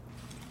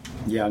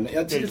Yeah,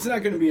 it's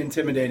not going to be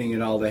intimidating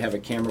at all to have a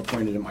camera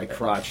pointed at my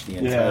crotch the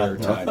entire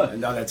time.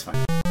 No, that's fine.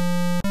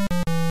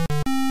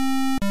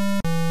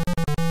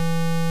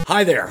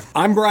 Hi there,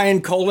 I'm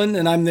Brian Colin,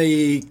 and I'm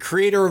the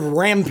creator of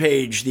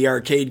Rampage, the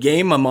arcade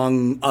game,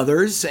 among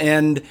others,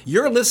 and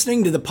you're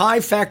listening to the Pie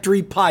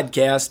Factory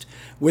Podcast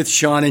with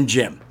Sean and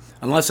Jim.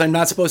 Unless I'm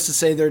not supposed to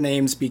say their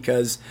names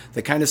because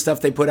the kind of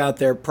stuff they put out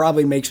there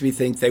probably makes me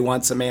think they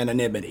want some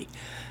anonymity.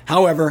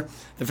 However,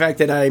 the fact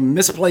that I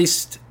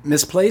mispronounced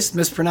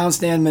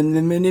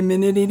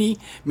anonymity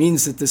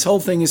means that this whole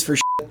thing is for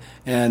shit,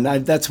 and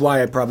that's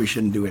why I probably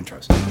shouldn't do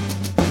intros.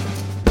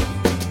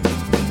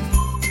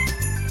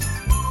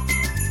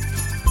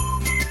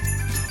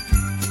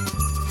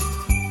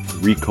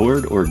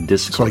 Record or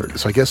Discord?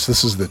 So I guess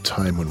this is the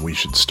time when we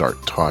should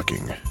start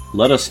talking.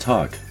 Let us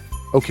talk.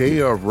 Okay,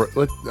 how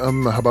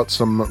about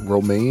some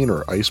romaine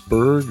or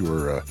iceberg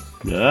or...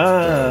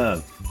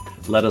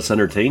 let us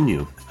entertain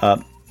you.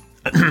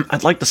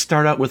 I'd like to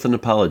start out with an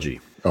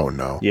apology. Oh,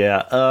 no.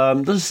 Yeah,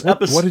 this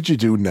episode... What did you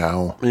do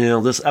now?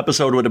 This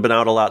episode would have been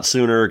out a lot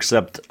sooner,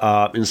 except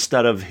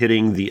instead of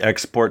hitting the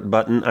export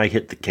button, I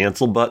hit the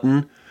cancel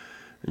button.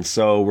 And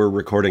so we're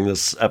recording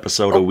this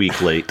episode a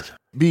week late.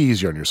 Be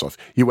easy on yourself.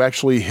 You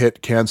actually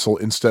hit cancel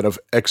instead of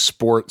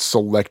export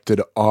selected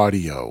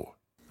audio.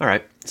 All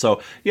right.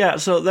 So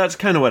that's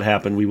kind of what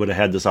happened. We would have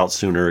had this out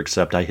sooner,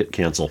 except I hit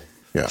cancel.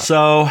 Yeah.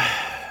 So...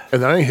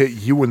 And then I hit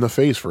you in the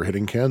face for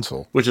hitting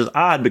cancel. Which is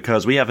odd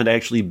because we haven't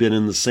actually been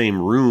in the same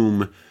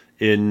room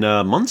in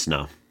months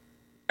now.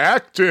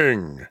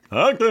 Acting!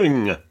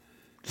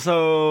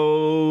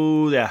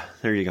 So, yeah,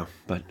 there you go.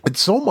 But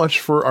it's so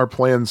much for our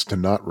plans to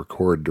not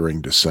record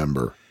during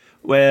December.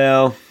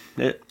 Well,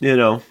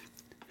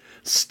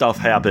 stuff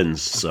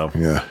happens, so.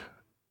 Yeah.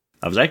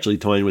 I was actually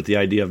toying with the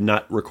idea of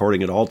not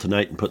recording at all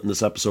tonight and putting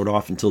this episode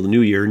off until the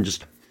new year and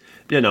just,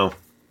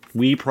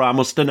 we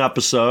promised an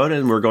episode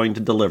and we're going to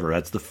deliver.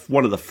 That's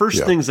one of the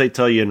first things they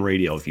tell you in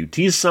radio. If you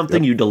tease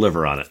something, you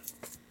deliver on it.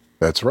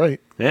 That's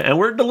right. And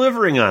we're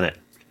delivering on it.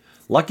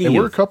 Lucky and you.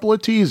 We're a couple of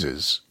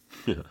teases.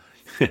 By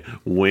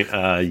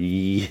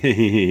the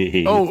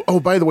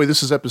way,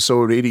 this is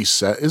episode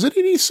 87. Is it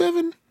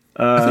 87?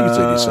 I think it's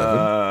 87.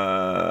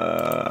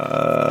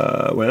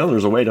 Well,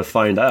 there's a way to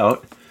find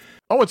out.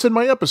 Oh, it's in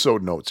my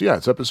episode notes. Yeah,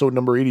 it's episode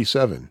number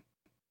 87.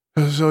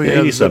 So,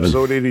 yeah, 87. It's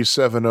episode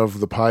 87 of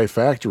the Pie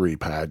Factory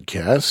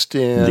podcast.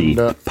 And,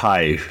 the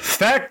Pie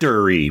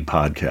Factory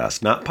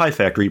podcast. Not Pie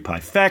Factory, Pie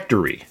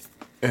Factory.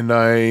 And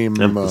I'm...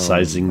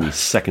 emphasizing the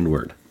second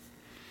word.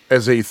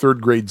 As a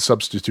third grade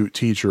substitute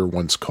teacher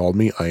once called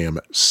me, I am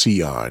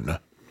Sion.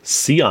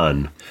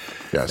 Sion.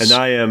 Yes. And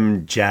I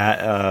am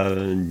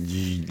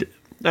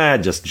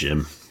just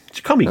Jim.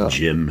 Just call me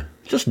Jim.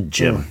 Just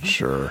Jim.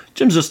 Sure.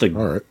 Jim's just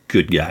a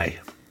good guy.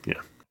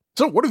 Yeah.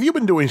 So what have you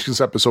been doing since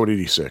episode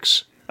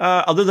 86?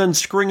 Other than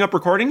screwing up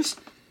recordings?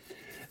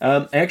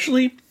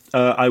 Actually,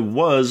 I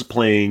was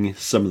playing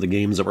some of the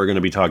games that we're going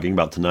to be talking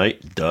about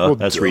tonight.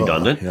 That's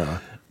redundant. Yeah.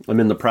 I'm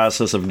in the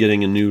process of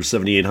getting a new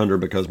 7800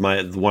 because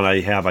the one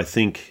I have, I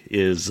think,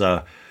 is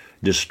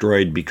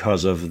destroyed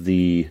because of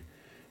the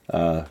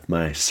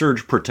my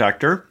surge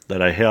protector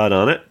that I had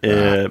on it.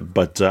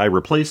 But I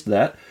replaced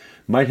that.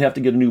 Might have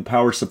to get a new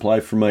power supply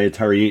for my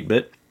Atari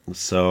 8-bit.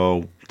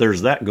 So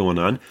there's that going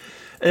on.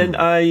 And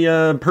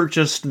I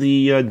purchased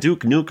the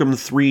Duke Nukem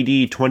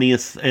 3D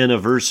 20th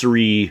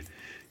Anniversary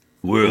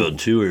World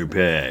Tour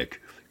Pack.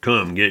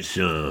 Come get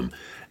some.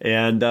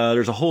 And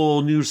there's a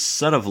whole new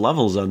set of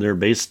levels on there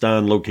based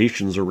on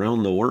locations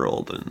around the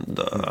world. And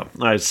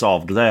I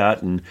solved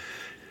that. And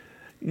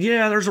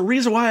yeah, there's a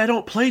reason why I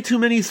don't play too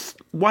many,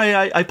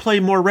 why I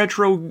play more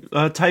retro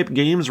type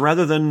games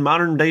rather than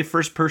modern day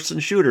first person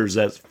shooters.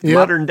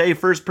 Modern day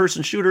first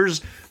person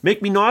shooters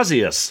make me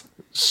nauseous.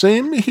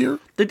 Same here.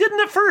 They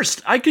didn't at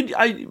first.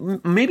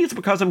 Maybe it's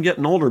because I'm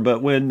getting older,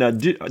 but when, not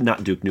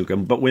Duke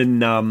Nukem, but when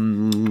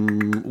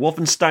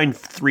Wolfenstein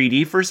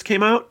 3D first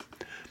came out,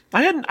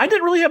 I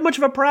didn't really have much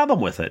of a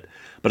problem with it.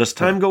 But as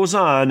time goes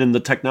on and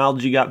the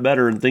technology got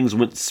better and things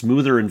went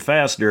smoother and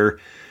faster,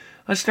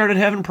 I started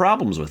having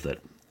problems with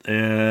it.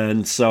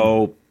 And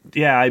so,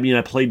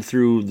 I played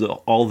through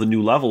all the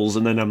new levels,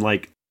 and then I'm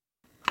like,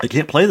 I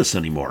can't play this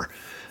anymore.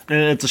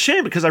 And it's a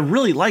shame because I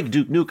really like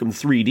Duke Nukem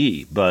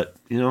 3D, but,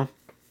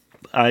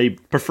 I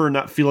prefer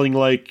not feeling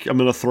like I'm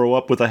going to throw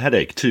up with a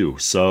headache, too.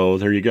 So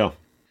there you go.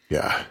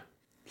 Yeah.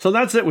 So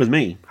that's it with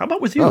me. How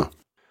about with you? Oh,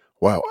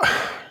 wow.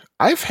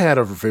 I've had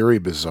a very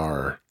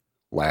bizarre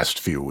last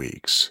few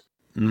weeks.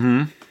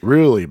 Mm-hmm.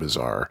 Really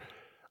bizarre.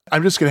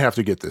 I'm just going to have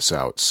to get this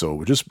out,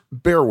 so just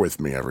bear with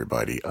me,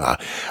 everybody.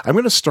 I'm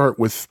going to start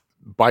with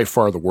by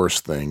far the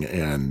worst thing,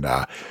 and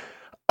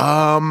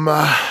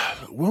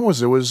when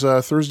was it? It was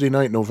Thursday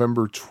night,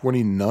 November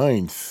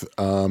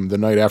 29th, the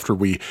night after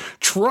we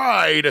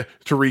tried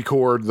to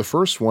record the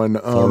first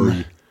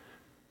one.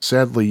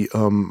 Sadly,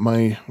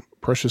 my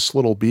precious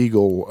little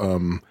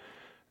beagle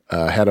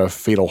had a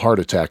fatal heart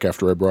attack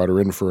after I brought her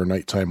in for a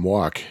nighttime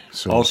walk.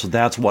 So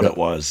that's what it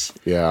was.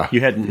 Yeah.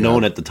 You hadn't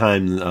known at the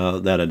time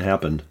that had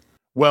happened.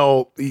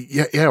 Well,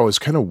 yeah, it was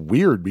kind of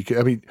weird because,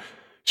 I mean,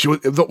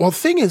 the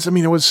thing is, I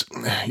mean, it was,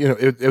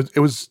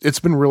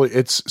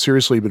 it's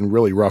seriously been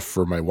really rough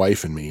for my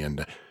wife and me.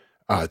 And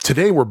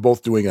today we're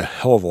both doing a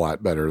hell of a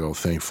lot better, though,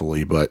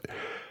 thankfully. But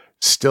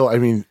still, I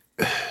mean,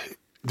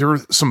 there were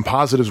some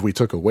positives we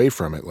took away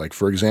from it. Like,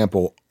 for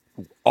example,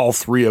 all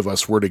three of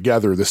us were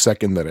together the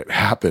second that it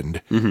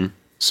happened. Mm-hmm.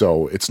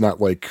 So it's not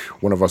like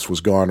one of us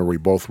was gone or we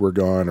both were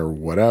gone or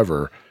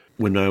whatever.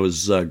 When I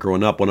was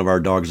growing up, one of our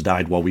dogs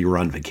died while we were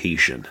on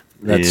vacation.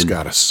 That's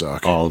gotta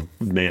suck. Oh,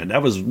 man.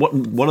 That was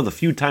one of the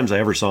few times I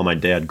ever saw my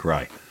dad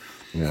cry.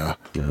 Yeah.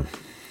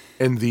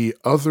 And the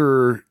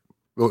other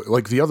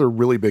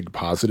really big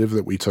positive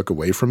that we took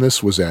away from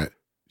this was that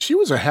she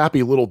was a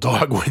happy little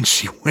dog when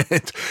she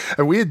went.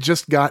 And we had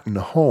just gotten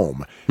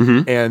home.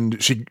 Mm-hmm.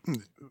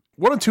 And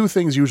one of two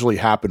things usually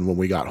happened when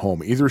we got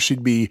home. Either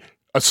she'd be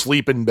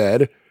asleep in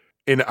bed,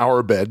 in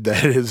our bed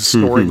that is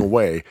snoring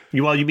away.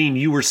 Well, you mean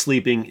you were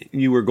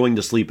going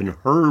to sleep in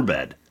her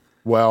bed?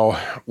 Well,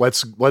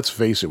 let's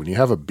face it. When you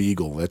have a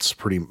beagle,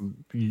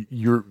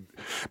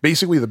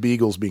 basically the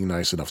beagle's being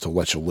nice enough to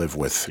let you live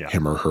with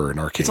him or her. In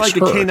our case, it's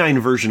like a canine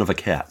version of a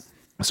cat.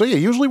 So yeah,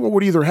 usually what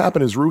would either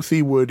happen is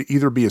Ruthie would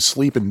either be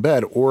asleep in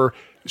bed or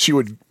she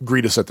would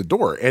greet us at the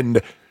door.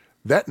 And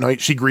that night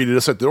she greeted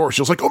us at the door.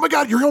 She was like, "Oh my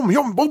God, you're home.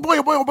 Oh boy,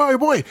 oh boy, oh boy, oh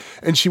boy."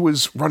 And she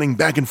was running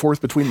back and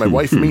forth between my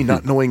wife and me,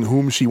 not knowing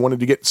whom she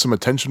wanted to get some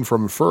attention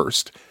from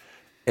first.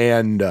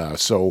 And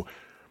so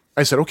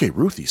I said, "Okay,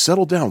 Ruthie,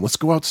 settle down. Let's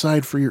go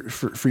outside for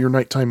your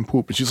nighttime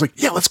poop." And she's like,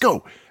 "Yeah, let's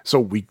go."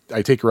 So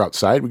I take her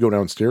outside. We go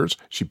downstairs.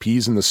 She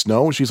pees in the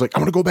snow. And she's like, "I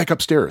want to go back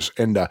upstairs."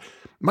 And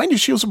mind you,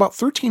 she was about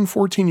 13,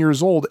 14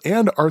 years old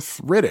and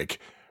arthritic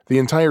the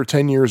entire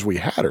 10 years we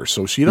had her.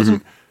 So she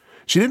didn't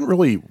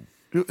really,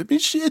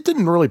 it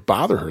didn't really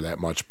bother her that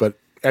much. But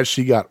as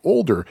she got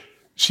older,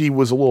 she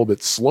was a little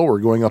bit slower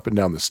going up and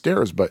down the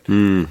stairs. But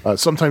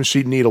sometimes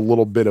she'd need a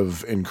little bit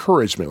of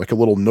encouragement, like a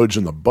little nudge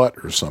in the butt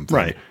or something.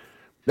 Right.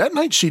 That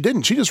night she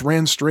didn't. She just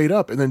ran straight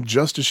up. And then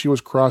just as she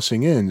was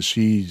crossing in,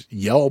 she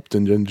yelped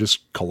and then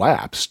just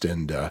collapsed.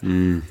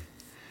 And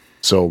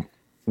so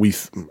we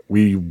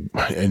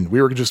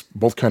were just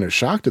both kind of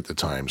shocked at the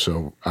time.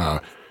 So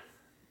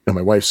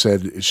my wife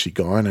said, "Is she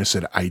gone?" I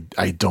said,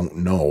 I don't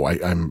know.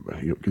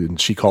 And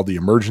she called the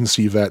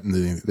emergency vet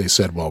and they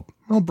said, well,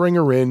 I'll bring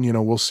her in.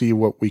 We'll see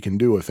what we can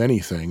do, if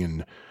anything.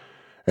 And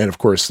of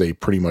course they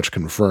pretty much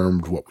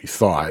confirmed what we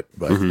thought.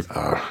 But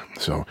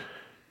so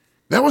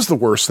that was the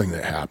worst thing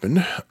that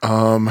happened.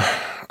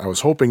 I was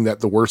hoping that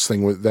the worst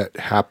thing that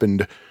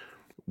happened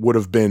would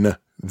have been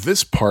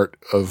this part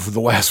of the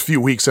last few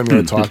weeks I'm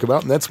going to talk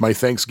about, and that's my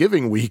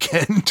Thanksgiving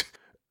weekend,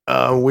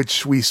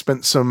 which we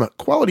spent some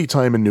quality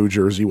time in New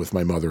Jersey with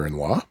my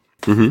mother-in-law.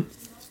 Mm-hmm.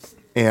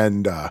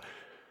 And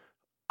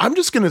I'm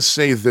just going to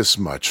say this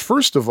much.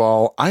 First of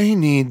all, I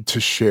need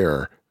to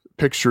share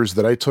pictures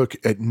that I took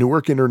at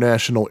Newark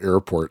International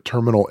Airport,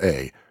 Terminal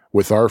A,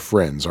 with our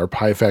friends, our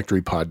Pie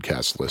Factory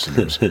podcast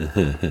listeners.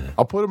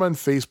 I'll put them on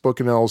Facebook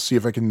and I'll see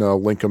if I can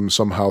link them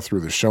somehow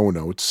through the show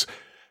notes.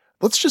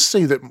 Let's just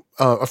say that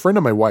a friend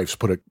of my wife's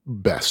put it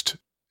best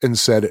and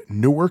said,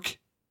 Newark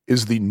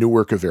is the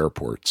Newark of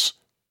airports.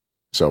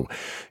 So,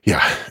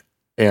 yeah.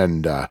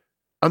 And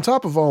on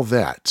top of all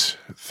that,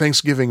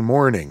 Thanksgiving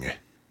morning,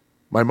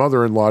 my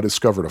mother-in-law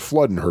discovered a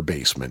flood in her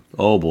basement.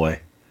 Oh, boy.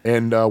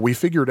 And we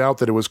figured out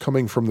that it was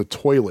coming from the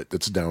toilet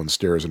that's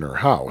downstairs in her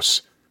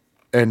house.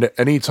 And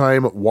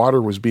anytime water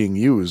was being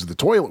used, the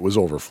toilet was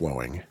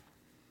overflowing,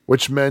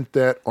 which meant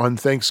that on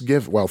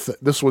Thanksgiving,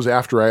 this was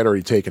after I had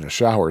already taken a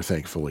shower,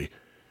 thankfully.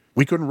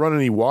 We couldn't run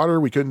any water.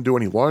 We couldn't do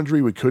any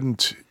laundry. We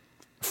couldn't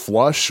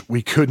flush.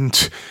 We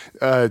couldn't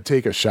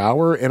take a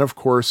shower. And of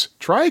course,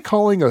 try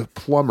calling a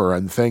plumber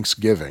on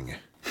Thanksgiving.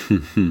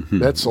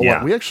 That's a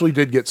lot. We actually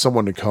did get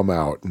someone to come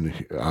out. And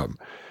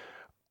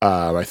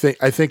I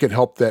think it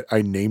helped that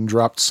I name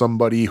dropped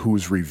somebody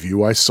whose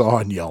review I saw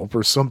on Yelp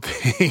or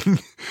something.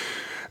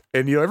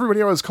 And,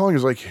 everybody I was calling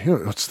was like,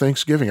 it's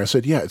Thanksgiving. I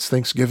said, yeah, it's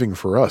Thanksgiving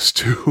for us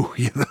too,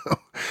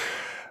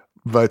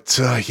 But,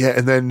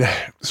 and then,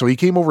 so he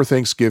came over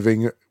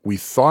Thanksgiving. We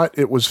thought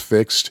it was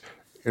fixed.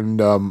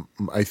 And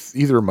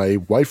either my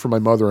wife or my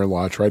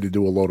mother-in-law tried to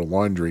do a load of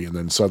laundry, and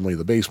then suddenly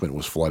the basement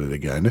was flooded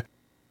again.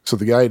 So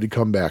the guy had to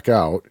come back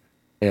out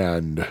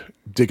and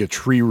dig a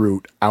tree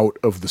root out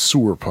of the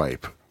sewer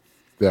pipe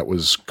that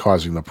was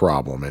causing the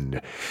problem.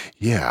 And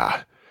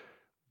yeah.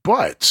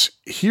 But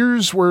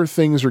here's where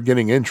things are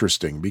getting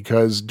interesting,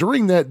 because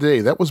during that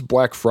day, that was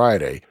Black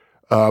Friday,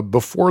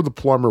 before the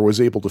plumber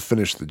was able to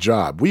finish the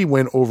job, we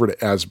went over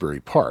to Asbury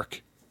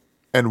Park.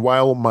 And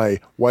while my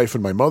wife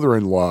and my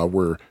mother-in-law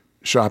were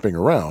shopping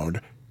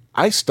around,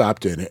 I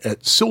stopped in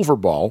at Silver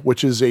Ball,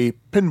 which is a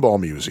pinball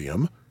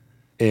museum.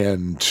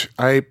 And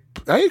I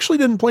actually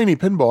didn't play any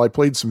pinball. I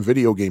played some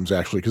video games,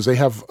 actually, because they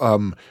have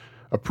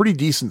a pretty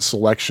decent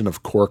selection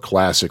of core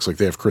classics. Like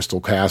they have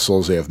Crystal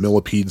Castles, they have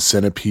Millipede,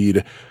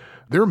 Centipede.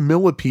 Their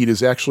Millipede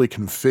is actually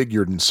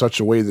configured in such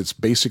a way that's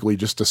basically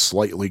just a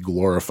slightly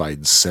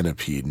glorified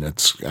Centipede. And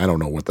I don't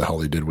know what the hell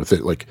they did with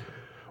it. Like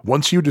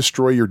Once you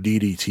destroy your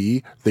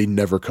DDT, they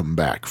never come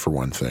back, for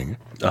one thing.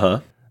 Uh-huh.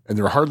 And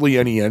there are hardly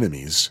any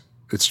enemies.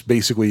 It's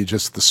basically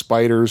just the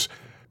spiders,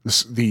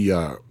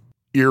 the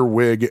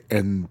earwig,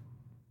 and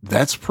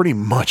that's pretty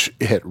much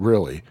it,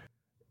 really.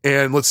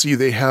 And let's see,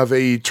 they have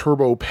a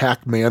Turbo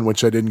Pac-Man,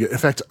 which I didn't get. In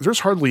fact, there's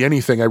hardly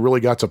anything I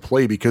really got to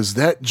play because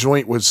that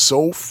joint was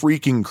so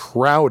freaking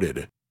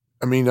crowded.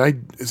 I mean,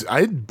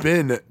 I'd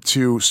been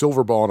to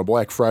Silver Ball on a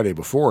Black Friday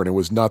before, and it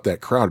was not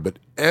that crowded, but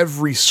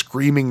every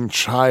screaming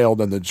child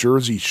on the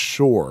Jersey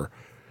Shore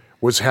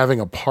was having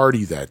a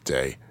party that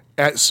day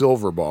at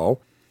Silver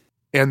Ball,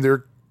 and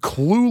their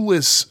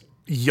clueless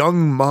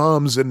young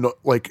moms and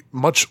like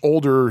much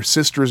older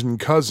sisters and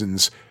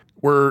cousins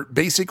were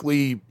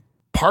basically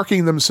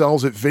parking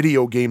themselves at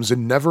video games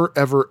and never,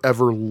 ever,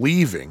 ever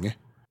leaving.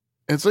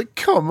 And it's like,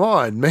 come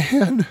on,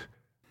 man.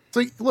 It's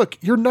like, look,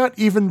 you're not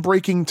even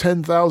breaking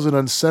 10,000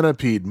 on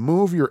Centipede.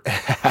 Move your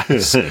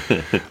ass.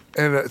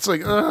 And it's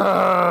like,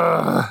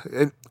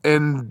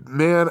 and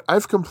man,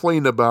 I've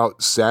complained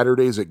about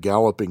Saturdays at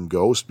Galloping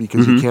Ghost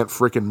because you can't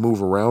frickin'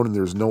 move around and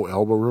there's no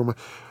elbow room.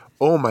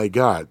 Oh my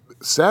God.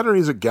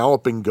 Saturdays at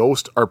Galloping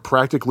Ghost are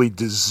practically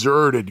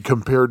deserted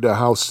compared to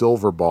how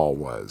Silver Ball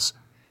was.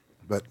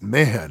 But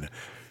man,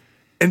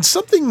 and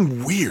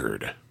something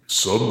weird at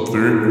Silver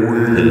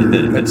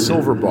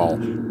Ball.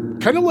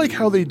 Kind of like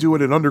how they do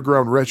it in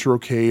Underground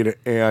Retrocade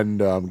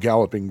and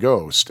Galloping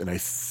Ghost, and I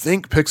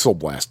think Pixel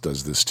Blast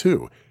does this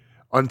too.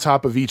 On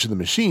top of each of the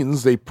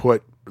machines, they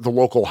put the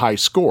local high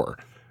score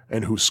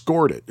and who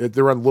scored it.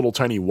 They're on little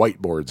tiny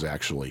whiteboards,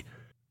 actually.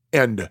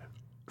 And a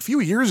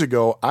few years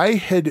ago, I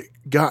had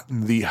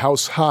gotten the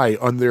house high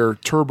on their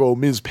Turbo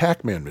Ms.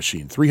 Pac-Man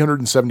machine,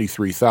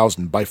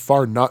 373,000, by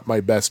far not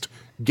my best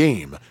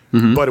game,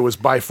 but it was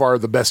by far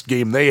the best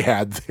game they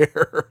had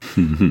there.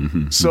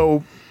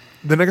 So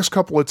the next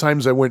couple of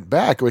times I went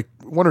back, like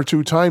 1 or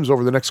 2 times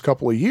over the next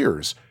couple of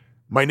years,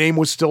 my name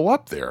was still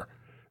up there.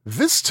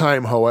 This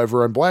time,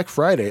 however, on Black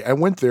Friday, I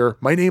went there,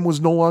 my name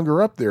was no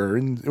longer up there,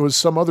 and it was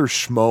some other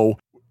schmo,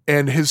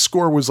 and his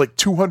score was like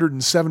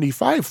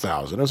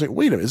 275,000. I was like,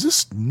 wait a minute, is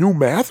this new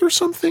math or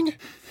something?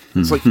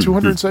 It's like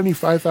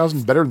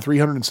 275,000 better than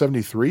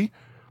 373?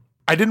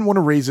 I didn't want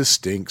to raise a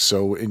stink,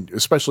 so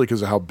especially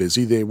because of how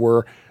busy they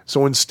were.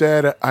 So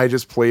instead, I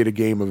just played a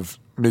game of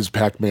Ms.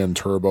 Pac-Man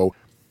Turbo.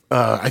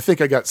 I think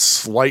I got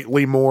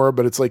slightly more,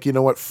 but it's like, you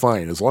know what?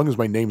 Fine. As long as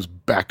my name's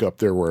back up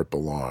there where it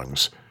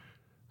belongs.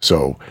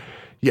 So,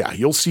 yeah,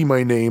 you'll see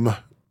my name.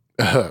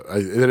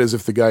 That is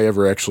if the guy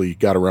ever actually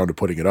got around to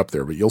putting it up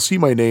there. But you'll see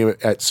my name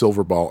at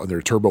Silver Ball on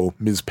their Turbo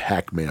Ms.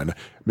 Pac-Man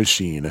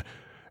machine.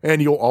 And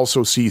you'll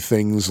also see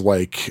things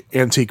like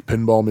antique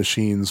pinball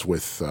machines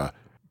with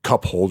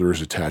cup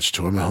holders attached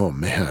to them. Oh,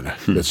 man,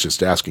 that's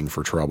just asking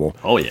for trouble.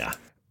 Oh, yeah.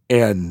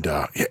 And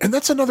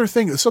that's another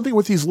thing. Something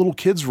with these little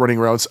kids running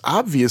around. It's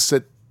obvious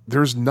that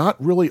there's not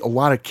really a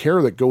lot of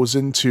care that goes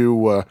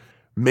into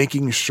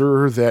making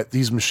sure that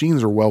these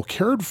machines are well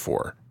cared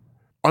for.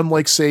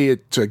 Unlike, say,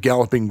 at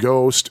Galloping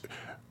Ghost,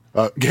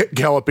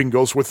 Galloping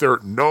Ghost with their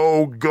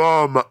no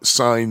gum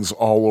signs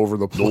all over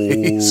the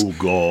place. No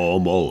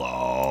gum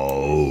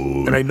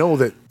allowed. And I know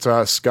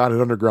that Scott at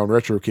Underground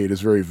Retrocade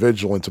is very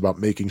vigilant about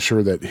making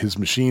sure that his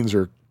machines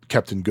are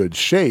kept in good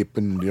shape,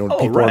 and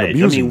people aren't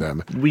abusing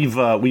them.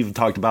 We've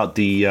talked about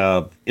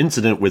the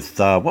incident with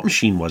what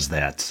machine was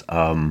that?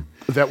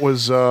 That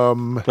was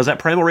that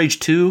Primal Rage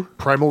 2?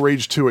 Primal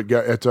Rage 2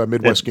 at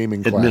Midwest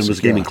Gaming Classic.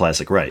 Midwest Gaming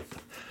Classic, right?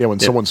 Yeah, when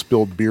someone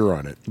spilled beer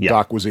on it,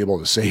 Doc was able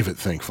to save it,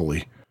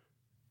 thankfully.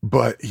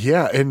 But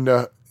yeah, and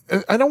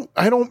I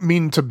don't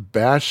mean to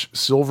bash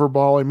Silver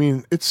Ball. I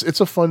mean,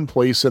 it's a fun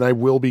place, and I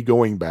will be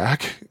going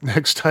back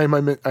next time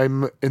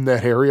I'm in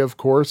that area, of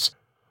course.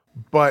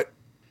 But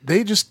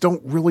they just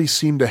don't really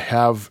seem to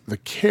have the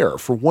care.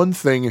 For one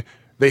thing,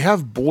 they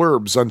have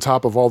blurbs on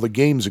top of all the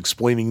games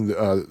explaining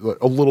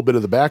a little bit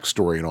of the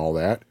backstory and all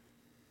that.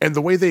 And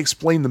the way they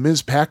explain the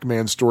Ms.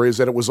 Pac-Man story is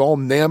that it was all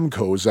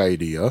Namco's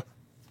idea,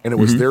 and it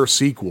was their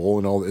sequel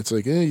and all. It's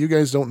like, you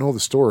guys don't know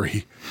the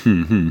story.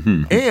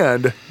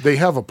 And they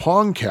have a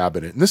Pong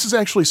cabinet. And this is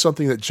actually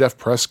something that Jeff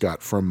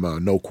Prescott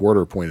from No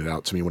Quarter pointed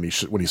out to me when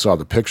he saw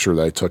the picture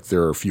that I took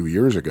there a few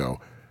years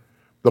ago.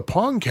 The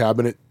Pong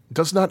cabinet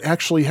does not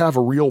actually have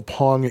a real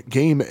Pong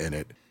game in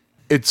it.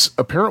 It's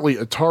apparently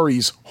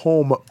Atari's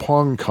home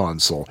Pong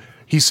console.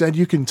 He said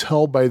you can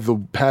tell by the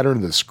pattern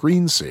of the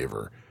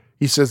screensaver.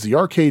 He says the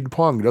arcade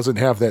Pong doesn't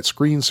have that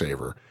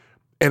screensaver.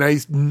 And I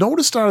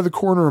noticed out of the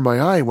corner of my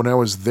eye when I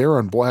was there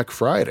on Black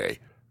Friday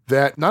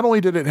that not only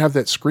did it have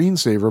that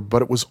screensaver,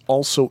 but it was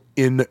also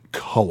in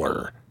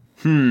color.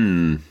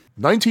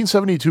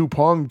 1972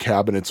 Pong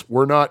cabinets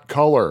were not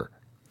color.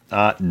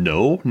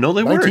 No,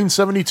 they weren't.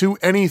 1972,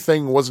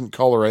 anything wasn't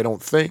color, I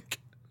don't think.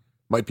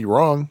 Might be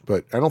wrong,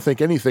 but I don't think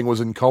anything was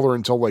in color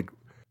until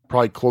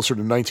probably closer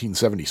to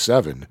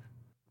 1977.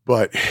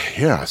 But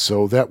yeah,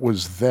 so that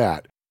was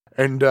that.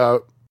 And,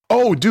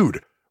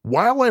 dude,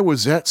 while I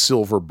was at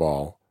Silver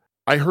Ball,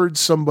 I heard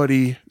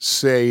somebody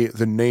say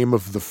the name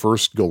of the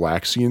first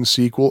Galaxian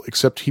sequel,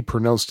 except he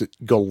pronounced it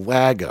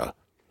Galaga.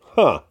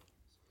 Huh.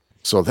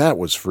 So that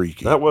was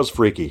freaky. That was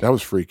freaky. That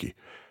was freaky.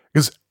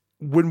 Because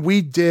when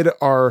we did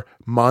our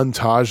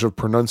montage of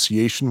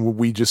pronunciation, where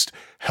we just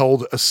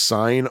held a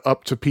sign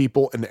up to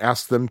people and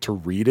asked them to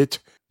read it,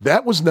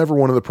 that was never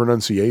one of the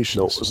pronunciations.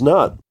 No, it was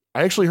not.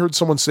 I actually heard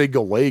someone say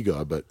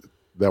Galaga, but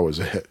that was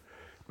it.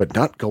 But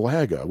not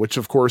Galaga, which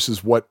of course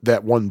is what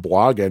that one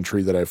blog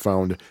entry that I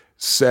found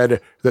said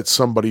that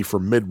somebody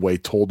from Midway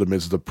told him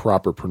is the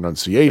proper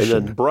pronunciation.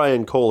 And then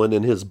Brian Colin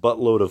in his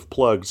buttload of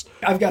plugs.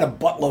 I've got a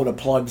buttload of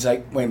plugs.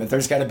 Wait a minute,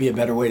 there's got to be a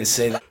better way to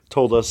say that.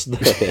 Told us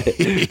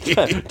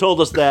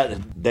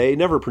that they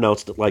never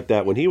pronounced it like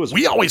that when he was.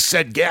 We always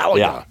said Galaga.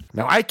 Yeah.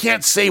 Now, I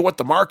can't say what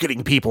the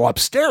marketing people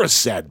upstairs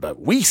said,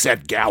 but we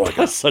said Galaga.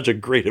 That's such a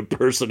great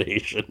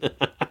impersonation.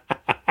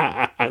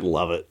 I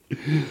love it.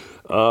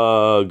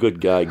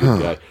 Good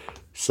guy.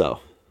 So,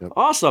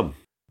 awesome.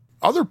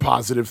 Other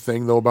positive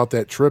thing, though, about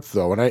that trip,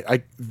 though, and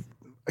I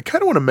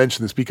kind of want to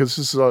mention this because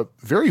this is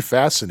very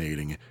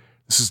fascinating.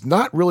 This is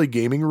not really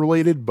gaming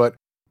related, but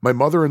my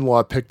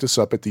mother-in-law picked us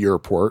up at the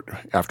airport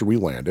after we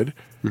landed.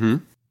 Mm-hmm.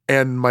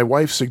 And my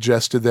wife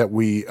suggested that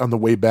we, on the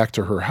way back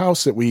to her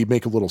house, that we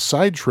make a little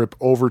side trip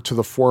over to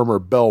the former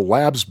Bell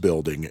Labs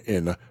building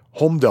in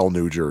Holmdel,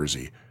 New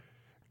Jersey.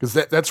 Because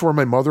that's where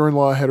my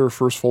mother-in-law had her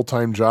first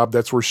full-time job.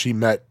 That's where she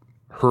met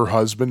her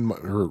husband,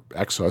 her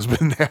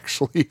ex-husband,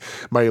 actually,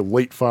 my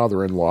late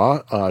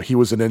father-in-law. He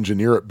was an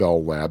engineer at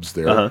Bell Labs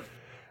there. Uh-huh.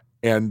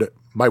 And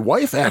my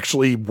wife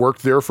actually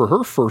worked there for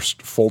her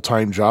first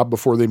full-time job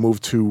before they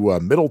moved to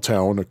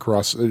Middletown,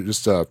 across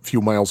just a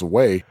few miles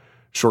away,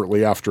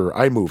 shortly after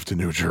I moved to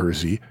New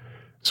Jersey.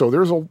 So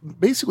there's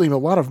basically a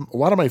lot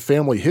of my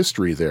family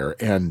history there.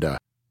 And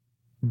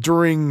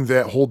during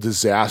that whole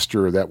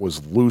disaster that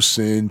was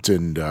Lucent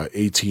and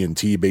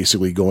AT&T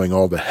basically going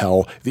all to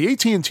hell, the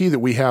AT&T that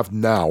we have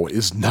now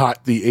is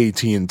not the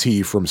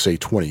AT&T from, say,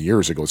 20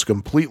 years ago. It's a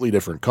completely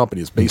different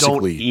company. It's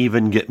basically... Don't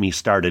even get me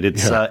started.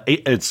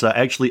 It's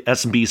actually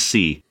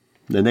SBC.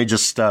 And they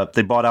just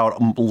they bought out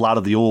a lot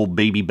of the old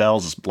baby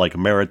bells like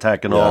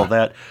Ameritech and all of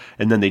that.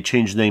 And then they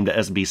changed the name to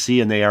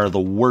SBC, and they are the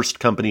worst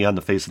company on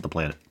the face of the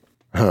planet.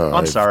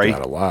 I'm sorry.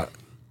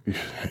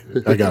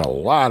 I got a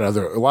lot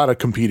of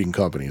competing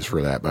companies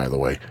for that, by the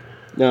way.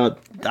 Now,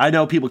 I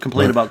know people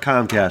complain about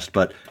Comcast,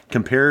 but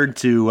compared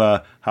to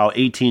how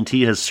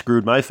AT&T has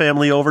screwed my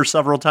family over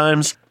several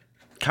times,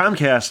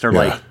 Comcast are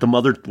like the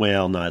mother.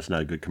 Well, no, it's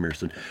not a good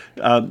comparison.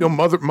 No,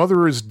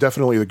 mother is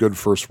definitely the good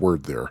first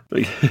word there.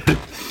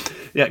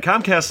 Yeah,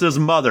 Comcast is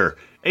mother.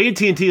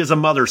 AT&T is a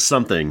mother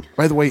something.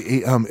 By the way,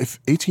 if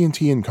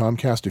AT&T and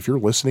Comcast, if you're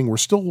listening, we're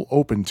still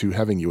open to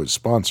having you as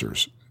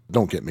sponsors.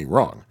 Don't get me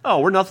wrong.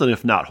 Oh, we're nothing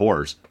if not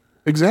whores.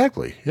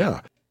 Exactly,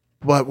 yeah.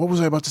 But what was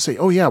I about to say?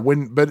 Oh, yeah.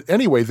 But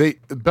anyway,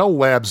 Bell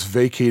Labs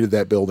vacated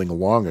that building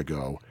long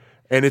ago,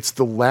 and it's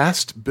the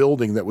last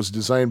building that was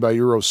designed by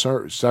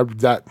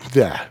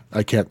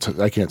I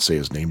can't say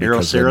his name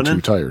because I'm too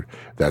tired.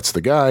 That's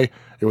the guy.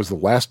 It was the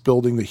last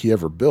building that he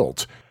ever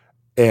built,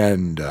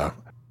 and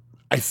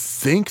I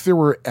think there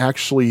were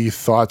actually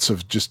thoughts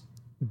of just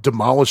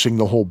demolishing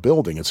the whole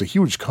building. It's a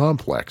huge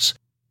complex.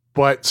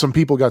 But some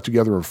people got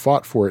together and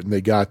fought for it, and they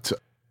got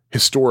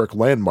historic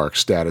landmark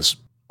status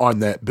on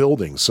that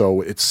building. So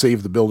it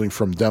saved the building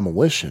from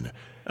demolition.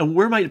 And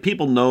where might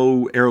people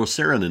know Eero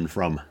Saarinen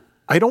from?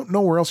 I don't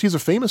know where else. He's a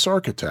famous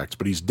architect,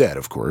 but he's dead,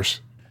 of course.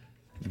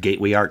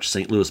 Gateway Arch,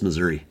 St. Louis,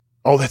 Missouri.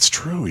 Oh, that's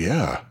true.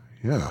 Yeah.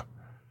 Yeah.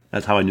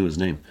 That's how I knew his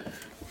name.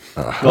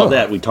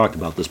 Well, we talked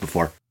about this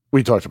before.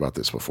 We talked about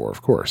this before,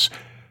 of course.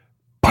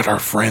 But our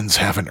friends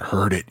haven't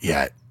heard it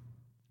yet,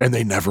 and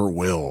they never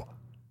will.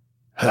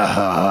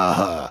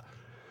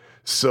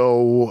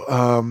 So,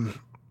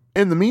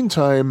 in the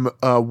meantime,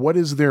 what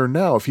is there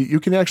now? If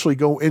you can actually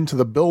go into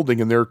the building,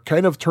 and they're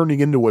kind of turning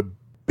into a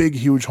big,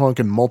 huge,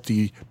 honking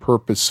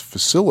multi-purpose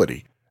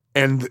facility.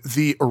 And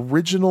the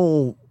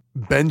original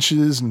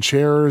benches and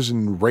chairs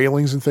and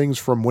railings and things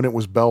from when it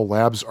was Bell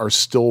Labs are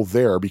still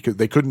there because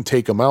they couldn't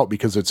take them out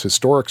because it's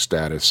historic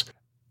status.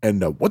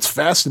 And what's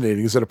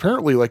fascinating is that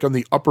apparently, like on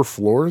the upper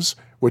floors,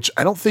 which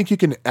I don't think you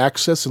can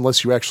access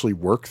unless you actually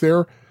work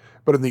there,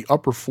 but in the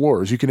upper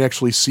floors, you can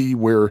actually see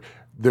where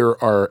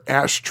there are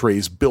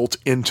ashtrays built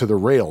into the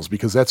rails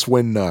because that's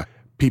when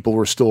people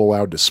were still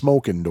allowed to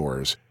smoke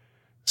indoors.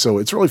 So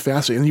it's really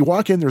fascinating. And you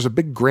walk in, there's a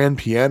big grand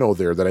piano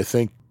there that I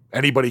think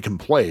anybody can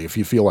play if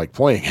you feel like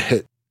playing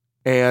it.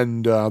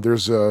 And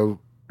there's a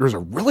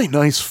really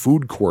nice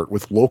food court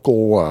with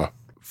local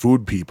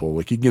food people.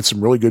 Like you can get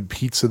some really good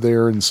pizza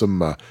there and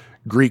some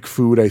Greek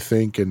food, I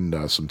think,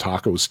 and some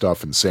taco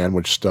stuff and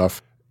sandwich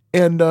stuff.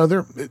 And there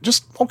are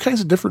just all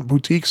kinds of different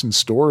boutiques and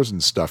stores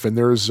and stuff. And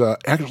there's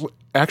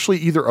actually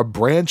either a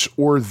branch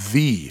or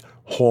the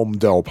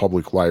Holmdel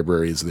Public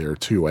Library is there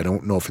too. I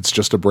don't know if it's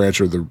just a branch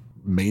or the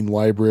main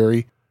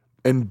library.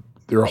 And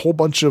there are a whole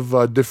bunch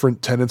of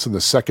different tenants on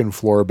the second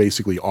floor,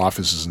 basically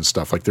offices and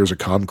stuff. Like there's a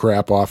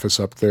Comcrap office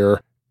up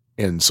there.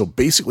 And so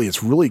basically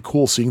it's really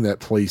cool seeing that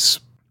place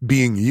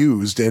being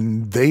used.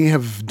 And they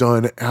have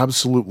done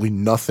absolutely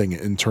nothing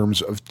in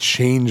terms of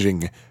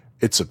changing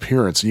its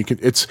appearance.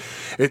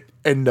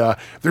 And there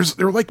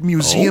are like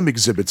museum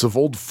exhibits of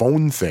old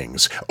phone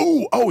things.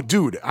 Oh,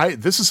 dude,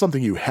 this is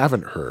something you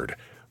haven't heard,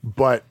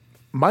 but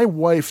my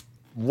wife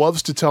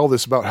loves to tell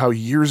this about how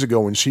years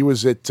ago when she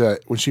was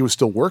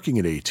still working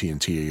at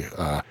AT&T,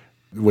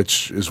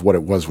 which is what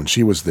it was when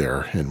she was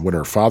there, and when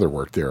her father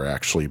worked there,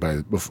 actually,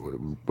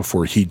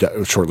 before he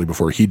died, shortly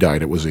before he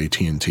died, it was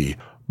AT&T.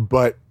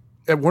 But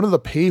at one of the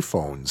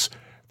payphones,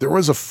 there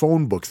was a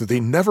phone book that they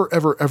never,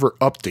 ever, ever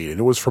updated.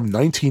 It was from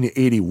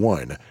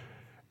 1981,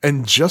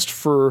 and just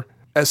for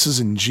S's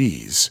and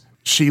G's,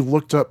 she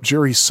looked up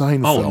Jerry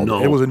Seinfeld. Oh,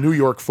 no. It was a New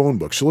York phone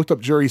book. She looked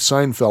up Jerry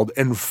Seinfeld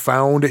and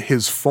found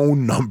his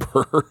phone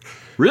number.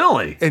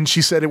 Really? And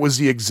she said it was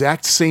the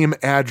exact same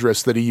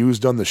address that he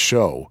used on the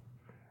show.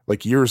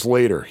 Like years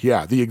later.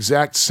 Yeah, the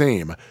exact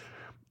same.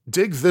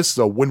 Dig this,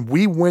 though. When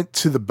we went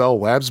to the Bell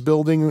Labs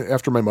building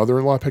after my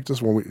mother-in-law picked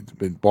us, blah,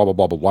 blah,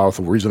 blah, blah, blah, with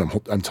the reason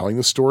I'm telling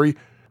this story,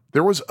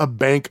 there was a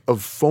bank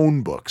of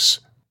phone books.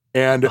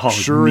 And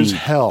sure as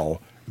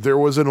hell, there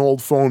was an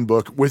old phone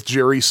book with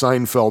Jerry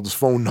Seinfeld's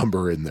phone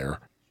number in there.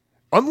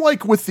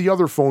 Unlike with the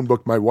other phone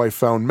book my wife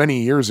found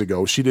many years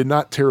ago, she did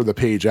not tear the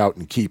page out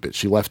and keep it.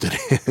 She left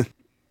it in.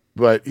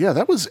 But yeah,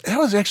 that was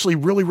actually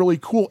really, really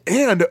cool.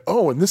 And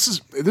this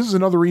is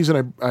another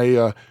reason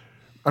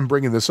I'm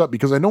bringing this up,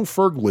 because I know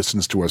Ferg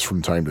listens to us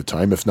from time to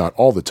time, if not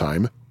all the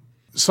time.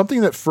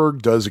 Something that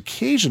Ferg does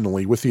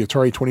occasionally with the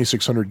Atari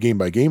 2600 Game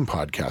by Game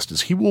podcast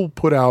is he will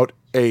put out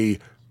a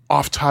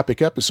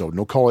off-topic episode, and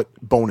he'll call it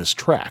bonus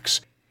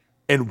tracks.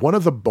 And one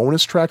of the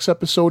bonus tracks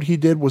episode he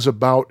did was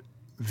about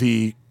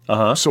the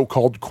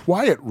so-called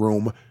quiet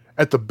room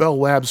at the Bell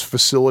Labs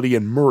facility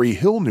in Murray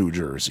Hill, New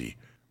Jersey,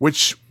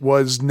 which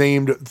was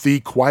named the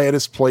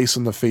quietest place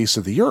on the face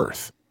of the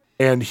earth.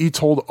 And he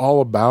told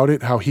all about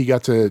it, how he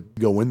got to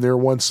go in there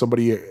once.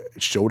 Somebody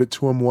showed it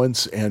to him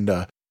once. And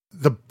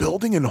the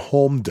building in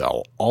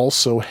Holmdel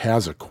also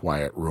has a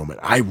quiet room. And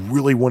I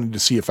really wanted to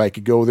see if I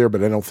could go there,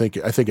 but I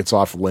think it's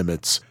off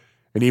limits.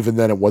 And even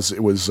then it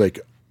was like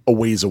a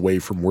ways away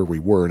from where we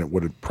were, and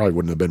it probably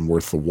wouldn't have been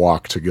worth the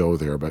walk to go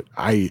there. But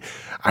I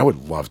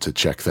would love to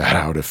check that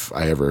out if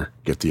I ever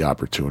get the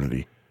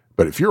opportunity.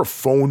 But if you're a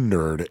phone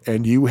nerd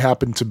and you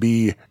happen to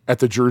be at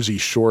the Jersey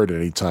Shore at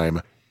any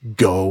time,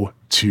 go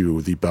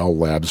to the Bell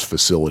Labs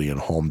facility in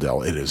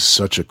Holmdel. It is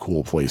such a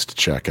cool place to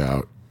check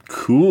out.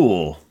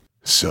 Cool.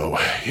 So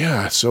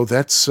yeah,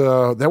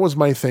 that was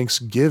my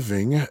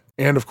Thanksgiving,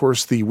 and of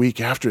course the week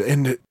after.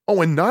 And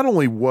not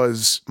only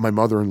was my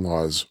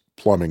mother-in-law's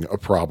plumbing a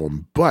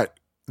problem, but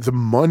the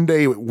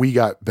Monday we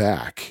got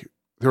back,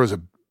 there was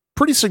a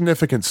pretty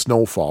significant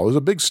snowfall. It was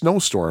a big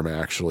snowstorm,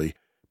 actually.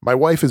 My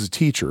wife is a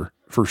teacher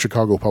for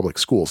Chicago Public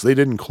Schools. They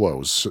didn't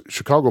close.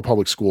 Chicago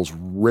Public Schools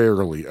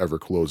rarely ever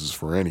closes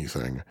for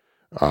anything,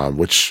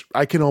 which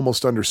I can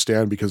almost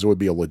understand, because it would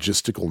be a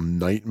logistical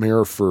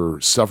nightmare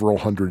for several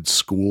hundred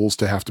schools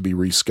to have to be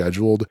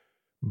rescheduled.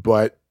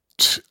 But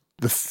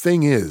the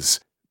thing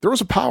is, there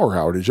was a power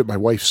outage at my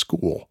wife's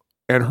school,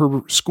 and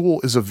her school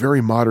is a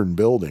very modern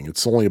building.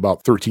 It's only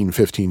about 13,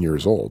 15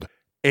 years old.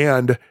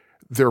 And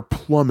their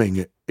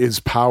plumbing is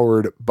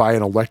powered by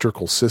an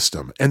electrical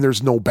system, and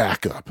there's no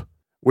backup,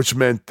 which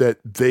meant that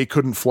they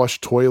couldn't flush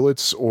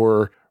toilets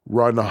or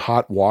run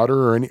hot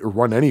water or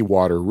run any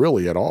water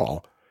really at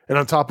all. And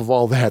on top of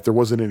all that, there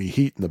wasn't any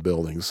heat in the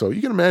building. So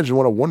you can imagine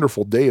what a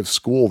wonderful day of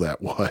school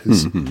that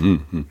was.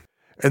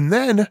 And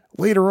then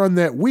later on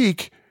that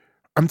week,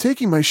 I'm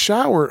taking my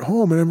shower at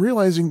home and I'm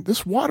realizing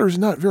this water is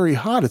not very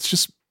hot. It's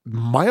just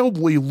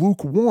mildly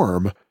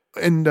lukewarm.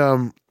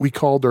 And we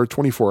called our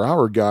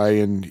 24-hour guy,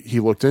 and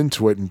he looked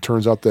into it, and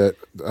turns out that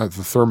the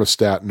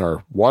thermostat in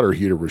our water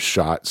heater was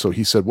shot. So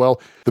he said, well,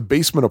 the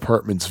basement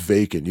apartment's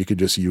vacant. You could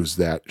just use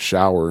that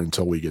shower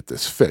until we get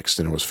this fixed.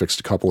 And it was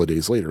fixed a couple of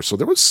days later. So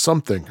there was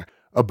something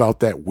about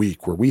that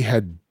week where we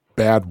had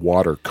bad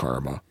water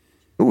karma.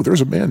 Oh,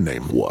 there's a man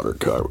named Water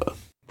Karma.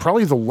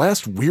 Probably the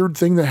last weird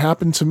thing that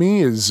happened to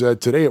me is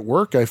today at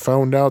work, I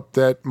found out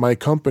that my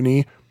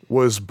company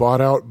was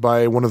bought out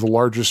by one of the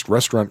largest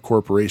restaurant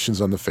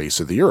corporations on the face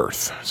of the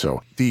earth.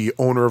 So the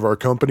owner of our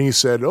company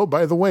said, oh,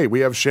 by the way,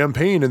 we have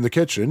champagne in the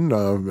kitchen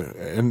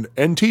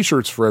and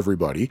T-shirts for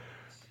everybody.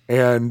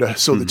 And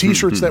so the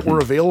T-shirts that were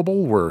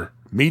available were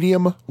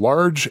medium,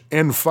 large,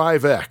 and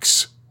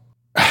 5X.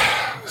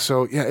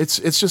 So yeah, it's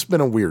just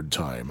been a weird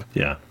time.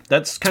 Yeah,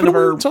 that's kind of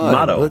our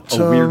motto,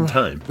 a weird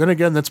time. Then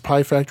again, that's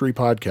Pie Factory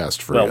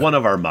Podcast for you. One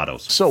of our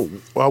mottos. So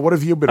what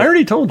have you been I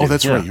already told you. Oh,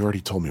 that's right. You already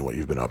told me what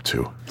you've been up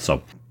to.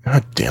 So,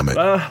 God damn it.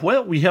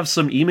 Well, we have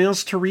some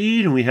emails to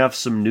read, and we have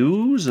some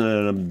news,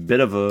 and a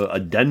bit of a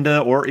addenda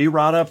or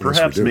errata,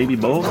 perhaps, maybe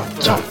both.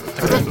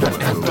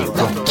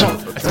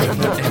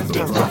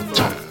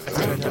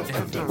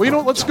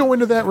 Well, let's go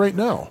into that right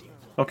now.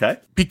 Okay.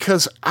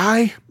 Because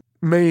I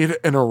made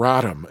an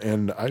erratum,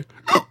 and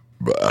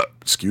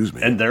excuse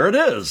me. And there it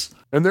is.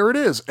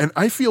 And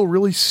I feel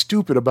really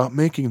stupid about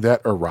making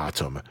that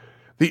erratum.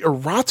 The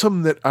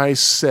erratum that I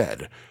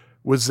said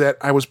was that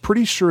I was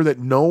pretty sure that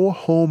no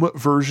home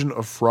version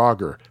of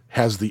Frogger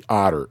has the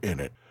otter in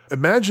it.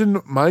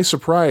 imagine my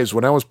surprise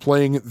when I was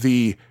playing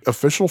the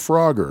official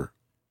Frogger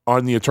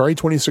on the Atari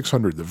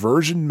 2600, the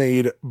version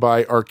made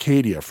by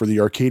Arcadia for the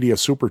Arcadia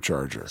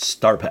Supercharger.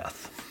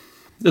 Starpath.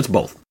 It's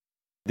both.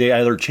 They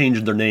either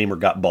changed their name or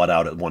got bought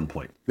out at one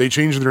point. They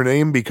changed their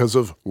name because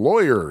of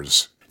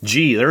lawyers.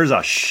 Gee, there's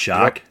a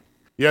shock. Yep.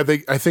 Yeah,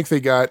 I think they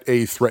got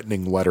a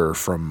threatening letter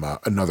from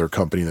another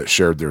company that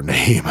shared their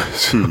name.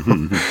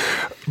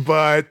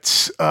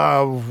 But,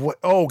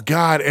 oh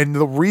God, and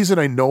the reason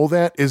I know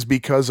that is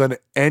because on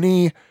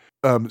any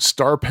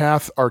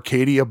Starpath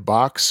Arcadia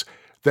box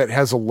that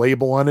has a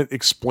label on it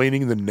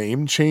explaining the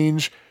name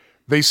change,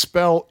 they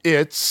spell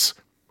it's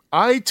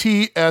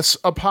ITS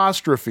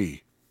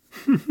apostrophe.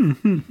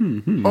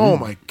 Oh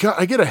my God,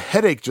 I get a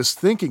headache just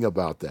thinking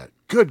about that.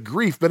 Good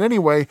grief. But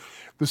anyway,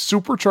 the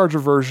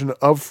Supercharger version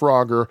of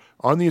Frogger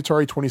on the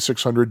Atari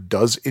 2600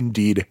 does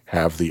indeed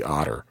have the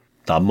otter.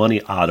 The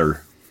money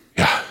otter.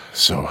 Yeah,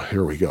 so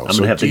here we go. I'm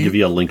going to have to give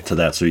you a link to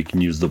that so you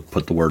can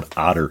put the word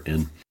otter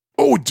in.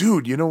 Oh,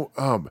 dude,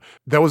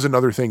 that was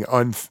another thing.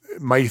 On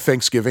my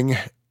Thanksgiving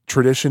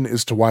tradition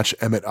is to watch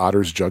Emmett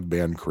Otter's Jug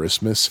Band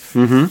Christmas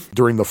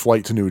during the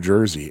flight to New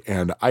Jersey.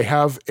 And I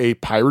have a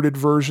pirated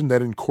version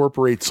that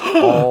incorporates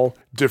all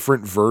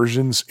different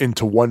versions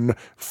into one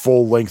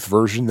full-length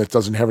version that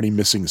doesn't have any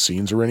missing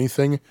scenes or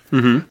anything.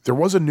 Mm-hmm. There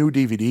was a new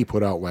DVD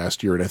put out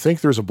last year, and I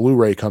think there's a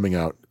Blu-ray coming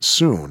out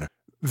soon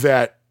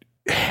that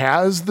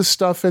has the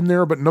stuff in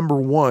there. But number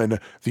one,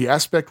 the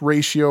aspect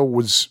ratio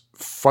was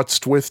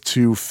futzed with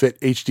to fit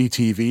HD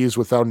TVs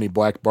without any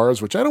black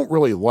bars, which I don't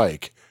really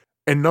like.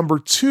 And number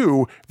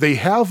two, they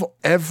have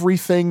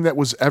everything that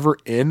was ever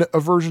in a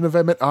version of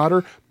Emmett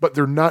Otter, but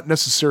they're not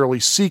necessarily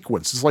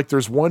sequenced. It's like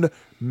there's one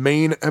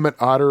main Emmett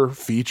Otter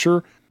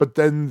feature, but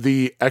then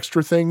the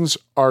extra things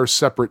are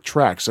separate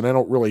tracks, and I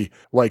don't really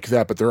like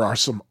that, but there are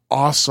some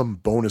awesome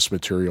bonus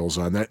materials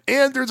on that.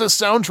 And there's a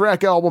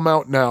soundtrack album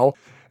out now.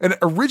 And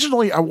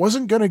originally, I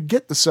wasn't going to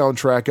get the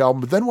soundtrack album,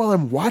 but then while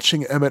I'm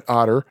watching Emmett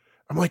Otter,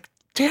 I'm like,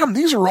 damn,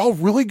 these are all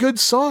really good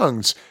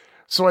songs.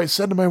 So I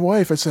said to my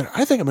wife, I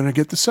think I'm going to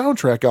get the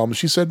soundtrack album.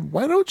 She said,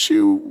 why don't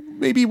you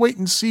maybe wait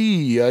and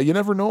see? You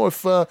never know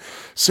if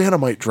Santa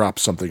might drop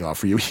something off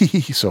for you.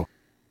 So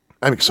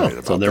I'm excited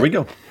about that. So there we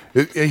go.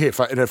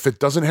 If it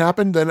doesn't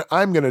happen, then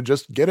I'm going to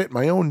just get it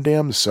my own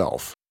damn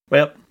self.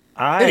 Well,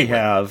 I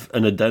have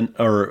an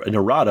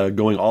errata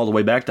going all the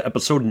way back to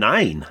episode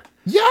 9.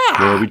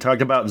 Yeah! Where we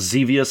talked about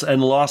Xevious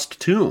and Lost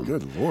Tomb.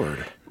 Good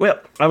Lord. Well,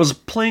 I was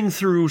playing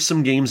through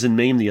some games in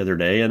MAME the other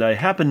day, and I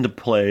happened to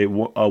play,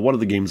 one of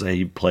the games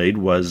I played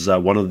was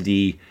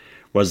the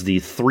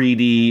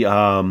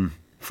 3D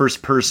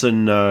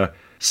first-person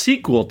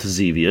sequel to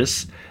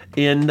Xevious,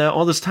 and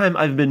all this time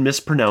I've been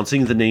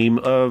mispronouncing the name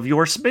of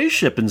your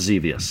spaceship in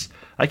Xevious.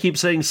 I keep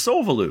saying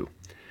Sovalu.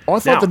 Oh, I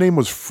thought the name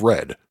was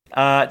Fred.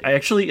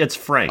 Actually, it's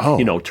Frank.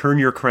 Oh. Turn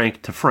your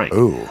crank to Frank.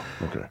 Oh,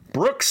 okay.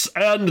 Brooks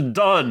and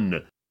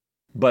Dunn.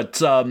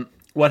 But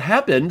what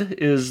happened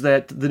is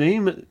that the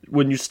name,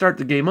 when you start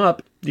the game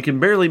up, you can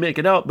barely make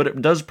it out, but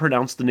it does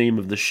pronounce the name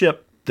of the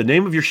ship. The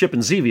name of your ship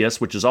in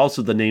Xevious, which is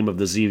also the name of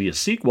the Xevious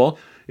sequel,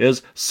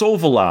 is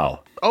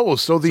Sovalau. Oh,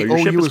 so the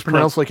OU is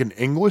pronounced like an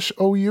English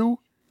OU?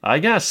 I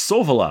guess,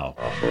 Sovalau.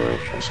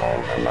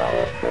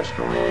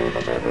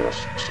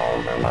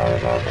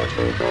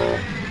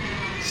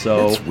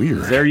 So, that's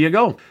weird. There you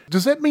go.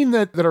 Does that mean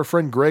that our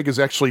friend Greg is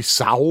actually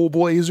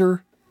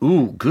Soulblazer?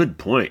 Ooh, good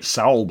point.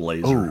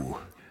 Soulblazer. Ooh.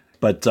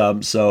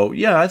 But, so,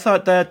 yeah, I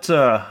thought that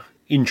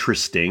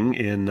interesting.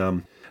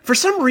 And for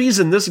some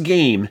reason, this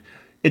game,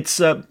 it's,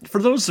 for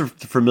those that are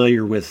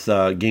familiar with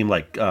a game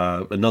like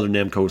another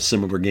Namco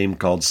similar game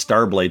called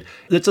Starblade,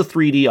 it's a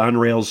 3D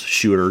on-rails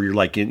shooter. You're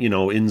like,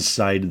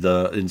 inside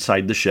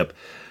the ship.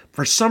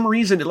 For some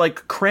reason,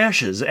 it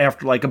crashes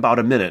after about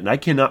a minute, and I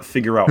cannot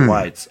figure out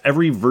why. It's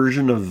every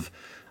version of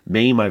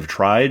MAME I've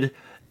tried,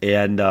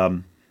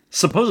 and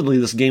supposedly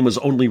this game was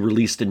only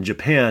released in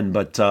Japan,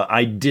 but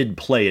I did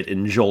play it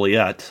in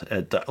Joliet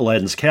at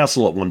Aladdin's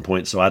Castle at one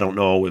point, so I don't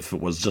know if it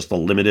was just a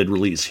limited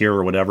release here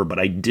or whatever, but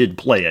I did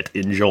play it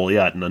in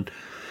Joliet, and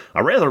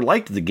I rather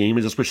liked the game.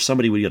 I just wish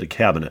somebody would get a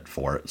cabinet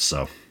for it,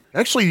 so...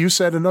 Actually, you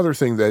said another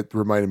thing that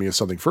reminded me of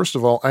something. First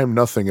of all, I am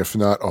nothing if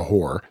not a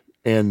whore.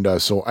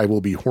 And so I will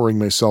be whoring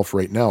myself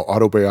right now.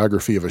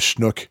 Autobiography of a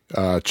Schnook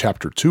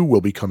Chapter 2 will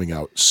be coming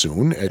out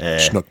soon at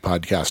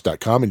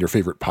schnookpodcast.com and your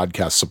favorite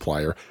podcast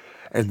supplier.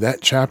 And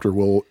that chapter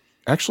will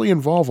actually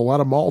involve a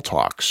lot of mall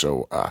talk.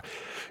 So,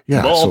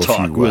 yeah. Mall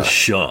talk with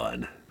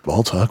Sean.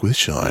 Mall talk with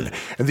Sean.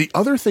 And the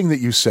other thing that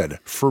you said,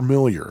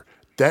 familiar,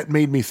 that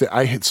made me think.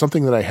 I had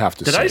something that I have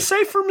to say. Did I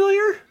say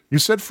familiar? You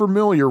said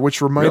familiar,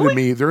 which reminded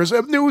me there is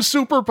a new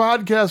Super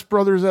Podcast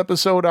Brothers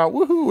episode out.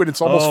 Woohoo! And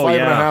it's almost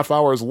 5.5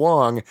 hours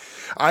long.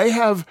 I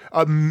have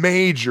a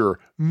major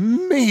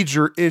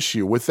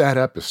issue with that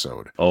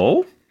episode.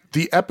 Oh?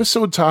 The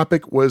episode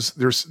topic was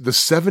there's the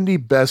 70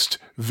 best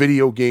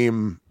video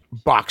game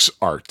box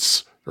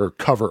arts or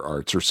cover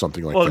arts or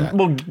something like that.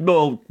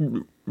 Well,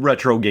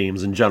 retro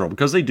games in general,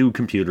 because they do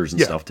computers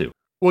and stuff too.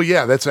 Well,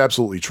 yeah, that's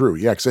absolutely true.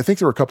 Yeah, because I think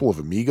there were a couple of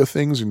Amiga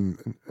things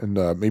and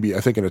maybe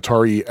I think an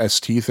Atari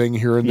ST thing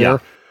here and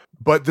there.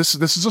 But this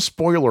is a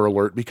spoiler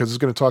alert because it's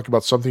going to talk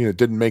about something that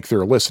didn't make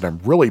their list, and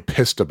I'm really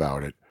pissed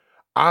about it.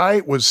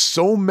 I was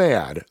so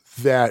mad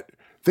that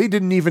they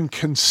didn't even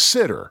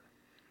consider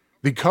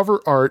the cover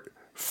art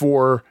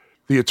for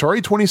the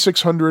Atari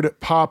 2600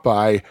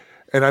 Popeye,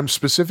 and I'm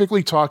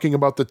specifically talking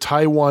about the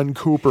Taiwan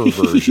Cooper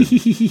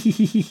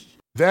version.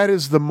 That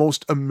is the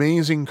most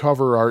amazing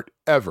cover art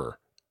ever.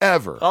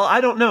 Well,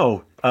 I don't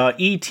know.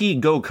 E.T.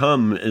 Go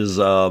Come is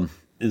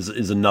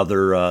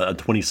another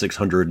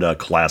 2600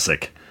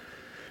 classic.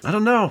 I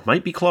don't know.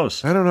 Might be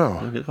close. I don't know.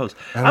 Might be close.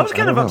 I was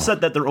kind of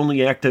upset that they're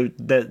only active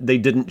that they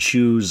didn't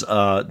choose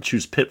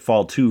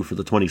Pitfall 2 for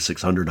the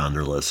 2600 on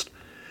their list.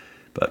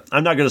 But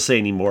I'm not going to say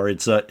anymore.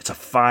 It's a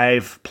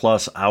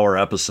 5+ hour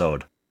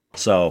episode,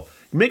 so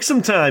make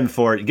some time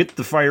for it. Get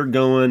the fire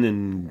going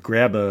and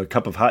grab a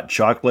cup of hot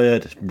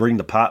chocolate. Bring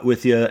the pot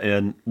with you,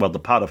 and the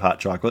pot of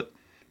hot chocolate.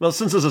 Well,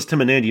 since this is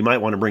Tim and Andy, you might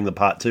want to bring the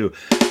pot too,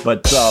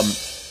 but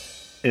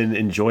and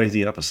enjoy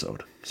the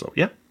episode. So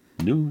yeah,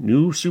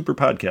 new Super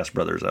Podcast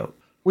Brothers out.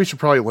 We should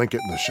probably link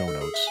it in the show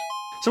notes.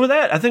 So with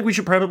that, I think we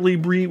should probably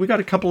we got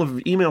a couple of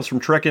emails from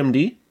Trek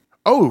MD.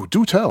 Oh,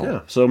 do tell.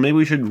 Yeah, so maybe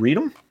we should read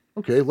them.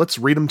 Okay, let's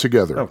read them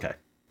together. Okay,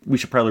 we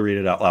should probably read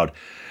it out loud.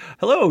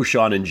 Hello,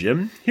 Sean and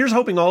Jim. Here's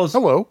hoping all is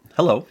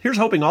Hello. Here's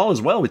hoping all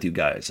is well with you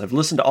guys. I've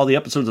listened to all the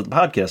episodes of the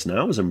podcast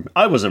now.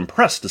 I was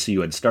impressed to see you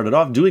had started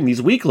off doing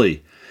these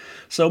weekly.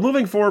 So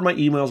moving forward, my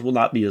emails will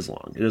not be as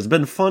long. It has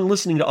been fun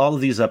listening to all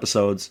of these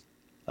episodes.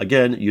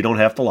 Again, you don't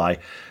have to lie.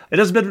 It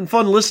has been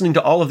fun listening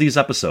to all of these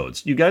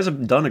episodes. You guys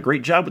have done a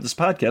great job with this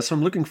podcast, so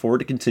I'm looking forward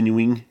to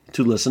continuing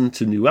to listen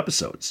to new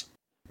episodes.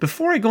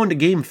 Before I go into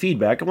game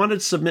feedback, I wanted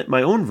to submit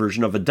my own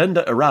version of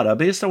Addenda Errata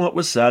based on what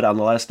was said on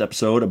the last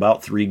episode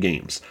about 3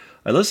 games.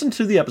 I listened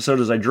to the episode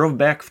as I drove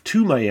back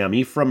to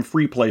Miami from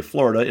Free Play,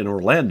 Florida in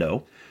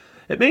Orlando.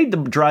 It made the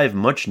drive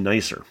much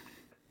nicer.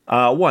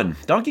 1.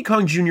 Donkey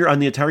Kong Jr. on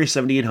the Atari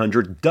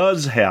 7800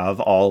 does have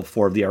all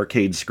 4 of the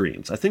arcade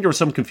screens. I think there was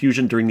some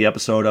confusion during the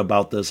episode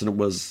about this, and it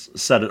was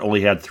said it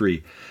only had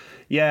 3.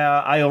 Yeah,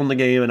 I own the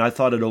game, and I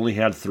thought it only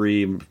had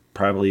 3.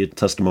 Probably a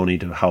testimony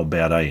to how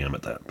bad I am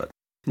at that. But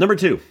Number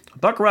 2.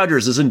 Buck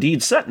Rogers is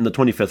indeed set in the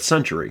 25th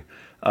century.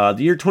 The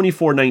year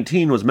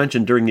 2419 was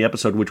mentioned during the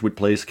episode, which would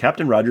place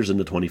Captain Rogers in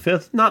the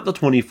 25th, not the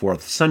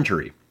 24th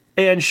century.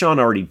 And Sean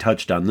already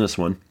touched on this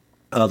one.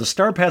 The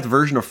Starpath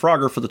version of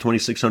Frogger for the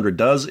 2600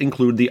 does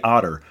include the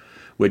Otter,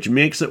 which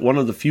makes it one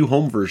of the few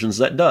home versions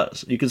that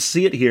does. You can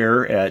see it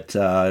here at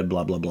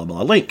blah, blah, blah,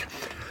 blah, link.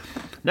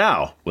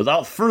 Now,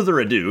 without further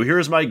ado,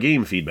 here's my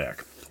game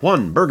feedback.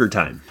 1. Burger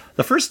Time.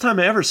 The first time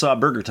I ever saw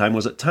Burger Time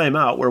was at Time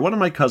Out, where one of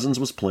my cousins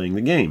was playing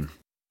the game.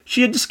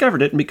 She had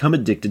discovered it and become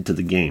addicted to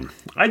the game.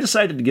 I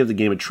decided to give the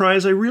game a try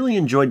as I really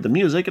enjoyed the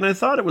music, and I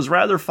thought it was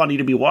rather funny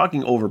to be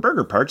walking over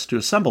burger parts to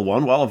assemble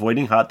one while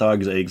avoiding hot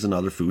dogs, eggs, and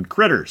other food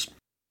critters.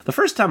 The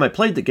first time I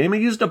played the game, I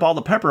used up all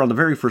the pepper on the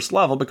very first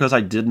level because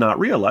I did not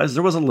realize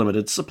there was a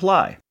limited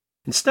supply.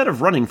 Instead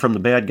of running from the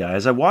bad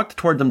guys, I walked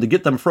toward them to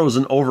get them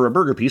frozen over a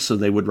burger piece so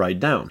they would ride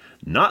down.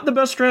 Not the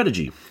best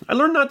strategy. I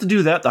learned not to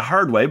do that the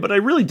hard way, but I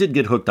really did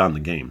get hooked on the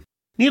game.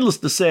 Needless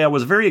to say, I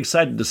was very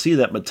excited to see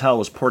that Mattel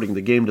was porting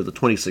the game to the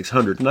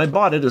 2600, and I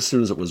bought it as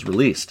soon as it was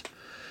released.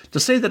 To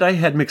say that I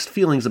had mixed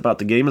feelings about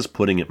the game is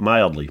putting it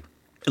mildly.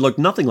 It looked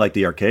nothing like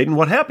the arcade, and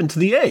what happened to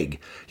the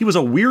egg? He was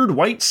a weird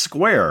white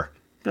square.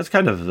 That's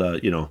kind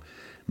of,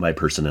 my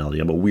personality.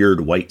 I'm a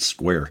weird white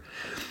square.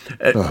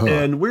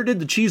 And where did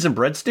the cheese and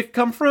breadstick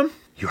come from?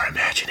 Your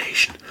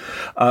imagination.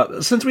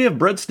 Since we have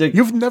breadstick...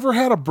 You've never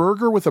had a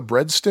burger with a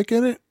breadstick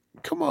in it?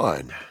 Come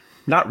on.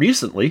 Not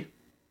recently.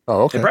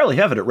 Oh, okay. They probably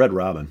have it at Red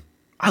Robin.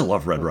 I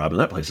love Red Robin.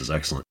 That place is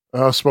excellent.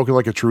 Spoken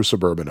like a true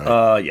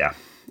suburbanite. Yeah.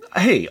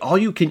 Hey, all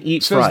you can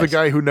eat Says fries. the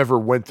guy who never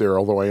went there,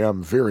 although I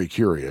am very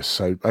curious.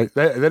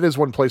 That is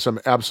one place I'm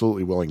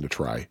absolutely willing to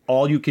try.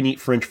 All you can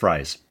eat French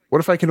fries. What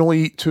if I can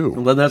only eat 2?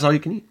 Well, then that's all you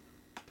can eat.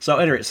 So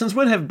anyway, since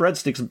when have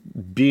breadsticks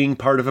being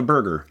part of a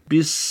burger?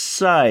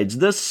 Besides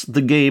this,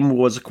 the game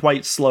was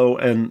quite slow,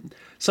 and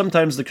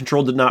sometimes the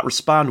control did not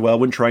respond well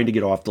when trying to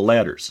get off the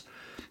ladders.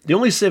 The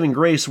only saving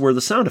grace were the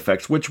sound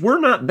effects, which were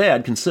not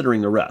bad considering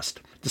the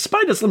rest.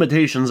 Despite its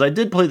limitations, I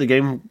did play the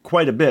game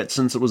quite a bit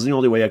since it was the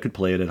only way I could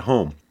play it at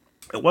home.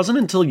 It wasn't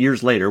until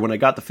years later, when I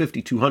got the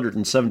 5200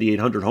 and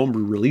 7800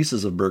 homebrew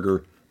releases of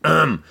Burger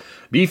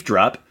Beef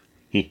Drop,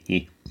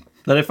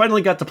 that I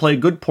finally got to play a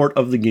good port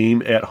of the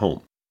game at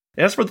home.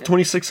 As for the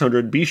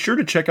 2600, be sure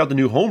to check out the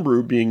new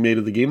homebrew being made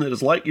of the game that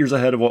is light years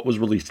ahead of what was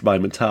released by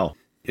Mattel.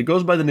 It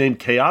goes by the name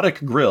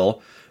Chaotic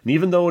Grill, and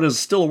even though it is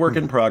still a work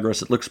in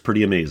progress, it looks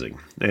pretty amazing.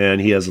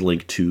 And he has a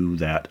link to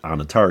that on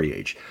Atari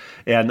Age.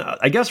 And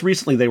I guess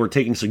recently they were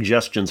taking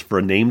suggestions for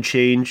a name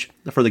change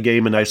for the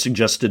game, and I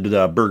suggested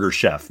Burger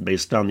Chef,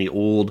 based on the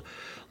old,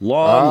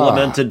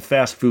 long-lamented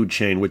fast food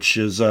chain, which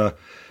is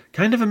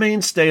kind of a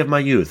mainstay of my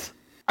youth.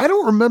 I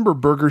don't remember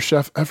Burger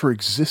Chef ever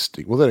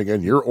existing. Well, then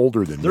again, you're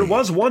older than me. There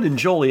was one in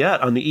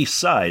Joliet on the east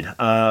side,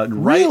 right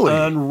Really?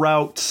 on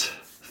Route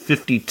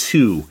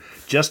 52,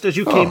 just as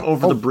you came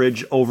over the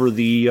bridge over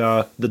the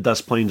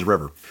Des Plaines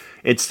River.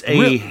 It's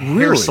a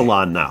hair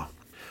salon now.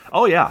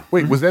 Oh, yeah.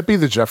 Wait, would that be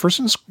the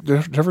Jefferson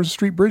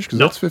Street Bridge? Because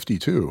that's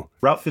 52.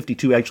 Route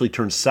 52 actually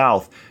turns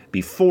south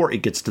before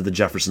it gets to the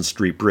Jefferson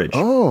Street Bridge.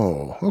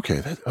 Oh,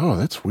 okay.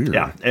 That's weird.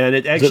 Yeah, and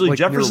it actually, like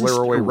Jefferson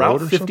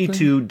Route 52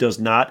 something? does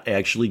not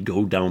actually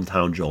go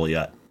downtown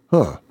Joliet.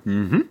 Huh.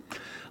 Mm-hmm.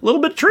 A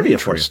little bit of trivia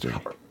for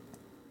you.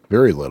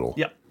 Very little.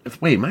 Yeah.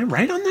 Wait, am I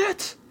right on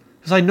that?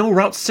 Because I know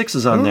Route 6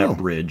 is on that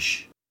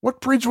bridge. What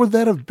bridge would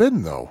that have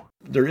been, though?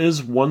 There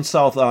is one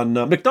south on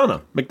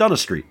McDonough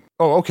Street.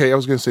 Oh, okay. I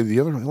was going to say the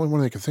only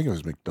one I could think of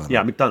is McDonough.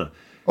 Yeah, McDonough.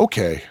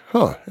 Okay.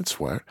 Huh. That's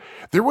why.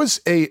 There was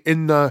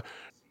in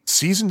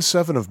season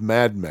 7 of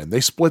Mad Men,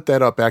 they split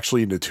that up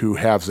actually into two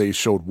halves. They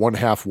showed one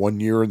half one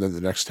year and then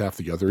the next half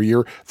the other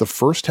year. The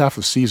first half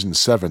of season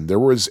 7, there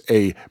was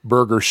a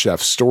Burger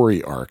Chef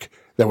story arc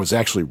that was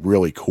actually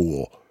really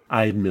cool.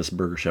 I miss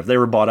Burger Chef. They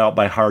were bought out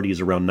by Hardee's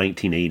around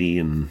 1980,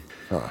 and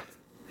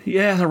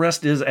yeah, the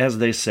rest is, as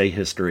they say,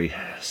 history.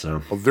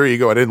 So, well, there you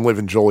go. I didn't live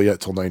in Joliet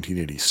till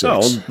 1986.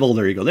 Oh, well,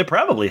 there you go. They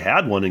probably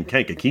had one in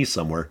Kankakee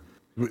somewhere.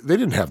 They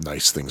didn't have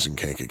nice things in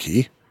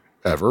Kankakee,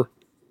 ever.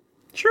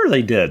 Sure,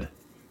 they did.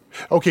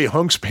 Okay,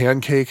 Hunk's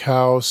Pancake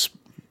House,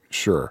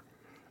 sure.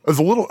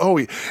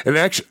 Actually,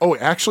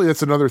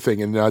 that's another thing.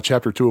 In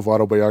chapter 2 of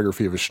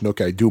Autobiography of a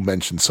Schnook, I do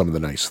mention some of the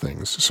nice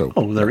things. So,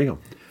 there we go.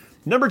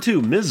 Number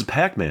 2, Ms.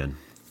 Pac-Man.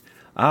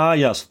 Ah,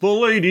 yes, the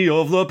lady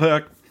of the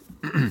pack.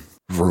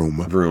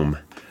 Vroom.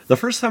 The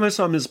first time I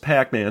saw Ms.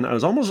 Pac-Man, I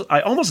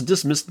almost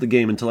dismissed the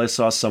game until I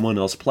saw someone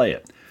else play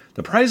it.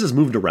 The prizes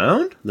moved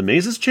around, the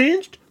mazes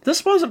changed.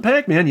 This wasn't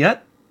Pac-Man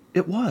yet.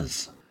 It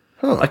was.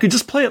 Huh. I could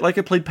just play it like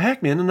I played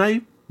Pac-Man, and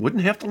I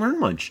wouldn't have to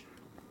learn Munch.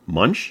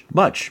 Munch?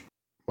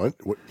 What?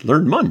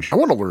 Learn Munch. I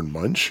want to learn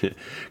Munch.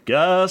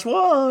 Guess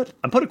what?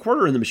 I put a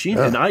quarter in the machine,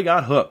 and I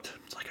got hooked.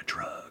 It's like a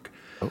drug.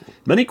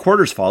 Many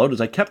quarters followed as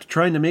I kept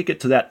trying to make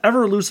it to that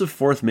ever-elusive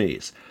fourth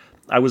maze.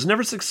 I was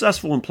never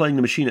successful in playing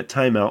the machine at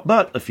timeout,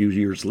 but a few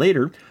years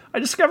later, I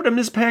discovered a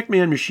Ms.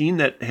 Pac-Man machine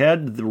that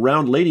had the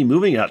round lady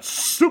moving at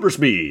super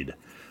speed.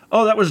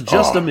 Oh, that was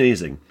just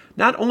amazing.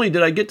 Not only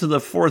did I get to the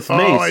fourth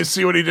maze... Oh, I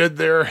see what he did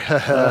there.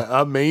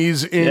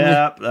 Amazing.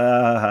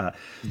 Yeah.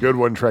 Good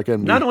one, Trek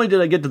MD. Not only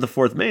did I get to the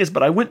fourth maze,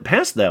 but I went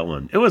past that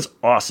one. It was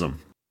awesome.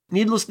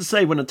 Needless to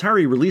say, when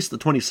Atari released the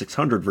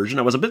 2600 version,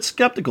 I was a bit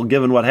skeptical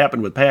given what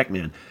happened with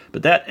Pac-Man,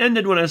 but that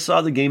ended when I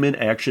saw the game in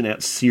action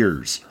at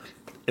Sears.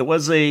 It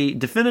was a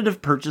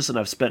definitive purchase, and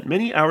I've spent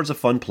many hours of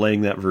fun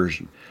playing that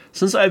version.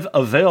 Since I've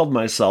availed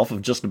myself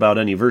of just about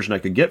any version I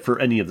could get for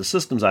any of the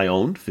systems I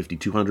owned,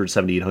 5200,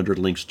 7800,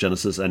 Lynx,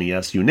 Genesis,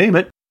 NES, you name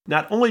it,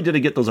 not only did I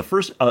get those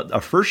official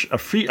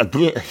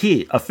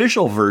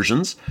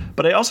versions,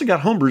 but I also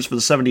got homebrews for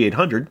the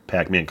 7800,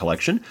 Pac-Man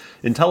collection,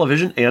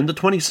 Intellivision, and the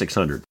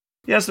 2600.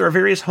 Yes, there are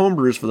various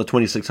homebrews for the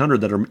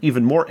 2600 that are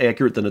even more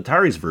accurate than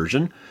Atari's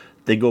version.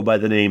 They go by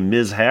the name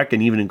Ms. Hack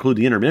and even include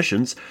the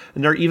intermissions,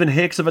 and there are even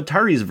hacks of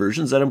Atari's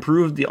versions that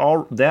improved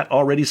that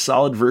already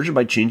solid version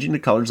by changing the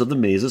colors of the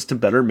mazes to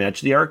better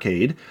match the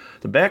arcade,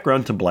 the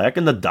background to black,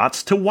 and the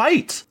dots to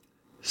white.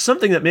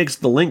 Something that makes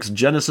the Lynx,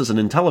 Genesis, and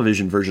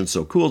Intellivision versions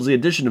so cool is the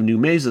addition of new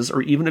mazes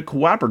or even a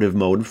cooperative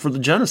mode for the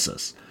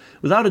Genesis.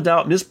 Without a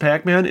doubt, Ms.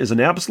 Pac-Man is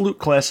an absolute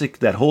classic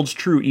that holds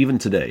true even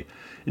today.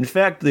 In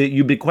fact, the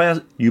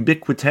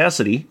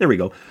ubiquitacity,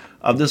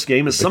 of this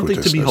game is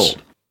something to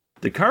behold.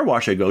 The car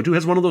wash I go to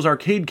has one of those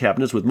arcade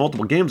cabinets with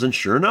multiple games, and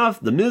sure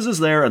enough, the Miz is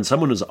there and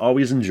someone is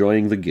always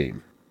enjoying the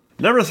game.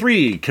 Number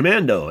 3,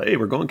 Commando. Hey,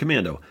 we're going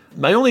Commando.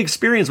 My only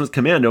experience with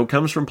Commando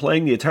comes from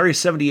playing the Atari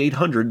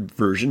 7800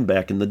 version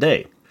back in the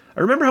day. I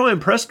remember how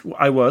impressed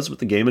I was with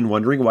the game and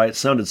wondering why it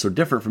sounded so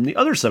different from the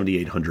other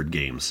 7800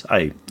 games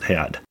I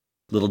had.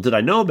 Little did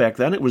I know back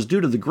then it was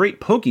due to the great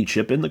Pokey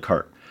chip in the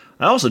cart.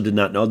 I also did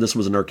not know this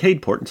was an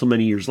arcade port until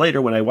many years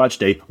later when I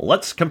watched a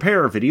Let's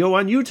Compare video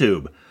on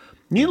YouTube.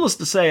 Needless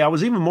to say, I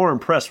was even more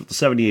impressed with the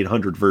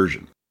 7800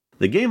 version.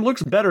 The game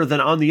looks better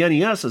than on the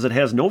NES as it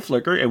has no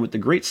flicker, and with the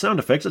great sound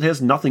effects it has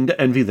nothing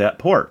to envy that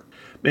port.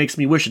 Makes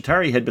me wish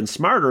Atari had been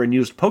smarter and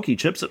used Pokey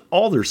chips at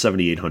all their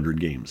 7800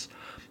 games.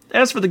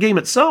 As for the game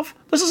itself,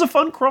 this is a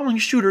fun crawling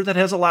shooter that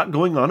has a lot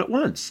going on at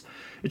once.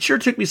 It sure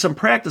took me some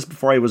practice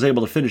before I was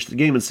able to finish the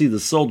game and see the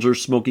soldier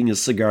smoking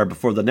his cigar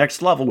before the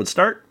next level would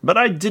start, but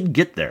I did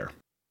get there.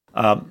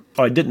 I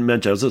didn't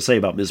mention, I was going to say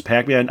about Ms.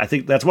 Pac-Man, I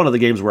think that's one of the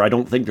games where I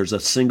don't think there's a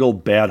single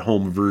bad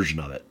home version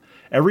of it.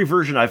 Every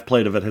version I've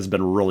played of it has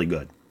been really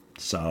good.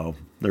 So,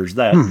 there's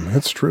that.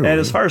 That's true. And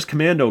as far as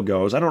Commando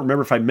goes, I don't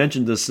remember if I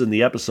mentioned this in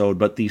the episode,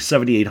 but the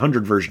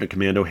 7800 version of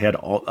Commando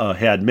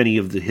had many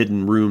of the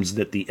hidden rooms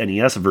that the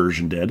NES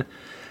version did.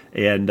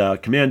 And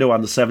Commando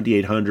on the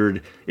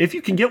 7800, if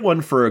you can get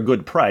one for a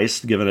good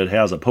price, given it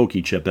has a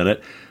Pokey chip in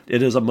it,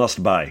 it is a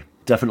must-buy.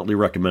 Definitely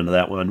recommend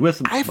that one.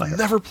 I've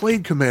never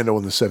played Commando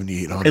in the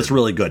 7800. It's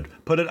really good.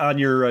 Put it on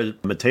your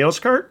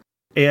Mateos cart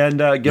and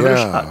give it a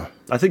shot.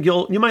 I think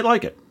you might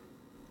like it.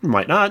 You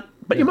might not,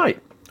 but you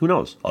might. Who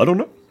knows? I don't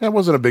know. I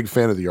wasn't a big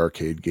fan of the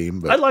arcade game,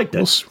 but I liked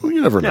it.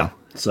 You never know.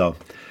 So,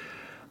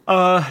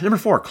 number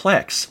 4,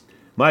 Klax.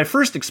 My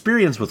first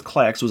experience with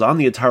Klax was on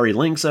the Atari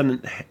Lynx,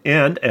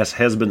 and as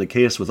has been the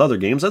case with other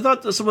games, I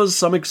thought this was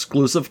some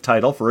exclusive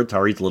title for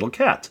Atari's Little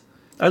Cat.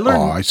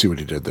 I see what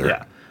he did there.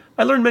 Yeah.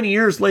 I learned many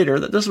years later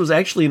that this was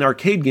actually an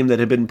arcade game that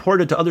had been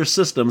ported to other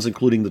systems,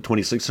 including the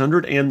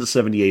 2600 and the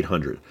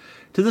 7800.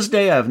 To this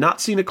day, I have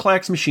not seen a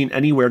Klax machine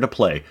anywhere to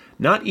play,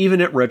 not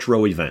even at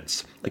retro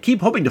events. I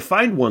keep hoping to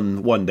find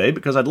one day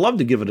because I'd love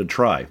to give it a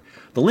try.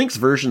 The Lynx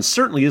version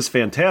certainly is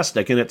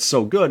fantastic, and it's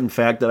so good, in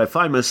fact, that I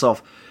find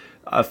myself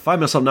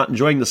not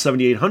enjoying the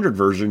 7800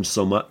 version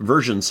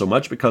so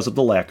much because of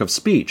the lack of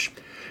speech.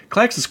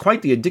 Klax is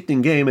quite the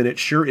addicting game, and it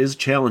sure is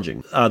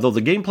challenging. Though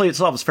the gameplay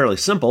itself is fairly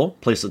simple,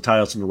 place the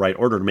tiles in the right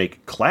order to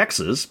make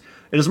Klaxes,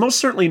 it is most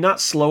certainly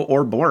not slow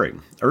or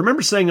boring. I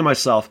remember saying to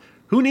myself,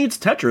 who needs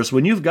Tetris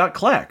when you've got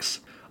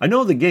Klax? I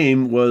know the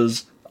game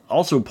was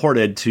also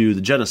ported to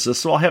the Genesis,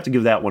 so I'll have to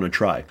give that one a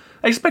try.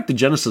 I expect the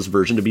Genesis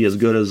version to be as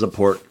good as a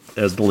port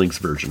as the Lynx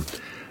version.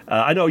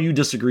 I know you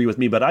disagree with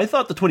me, but I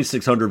thought the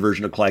 2600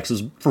 version of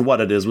Klax, for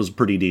what it is, was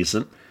pretty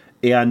decent.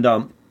 And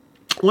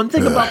one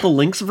thing about the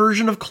Lynx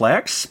version of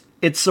Klax,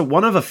 it's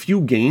one of a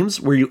few games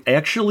where you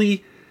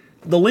actually...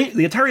 The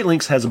Atari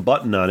Lynx has a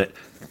button on it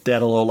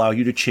that'll allow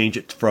you to change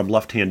it from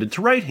left-handed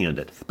to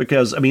right-handed.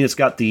 Because, I mean, it's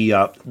got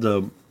the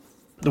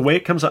way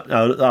it comes out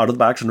of the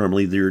box,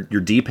 normally your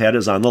D-pad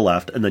is on the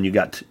left, and then you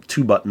got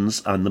two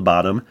buttons on the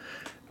bottom,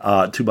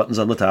 2 buttons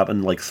on the top,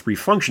 and like 3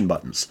 function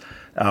buttons.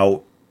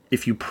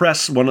 If you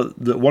press one of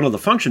the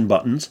function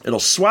buttons, it'll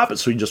swap it,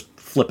 so you just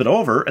flip it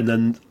over, and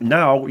then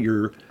now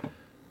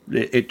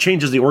it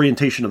changes the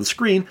orientation of the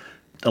screen,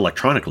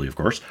 electronically, of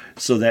course,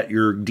 so that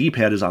your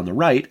D-pad is on the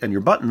right and your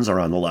buttons are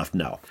on the left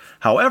now.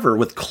 However,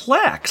 with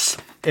Klax,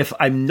 if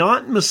I'm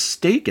not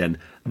mistaken,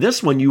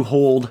 this one you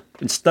hold,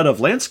 instead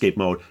of landscape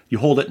mode, you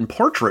hold it in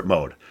portrait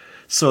mode,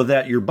 so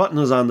that your button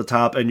is on the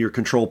top and your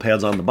control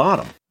pad's on the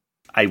bottom.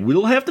 I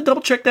will have to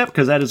double check that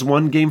because that is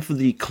one game for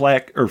the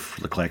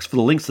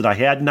Lynx that I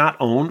had not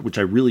owned, which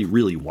I really,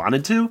 really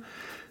wanted to.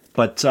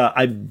 But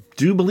I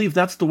do believe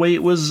that's the way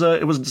it was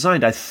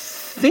designed. I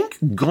think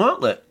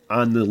Gauntlet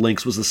on the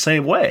Lynx was the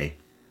same way.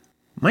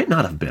 Might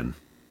not have been.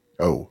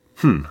 Oh.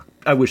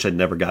 I wish I'd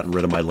never gotten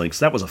rid of my Lynx.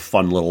 That was a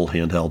fun little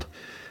handheld.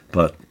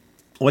 But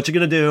what you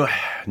gonna do?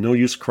 No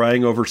use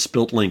crying over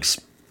spilt Lynx.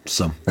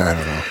 So I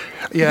don't know.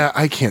 Yeah,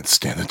 I can't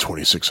stand the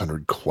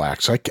 2600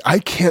 Klax. I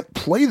can't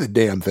play the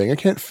damn thing. I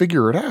can't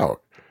figure it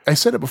out. I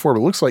said it before, but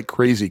it looks like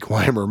Crazy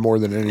Climber more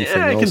than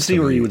anything else. I can see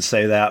where you would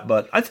say that,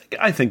 but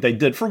I think they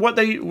did for what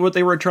they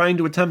were trying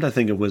to attempt. I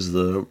think it was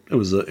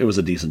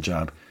a decent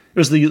job. It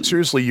was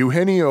seriously,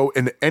 Eugenio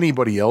and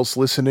anybody else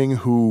listening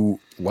who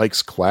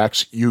likes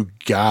Klax, you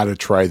gotta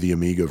try the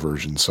Amiga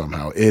version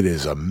somehow. It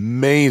is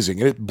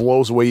amazing, and it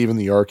blows away even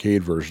the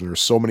arcade version. There's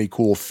so many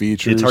cool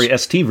features. The Atari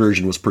ST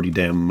version was pretty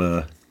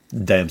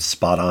damn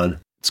spot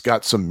on. It's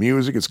got some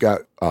music. It's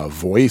got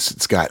voice.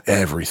 It's got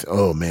everything.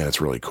 Oh man,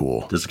 it's really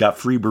cool. Does it got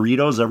free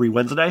burritos every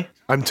Wednesday?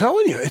 I'm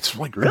telling you, it's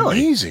like really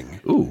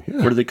amazing. Ooh, yeah.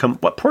 Where do they come?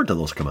 What port do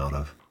those come out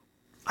of?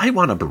 I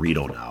want a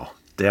burrito now.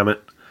 Damn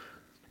it.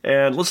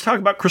 And let's talk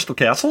about Crystal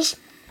Castles.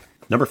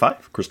 Number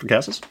 5, Crystal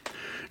Castles.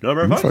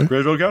 Number 5,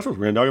 Crystal Castles.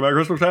 We're going to talk about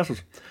Crystal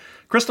Castles.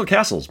 Crystal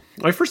Castles.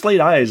 When I first laid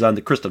eyes on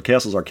the Crystal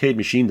Castles arcade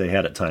machine they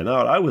had at Time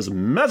Out, I was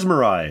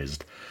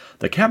mesmerized.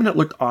 The cabinet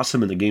looked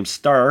awesome, and the game's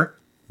star,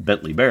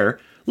 Bentley Bear,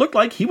 looked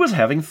like he was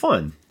having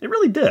fun. It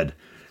really did.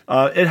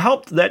 It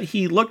helped that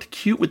he looked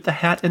cute with the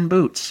hat and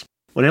boots.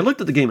 When I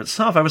looked at the game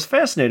itself, I was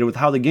fascinated with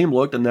how the game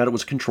looked and that it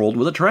was controlled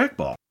with a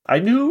trackball. I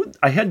knew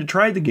I had to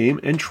try the game,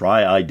 and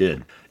try I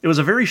did. It was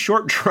a very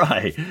short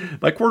try.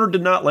 My quarter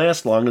did not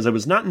last long, as I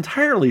was not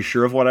entirely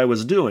sure of what I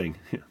was doing.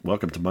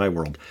 Welcome to my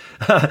world.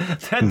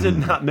 That did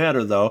not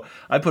matter, though.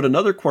 I put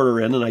another quarter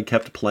in, and I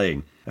kept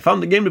playing. I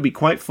found the game to be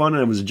quite fun,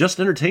 and I was just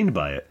entertained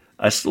by it.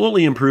 I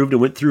slowly improved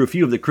and went through a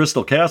few of the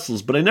Crystal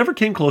Castles, but I never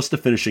came close to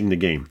finishing the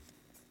game.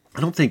 I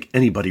don't think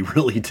anybody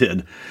really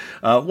did.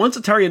 Once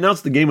Atari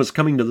announced the game was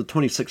coming to the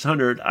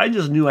 2600, I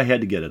just knew I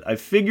had to get it. I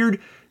figured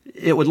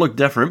it would look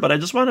different, but I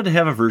just wanted to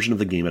have a version of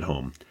the game at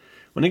home.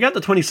 When I got the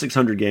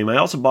 2600 game, I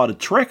also bought a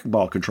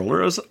trackball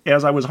controller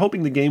as I was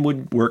hoping the game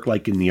would work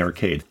like in the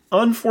arcade.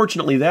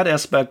 Unfortunately, that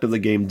aspect of the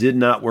game did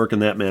not work in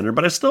that manner,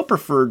 but I still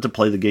preferred to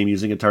play the game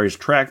using Atari's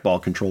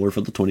trackball controller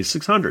for the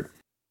 2600.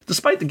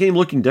 Despite the game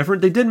looking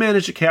different, they did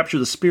manage to capture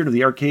the spirit of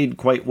the arcade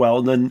quite well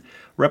and then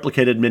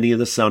replicated many of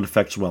the sound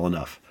effects well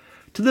enough.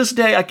 To this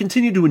day, I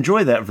continue to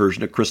enjoy that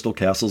version of Crystal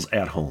Castles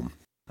at home.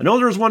 I know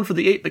there is one for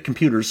the 8-bit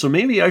computers, so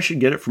maybe I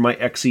should get it for my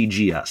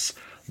XEGS.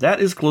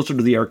 That is closer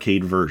to the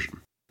arcade version.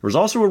 There was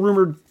also a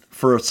rumor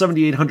for a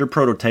 7800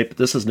 prototype, but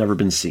this has never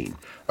been seen.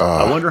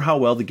 I wonder how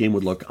well the game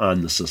would look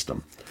on the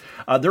system.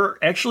 There are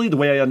actually, the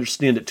way I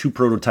understand it, 2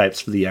 prototypes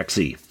for the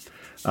XE,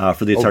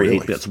 for the Atari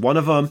 8-bits. One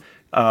of them,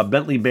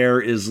 Bentley Bear,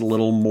 is a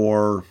little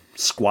more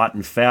squat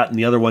and fat, and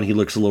the other one, he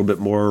looks has a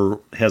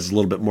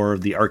little bit more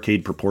of the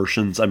arcade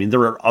proportions. I mean,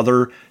 there are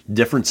other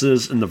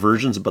differences in the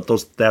versions, but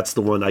that's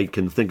the one I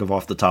can think of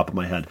off the top of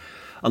my head.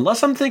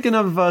 Unless I'm thinking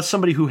of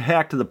somebody who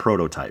hacked the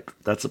prototype.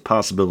 That's a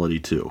possibility,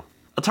 too.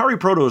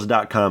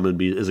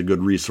 AtariProtos.com is a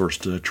good resource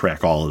to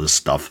track all of this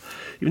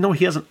stuff. Even though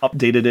he hasn't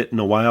updated it in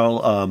a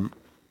while,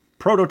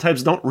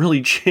 prototypes don't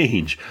really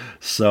change.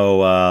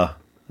 So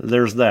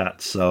there's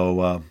that.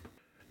 So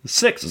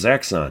 6,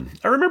 Zaxxon.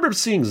 I remember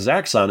seeing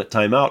Zaxxon at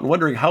timeout and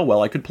wondering how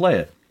well I could play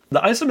it. The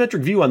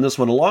isometric view on this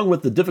one, along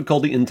with the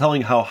difficulty in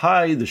telling how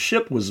high the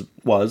ship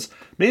was,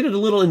 made it a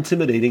little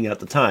intimidating at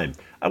the time.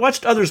 I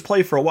watched others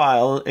play for a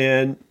while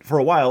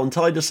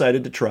until I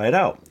decided to try it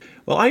out.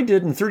 Well, I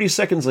did, and 30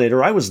 seconds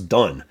later, I was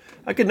done.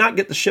 I could not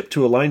get the ship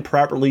to align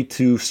properly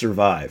to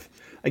survive.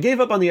 I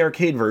gave up on the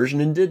arcade version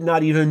and did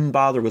not even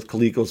bother with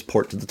Coleco's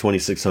port to the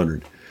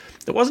 2600.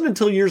 It wasn't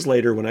until years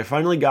later, when I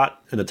finally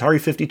got an Atari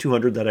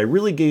 5200, that I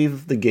really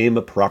gave the game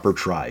a proper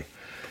try.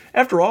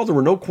 After all, there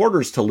were no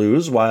quarters to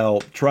lose while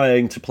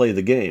trying to play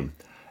the game.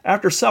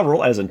 After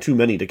several, as in too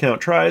many to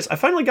count, tries, I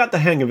finally got the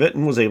hang of it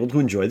and was able to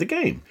enjoy the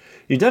game.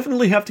 You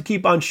definitely have to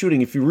keep on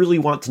shooting if you really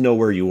want to know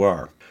where you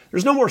are.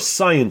 There's no more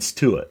science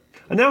to it.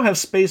 I now have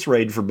Space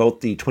Raid for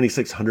both the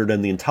 2600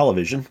 and the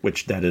Intellivision,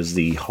 which that is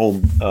the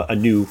a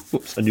new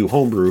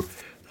homebrew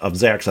of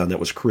Zaxxon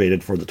that was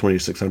created for the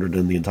 2600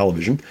 and the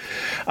Intellivision,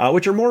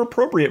 which are more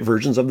appropriate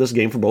versions of this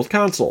game for both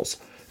consoles.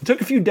 It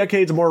took a few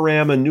decades more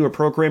RAM and newer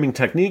programming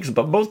techniques,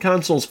 but both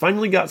consoles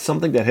finally got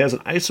something that has an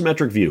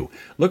isometric view,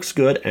 looks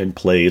good, and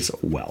plays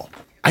well.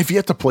 I've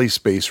yet to play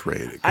Space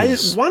Raid. I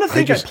want to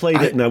think I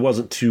played it and I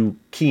wasn't too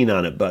keen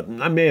on it, but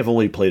I may have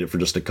only played it for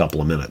just a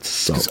couple of minutes.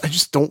 So I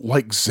just don't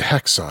like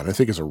Zaxxon. I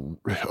think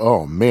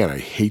oh man, I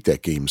hate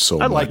that game so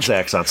much. I like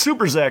Zaxxon.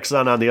 Super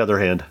Zaxxon, on the other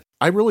hand.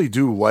 I really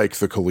do like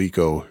the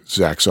Coleco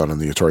Zaxxon on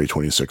the Atari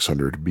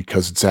 2600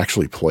 because it's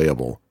actually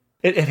playable.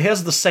 It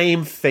has the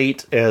same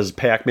fate as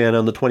Pac-Man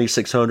on the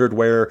 2600,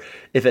 where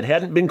if it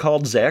hadn't been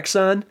called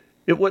Zaxxon,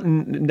 it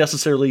wouldn't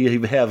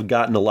necessarily have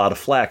gotten a lot of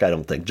flack, I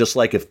don't think. Just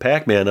like if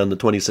Pac-Man on the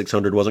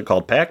 2600 wasn't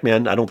called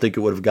Pac-Man, I don't think it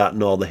would have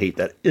gotten all the hate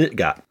that it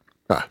got.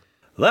 Huh.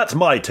 That's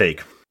my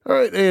take. All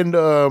right, and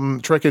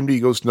Trek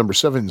MD goes to number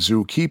 7,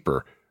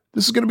 Zookeeper.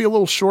 This is going to be a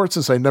little short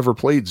since I never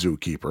played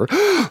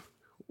Zookeeper.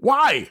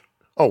 Why?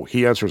 Oh,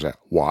 he answers that.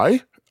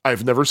 Why?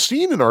 I've never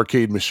seen an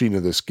arcade machine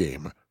of this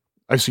game.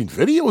 I've seen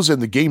videos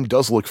and the game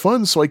does look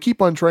fun, so I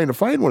keep on trying to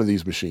find one of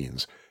these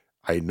machines.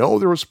 I know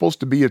there was supposed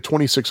to be a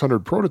 2600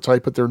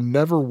 prototype, but there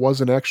never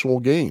was an actual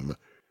game.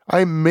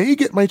 I may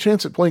get my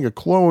chance at playing a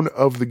clone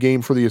of the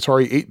game for the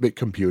Atari 8-bit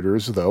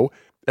computers, though,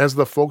 as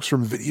the folks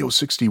from Video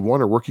 61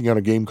 are working on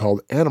a game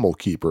called Animal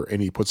Keeper,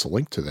 and he puts a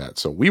link to that.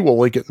 So we will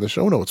link it in the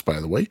show notes,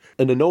 by the way.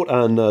 And a note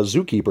on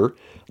Zookeeper,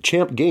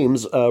 Champ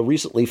Games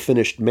recently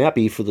finished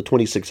Mappy for the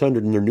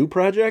 2600 in their new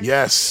project.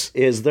 Yes.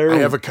 I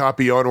have a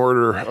copy on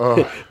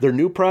order. Their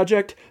new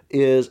project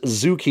is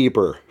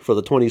Zookeeper for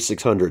the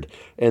 2600,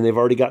 and they've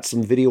already got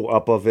some video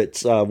up of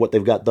it, what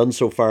they've got done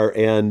so far,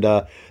 and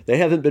they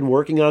haven't been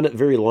working on it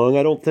very long,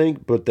 I don't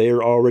think, but they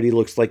already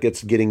looks like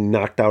it's getting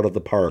knocked out of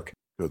the park.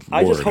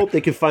 I just hope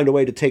they can find a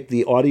way to take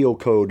the audio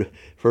code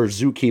for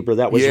Zookeeper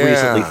that was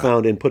recently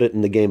found and put it in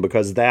the game,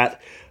 because the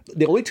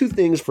only two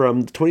things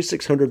from the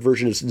 2600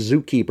 version of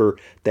Zookeeper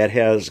that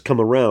has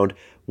come around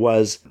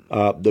was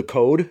the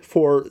code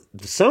for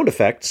the sound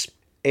effects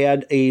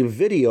and a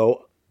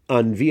video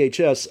on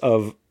VHS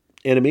of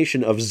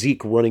animation of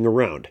Zeke running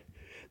around.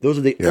 Those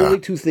are the only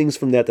two things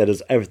from that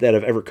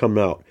have ever come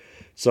out.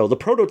 So the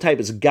prototype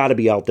has got to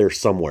be out there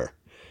somewhere.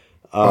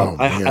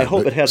 I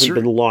hope it hasn't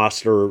been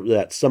lost, or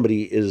that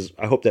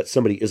I hope that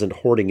somebody isn't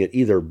hoarding it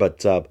either.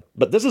 But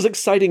this is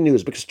exciting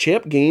news, because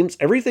Champ Games,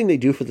 everything they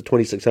do for the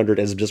 2600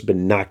 has just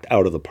been knocked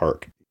out of the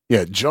park.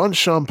 Yeah, John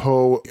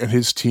Champeau and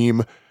his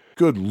team,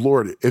 good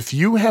Lord, if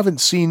you haven't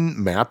seen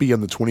Mappy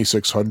on the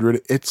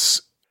 2600,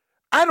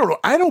 I don't know.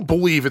 I don't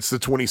believe it's the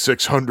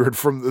 2600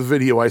 from the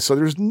video I saw.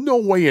 There's no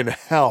way in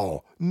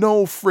hell.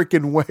 No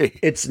freaking way.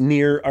 It's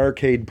near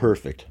arcade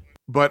perfect.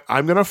 But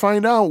I'm going to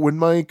find out when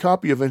my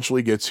copy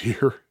eventually gets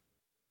here.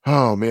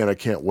 Oh, man, I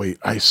can't wait.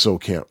 I so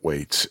can't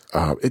wait.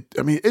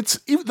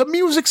 The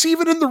music's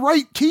even in the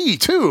right key,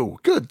 too.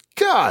 Good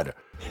God.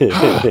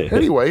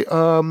 Anyway,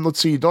 let's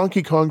see.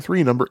 Donkey Kong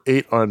 3, number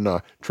 8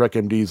 on Trek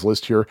MD's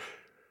list here.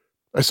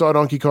 I saw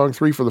Donkey Kong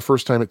 3 for the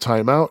first time at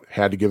Time Out.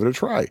 Had to give it a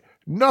try.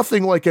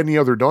 Nothing like any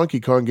other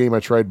Donkey Kong game I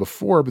tried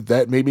before, but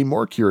that made me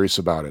more curious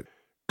about it.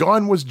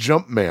 Gone was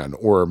Jumpman,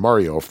 or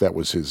Mario, if that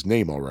was his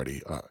name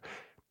already.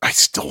 I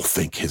still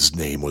think his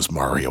name was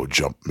Mario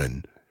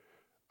Jumpman.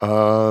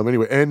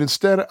 Anyway, and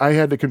instead I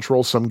had to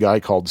control some guy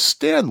called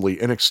Stanley,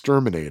 an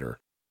exterminator.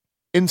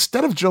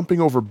 Instead of jumping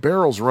over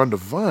barrels or onto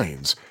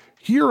vines,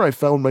 here I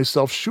found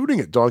myself shooting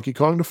at Donkey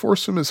Kong to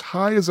force him as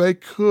high as I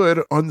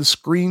could on the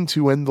screen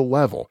to end the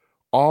level,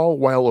 all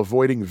while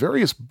avoiding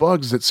various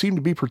bugs that seemed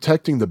to be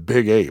protecting the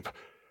big ape.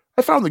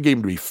 I found the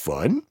game to be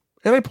fun,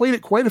 and I played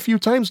it quite a few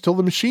times till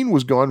the machine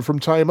was gone from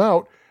Time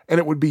Out, and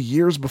it would be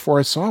years before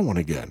I saw one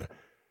again.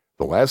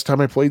 The last time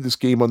I played this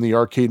game on the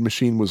arcade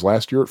machine was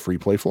last year at Free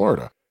Play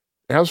Florida.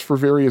 As for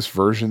various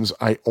versions,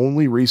 I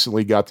only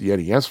recently got the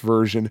NES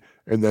version,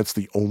 and that's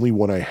the only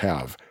one I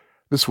have.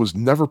 This was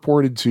never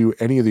ported to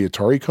any of the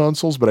Atari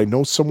consoles, but I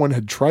know someone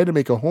had tried to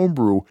make a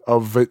homebrew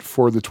of it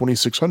for the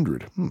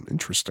 2600.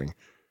 Interesting.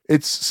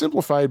 It's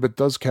simplified, but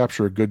does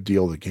capture a good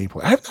deal of the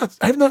gameplay.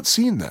 I have not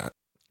seen that.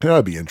 That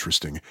would be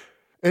interesting.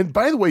 And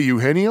by the way,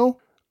 Eugenio,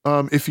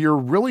 if you're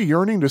really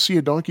yearning to see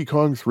a Donkey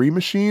Kong 3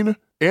 machine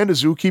and a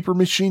Zookeeper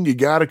machine, you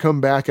got to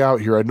come back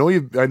out here. I know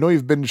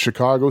you've been to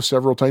Chicago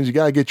several times. You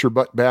got to get your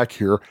butt back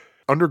here.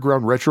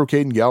 Underground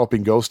Retrocade and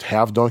Galloping Ghost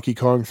have Donkey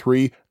Kong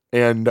 3,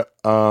 and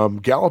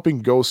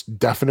Galloping Ghost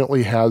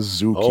definitely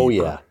has Zookeeper. Oh,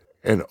 yeah.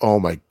 And oh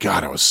my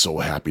God, I was so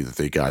happy that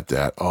they got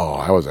that. Oh,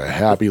 I was a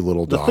happy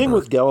little daughter. The thing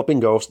with Galloping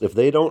Ghost, if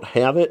they don't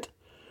have it,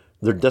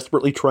 they're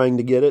desperately trying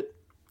to get it.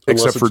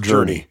 Except for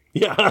Journey.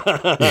 Yeah.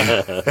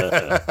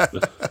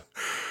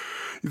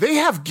 They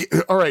have,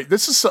 all right,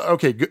 this is,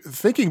 okay,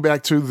 thinking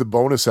back to the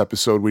bonus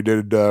episode we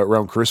did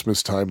around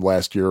Christmas time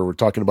last year, we're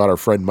talking about our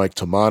friend Mike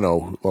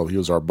Tamano. Well, he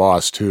was our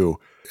boss too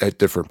at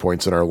different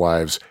points in our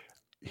lives.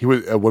 He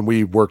was, when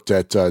we worked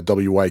at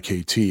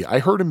WYKT, I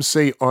heard him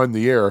say on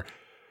the air,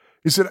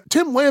 he said,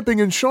 Tim Lamping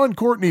and Sean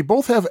Courtney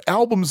both have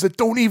albums that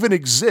don't even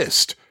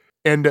exist.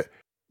 And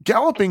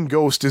Galloping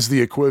Ghost is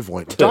the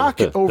equivalent.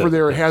 Doc over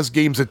there has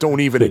games that don't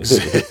even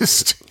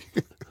exist.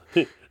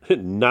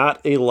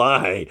 Not a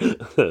lie.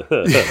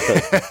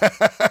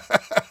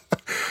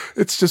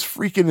 It's just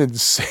freaking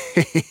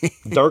insane.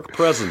 Dark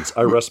Presence.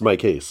 I rest my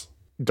case.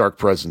 Dark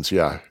Presence,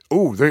 yeah.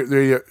 Oh,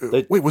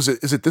 wait,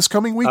 is it this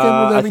coming weekend?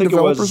 I think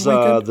it was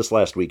this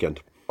last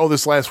weekend. Oh,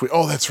 this last week.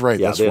 Oh, that's right.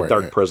 Yeah, they had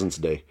Dark Presence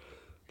Day.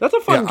 That's a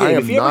fun game.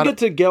 If you ever get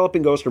to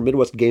Galloping Ghost or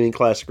Midwest Gaming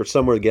Classic or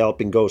somewhere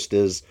Galloping Ghost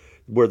is,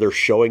 where they're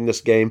showing this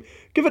game,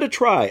 give it a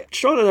try.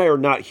 Sean and I are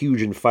not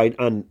huge in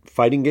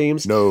fighting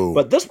games. No.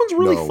 But this one's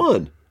really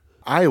fun.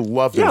 I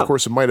loved it. Yeah. Of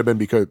course, it might have been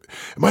because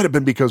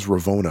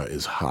Ravona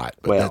is hot,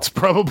 but that's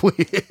probably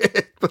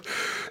it. But,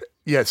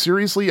 yeah,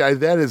 seriously,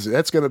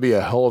 that's going to be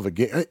a hell of a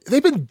game.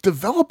 They've been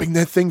developing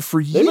that thing for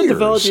years. They've been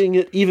developing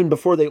it even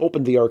before they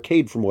opened the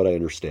arcade, from what I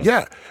understand.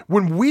 Yeah,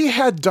 when we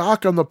had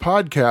Doc on the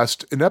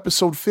podcast in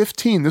episode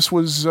 15, this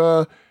was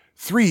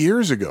 3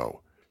 years ago.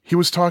 He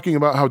was talking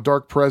about how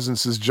Dark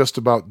Presence is just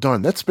about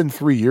done. That's been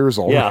 3 years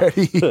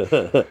already.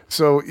 Yeah.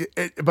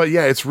 But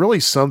yeah, it's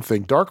really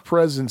something. Dark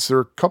Presence, there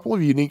are a couple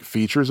of unique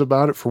features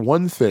about it. For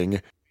one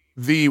thing,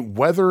 the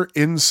weather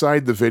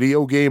inside the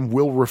video game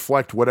will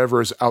reflect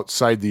whatever is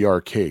outside the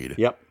arcade.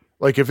 Yep.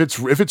 Like if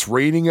it's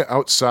raining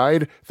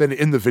outside, then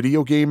in the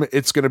video game,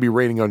 it's going to be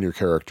raining on your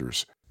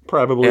characters.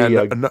 Probably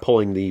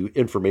pulling the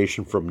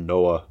information from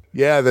NOAA.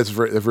 Yeah, that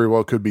very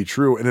well could be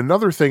true. And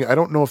another thing, I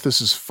don't know if this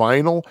is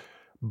final,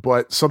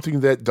 but something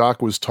that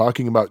Doc was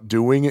talking about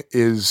doing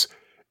is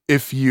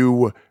if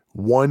you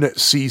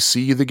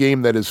 1cc the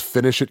game, that is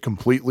finish it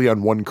completely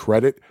on one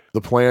credit.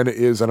 The plan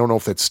is, I don't know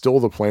if that's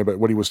still the plan, but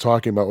what he was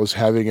talking about was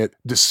having it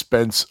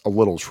dispense a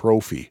little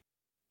trophy.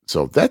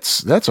 So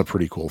that's a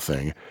pretty cool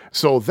thing.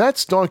 So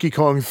that's Donkey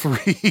Kong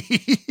 3.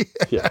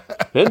 Yeah,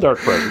 and Dark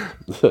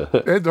Presence.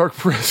 And Dark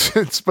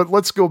Presence. But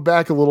let's go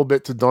back a little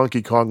bit to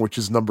Donkey Kong, which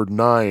is number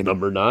 9.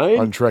 Number 9?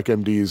 On Trek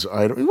MD's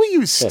item. Will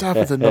you stop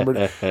at the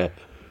number?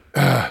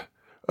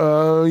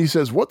 He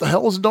says, what the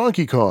hell is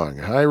Donkey Kong?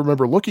 I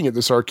remember looking at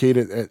this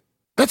arcade.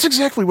 That's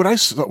exactly what I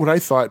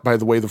thought, by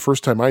the way, the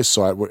first time I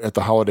saw it at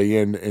the Holiday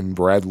Inn in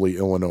Bradley,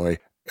 Illinois.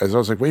 As I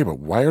was like, wait a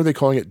minute, why are they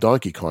calling it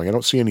Donkey Kong? I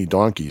don't see any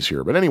donkeys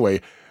here. But anyway,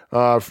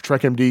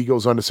 Trek MD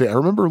goes on to say, I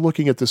remember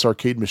looking at this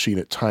arcade machine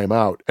at Time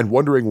Out and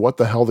wondering what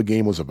the hell the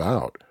game was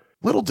about.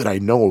 Little did I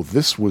know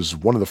this was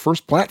one of the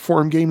first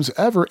platform games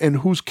ever and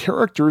whose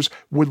characters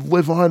would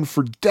live on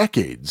for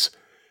decades.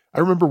 I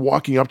remember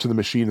walking up to the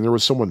machine and there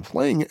was someone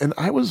playing, and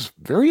I was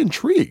very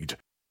intrigued.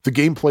 The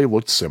gameplay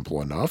looked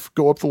simple enough.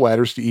 Go up the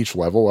ladders to each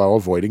level while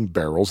avoiding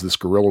barrels this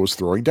gorilla was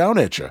throwing down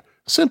at you.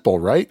 Simple,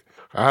 right?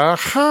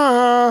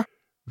 Aha!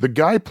 The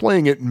guy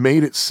playing it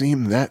made it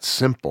seem that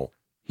simple.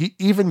 He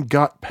even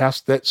got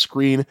past that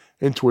screen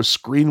into a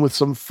screen with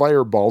some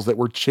fireballs that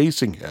were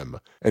chasing him,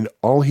 and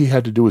all he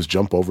had to do was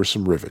jump over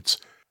some rivets.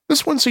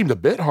 This one seemed a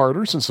bit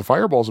harder since the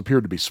fireballs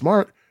appeared to be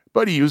smart,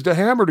 but he used a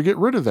hammer to get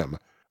rid of them.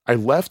 I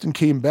left and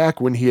came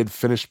back when he had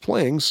finished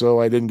playing,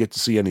 so I didn't get to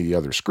see any of the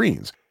other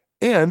screens.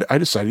 And I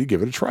decided to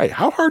give it a try.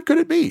 How hard could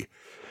it be?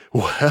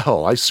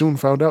 Well, I soon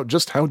found out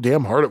just how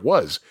damn hard it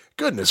was.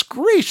 Goodness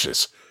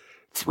gracious!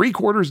 3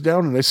 quarters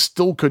down and I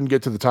still couldn't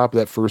get to the top of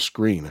that first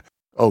screen.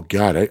 Oh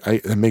God,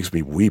 it makes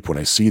me weep when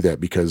I see that,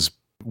 because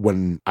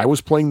when I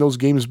was playing those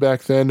games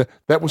back then,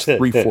 that was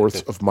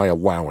 3/4 of my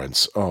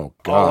allowance. Oh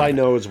God. All I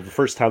know is the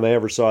first time I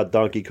ever saw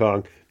Donkey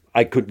Kong,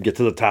 I couldn't get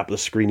to the top of the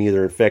screen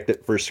either. In fact,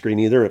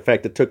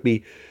 it took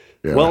me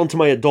well into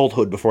my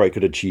adulthood before I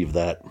could achieve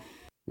that.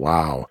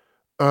 Wow.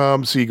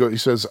 So he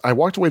says, I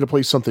walked away to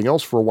play something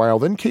else for a while,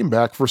 then came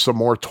back for some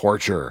more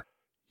torture.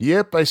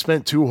 Yep, I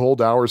spent 2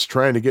 whole hours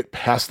trying to get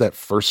past that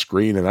first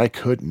screen, and I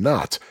could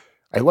not.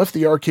 I left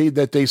the arcade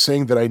that day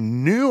saying that I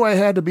knew I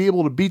had to be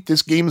able to beat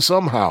this game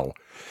somehow.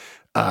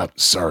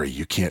 Sorry,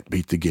 you can't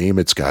beat the game.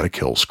 It's got a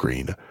kill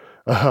screen.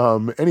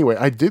 Anyway,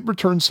 I did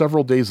return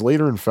several days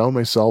later and found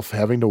myself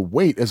having to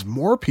wait as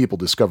more people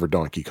discovered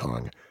Donkey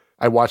Kong.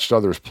 I watched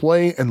others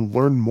play and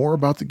learned more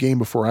about the game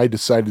before I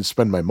decided to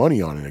spend my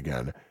money on it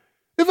again.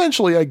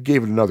 Eventually, I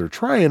gave it another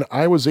try and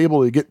I was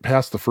able to get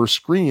past the first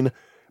screen,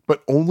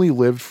 but only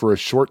lived for a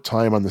short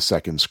time on the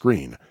second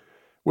screen.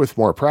 With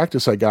more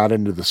practice, I got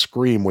into the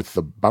scream with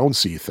the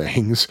bouncy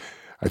things.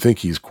 I think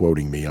he's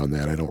quoting me on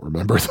that. I don't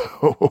remember,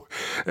 though.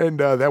 And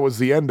that was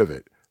the end of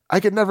it. I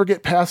could never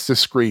get past this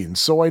screen,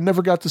 so I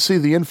never got to see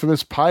the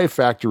infamous Pie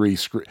Factory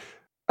screen.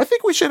 I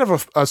think we should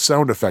have a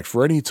sound effect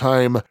for any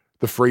time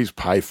the phrase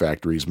Pie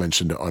Factory is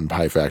mentioned on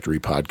Pie Factory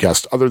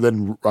podcast, other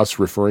than us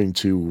referring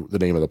to the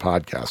name of the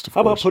podcast.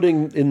 How about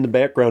putting in the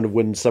background of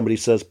when somebody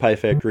says Pie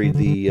Factory,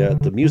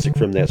 the music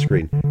from that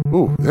screen?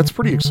 Ooh, that's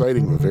pretty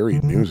exciting with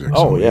varied music.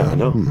 Oh, yeah, I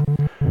know.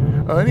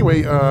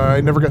 Anyway,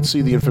 I never got to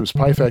see the infamous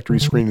Pie Factory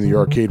screen in the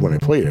arcade when I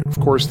played it. Of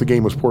course, the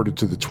game was ported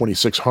to the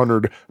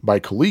 2600 by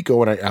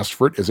Coleco, and I asked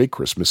for it as a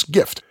Christmas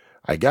gift.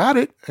 I got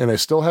it, and I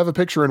still have a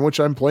picture in which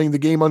I'm playing the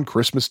game on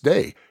Christmas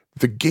Day.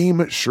 The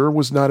game sure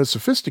was not as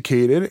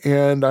sophisticated,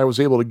 and I was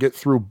able to get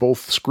through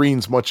both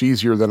screens much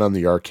easier than on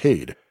the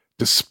arcade.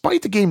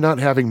 Despite the game not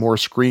having more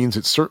screens,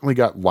 it certainly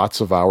got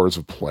lots of hours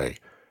of play.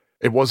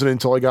 It wasn't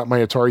until I got my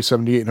Atari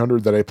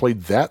 7800 that I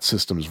played that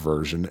system's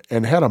version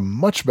and had a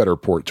much better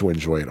port to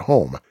enjoy at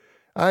home.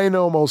 I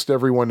know most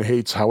everyone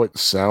hates how it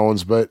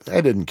sounds, but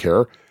I didn't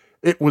care.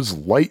 It was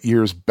light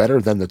years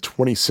better than the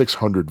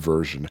 2600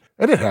 version,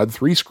 and it had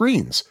 3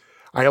 screens.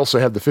 I also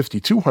had the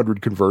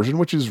 5200 conversion,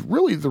 which is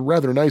really the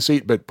rather nice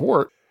 8-bit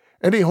port,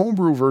 and a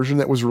homebrew version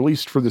that was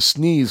released for the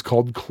SNES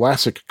called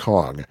Classic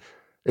Kong.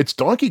 It's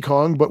Donkey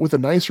Kong, but with a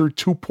nicer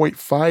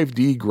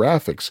 2.5D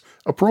graphics,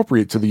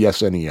 appropriate to the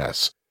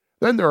SNES.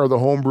 Then there are the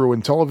homebrew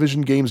and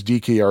television games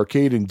DK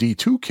Arcade and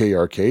D2K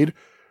Arcade.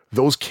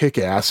 Those kick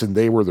ass, and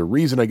they were the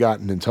reason I got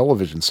into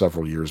Intellivision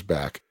several years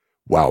back.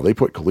 Wow, they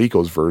put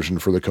Coleco's version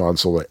for the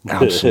console at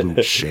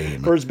absolute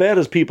shame. For as bad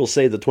as people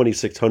say the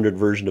 2600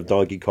 version of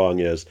Donkey Kong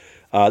is,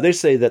 they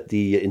say that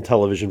the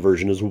Intellivision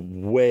version is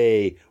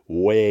way,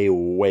 way,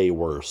 way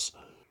worse.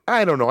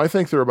 I don't know. I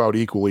think they're about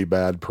equally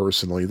bad,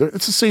 personally.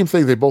 It's the same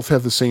thing. They both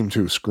have the same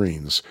 2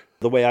 screens.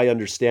 The way I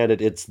understand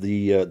it, it's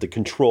the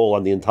control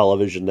on the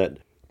Intellivision that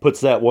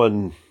puts that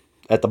one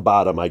at the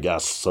bottom, I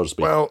guess, so to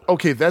speak. Well,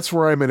 okay, that's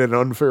where I'm at an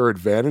unfair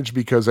advantage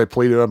because I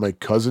played it on my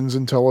cousin's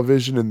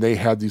Intellivision, and they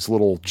had these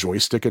little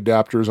joystick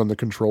adapters on the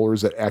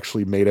controllers that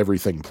actually made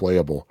everything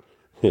playable.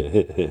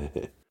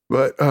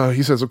 But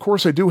he says, of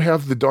course, I do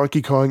have the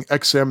Donkey Kong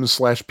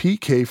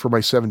XM/PK for my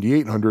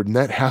 7800, and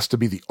that has to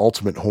be the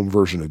ultimate home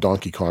version of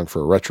Donkey Kong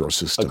for a retro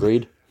system.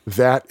 Agreed.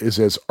 That is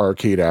as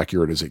arcade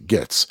accurate as it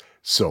gets.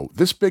 So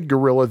this big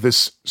gorilla,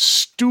 this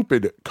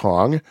stupid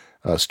Kong,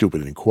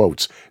 stupid in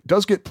quotes,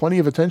 does get plenty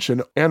of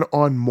attention and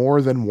on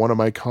more than one of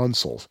my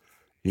consoles.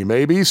 He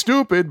may be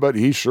stupid, but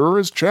he sure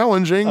is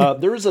challenging.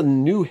 There is a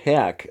new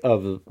hack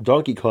of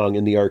Donkey Kong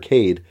in the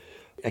arcade.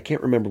 I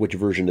can't remember which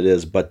version it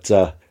is, but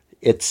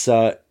it's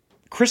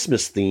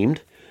Christmas themed,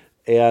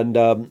 and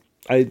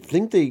I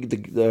think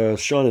the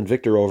Sean and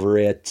Victor over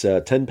at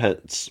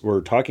Tenpence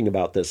were talking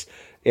about this.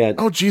 And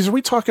oh, geez, are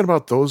we talking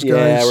about those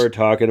guys? Yeah, we're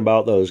talking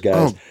about those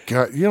guys. Oh,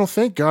 God.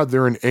 Thank God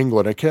they're in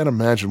England. I can't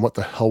imagine what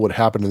the hell would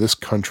happen to this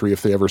country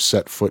if they ever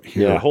set foot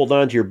here. Yeah, hold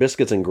on to your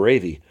biscuits and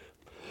gravy.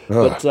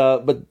 But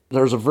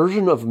there's a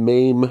version of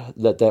MAME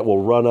that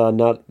will run on,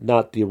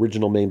 not the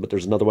original MAME, but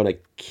there's another one. I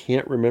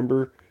can't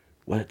remember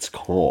what it's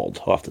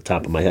called off the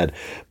top of my head.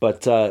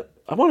 But I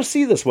want to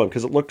see this one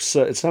because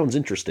it sounds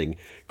interesting.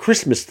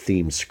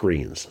 Christmas-themed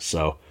screens,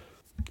 so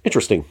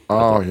interesting.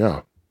 Oh,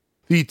 yeah.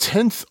 The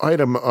 10th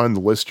item on the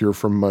list here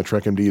from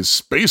TrekMD is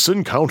Space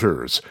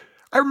Encounters.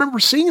 I remember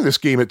seeing this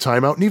game at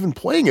Time Out and even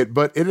playing it,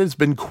 but it has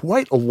been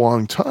quite a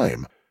long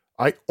time.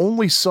 I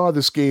only saw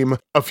this game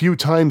a few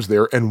times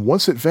there, and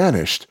once it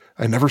vanished,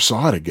 I never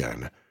saw it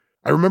again.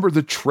 I remember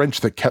the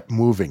trench that kept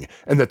moving,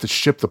 and that the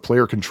ship the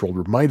player controlled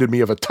reminded me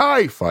of a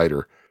TIE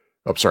fighter.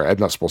 Oh, sorry, I'm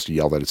not supposed to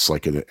yell that it's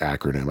like an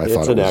acronym.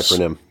 It's an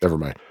acronym. Never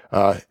mind.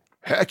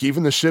 Heck,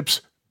 even the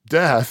ship's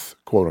death,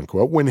 quote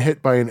unquote, when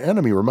hit by an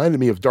enemy reminded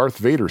me of Darth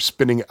Vader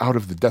spinning out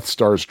of the Death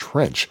Star's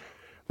trench.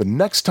 The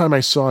next time I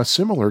saw a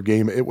similar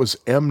game, it was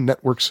M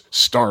Network's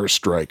Star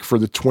Strike for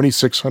the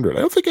 2600. I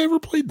don't think I ever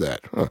played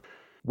that. Huh.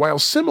 While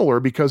similar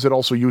because it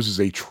also uses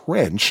a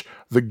trench,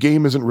 the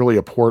game isn't really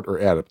a port or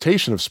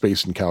adaptation of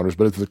Space Encounters,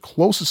 but it's the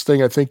closest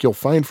thing I think you'll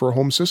find for a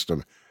home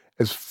system.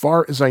 As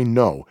far as I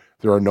know,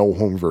 there are no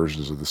home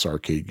versions of this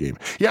arcade game.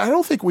 Yeah, I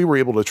don't think we were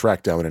able to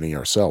track down any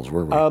ourselves,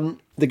 were we?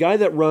 The guy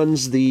that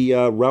runs the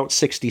Route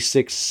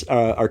 66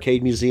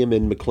 Arcade Museum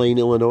in McLean,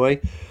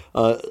 Illinois,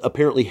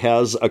 apparently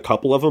has a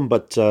couple of them,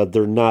 but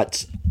they're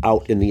not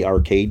out in the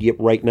arcade yet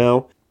right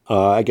now.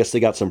 I guess they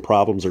got some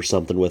problems or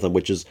something with them,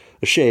 which is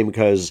a shame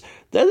because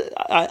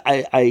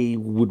I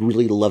would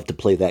really love to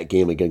play that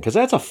game again because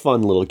that's a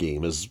fun little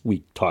game, as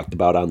we talked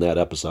about on that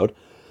episode.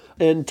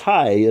 And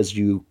TIE, as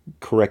you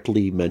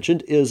correctly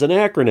mentioned, is an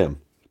acronym.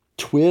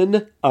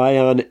 Twin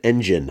Ion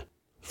Engine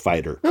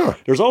Fighter. Huh.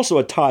 There's also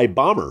a TIE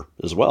Bomber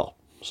as well.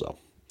 So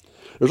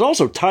there's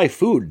also Thai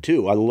food,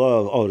 too.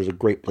 There's a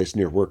great place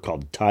near work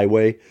called Thai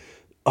Way.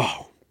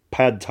 Oh,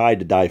 pad Thai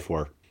to die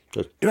for.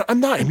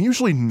 I'm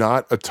usually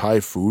not a Thai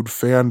food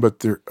fan,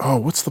 but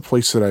what's the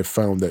place that I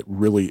found that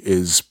really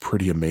is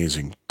pretty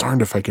amazing?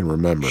 Darned if I can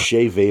remember.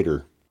 Shea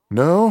Vader.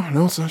 No,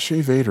 it's not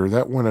Shea Vader.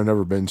 That one I've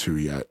never been to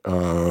yet.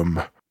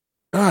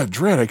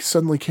 Dread, I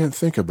suddenly can't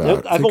think about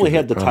it. I've only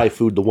had the Thai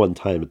food the one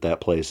time at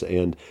that place,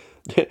 and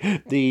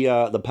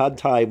the pad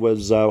Thai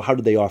was, how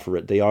did they offer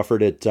it? They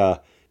offered it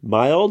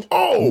mild,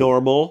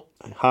 normal,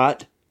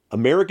 hot,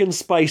 American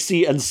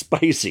spicy, and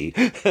spicy.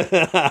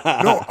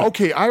 No,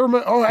 okay, I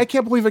remember. Oh, I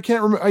can't believe I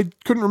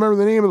couldn't remember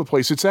the name of the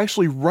place. It's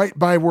actually right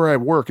by where I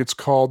work. It's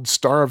called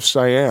Star of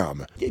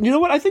Siam. You know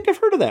what? I think I've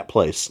heard of that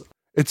place.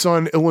 It's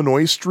on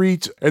Illinois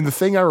Street, and the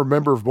thing I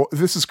remember,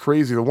 this is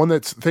crazy, the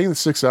thing that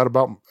sticks out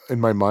about in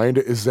my mind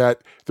is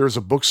that there's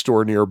a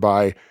bookstore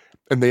nearby,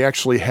 and they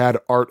actually had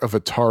art of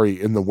Atari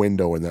in the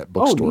window in that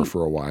bookstore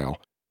for a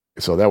while.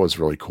 So that was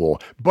really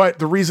cool. But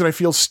the reason I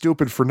feel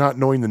stupid for not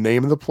knowing the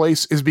name of the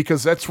place is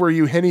because that's where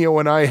Eugenio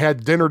and I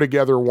had dinner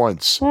together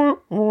once.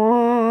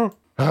 But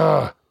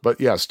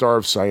yeah, Star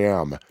of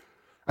Siam.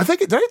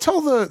 Did I tell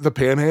the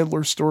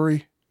panhandler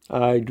story?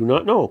 I do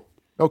not know.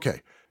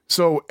 Okay.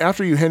 So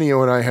after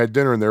Eugenio and I had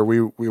dinner in there, we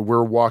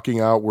were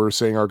walking out, we're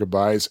saying our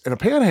goodbyes, and a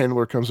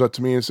panhandler comes up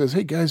to me and says,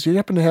 "Hey guys, do you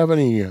happen to have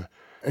any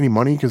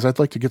money? Because I'd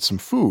like to get some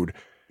food."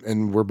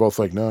 And we're both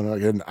like, no.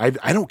 And I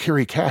don't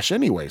carry cash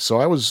anyway. So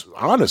I was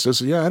honest. I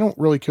said, yeah, I don't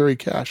really carry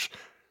cash.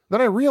 Then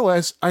I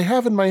realized I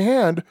have in my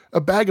hand a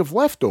bag of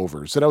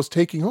leftovers that I was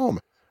taking home.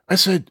 I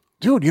said,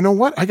 dude, you know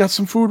what? I got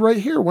some food right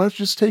here. Why don't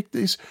you just take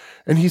these?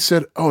 And he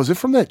said, oh, is it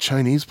from that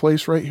Chinese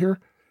place right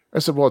here? I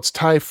said, well, it's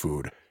Thai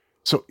food.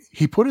 So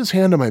he put his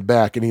hand on my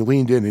back and he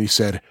leaned in and he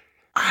said,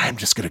 I'm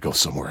just going to go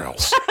somewhere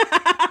else.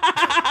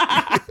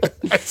 I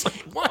was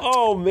like, what?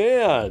 Oh,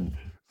 man.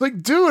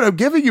 Like, dude, I'm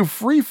giving you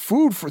free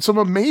food for some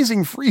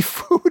amazing free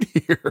food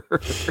here.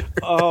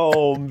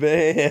 Oh,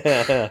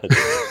 man.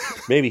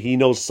 Maybe he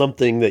knows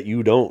something that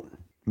you don't.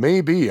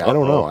 Maybe. I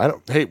don't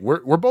know. Hey,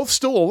 we're both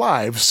still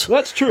alive. So,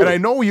 that's true. And I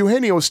know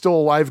Eugenio is still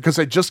alive because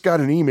I just got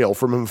an email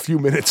from him a few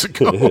minutes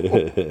ago.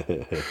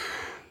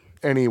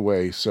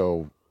 Anyway,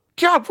 so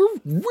God, we're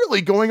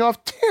really going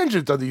off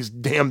tangent on these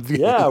damn things.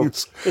 Yeah,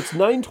 it's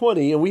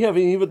 9:20 and we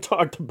haven't even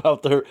talked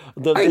about the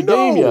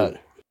game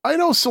yet. I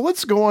know, so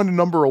let's go on to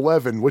number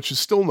 11, which is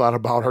still not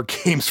about our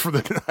games for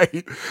the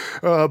night.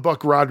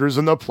 Buck Rogers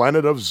and the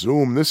Planet of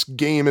Zoom. This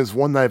game is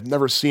one that I've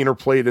never seen or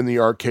played in the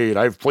arcade.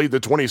 I've played the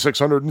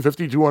 2600 and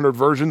 5200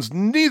 versions,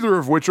 neither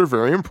of which are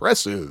very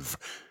impressive.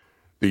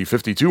 The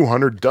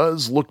 5200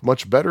 does look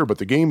much better, but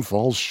the game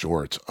falls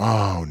short.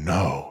 Oh,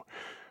 no.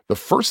 The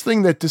first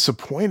thing that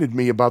disappointed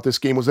me about this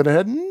game was that it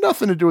had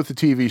nothing to do with the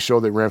TV show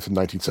that ran from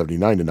 1979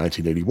 to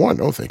 1981.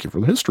 Oh, thank you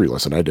for the history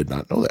lesson. I did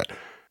not know that.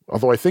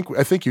 Although I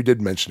think you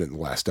did mention it in the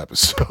last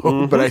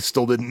episode, but I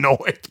still didn't know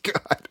it.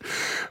 God,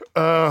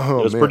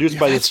 it was produced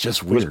by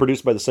It was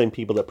produced by the same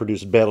people that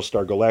produced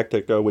Battlestar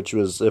Galactica, which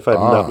was, if I'm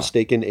not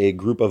mistaken, a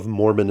group of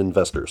Mormon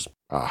investors.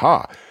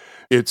 Aha!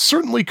 It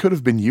certainly could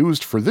have been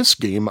used for this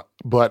game,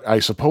 but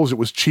I suppose it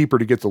was cheaper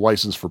to get the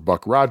license for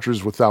Buck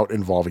Rogers without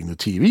involving the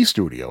TV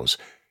studios.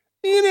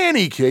 In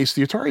any case,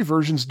 the Atari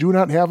versions do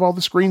not have all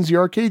the screens the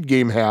arcade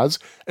game has,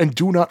 and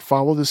do not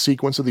follow the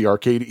sequence of the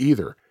arcade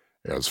either.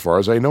 As far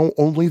as I know,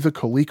 only the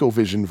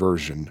ColecoVision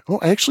version. Oh,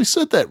 I actually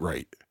said that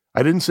right.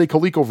 I didn't say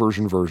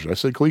ColecoVision version. I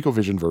said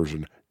ColecoVision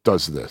version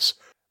does this.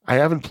 I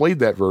haven't played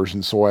that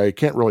version, so I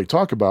can't really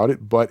talk about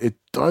it, but it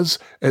does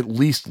at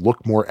least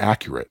look more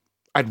accurate.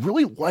 I'd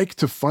really like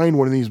to find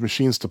one of these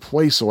machines to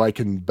play so I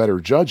can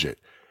better judge it.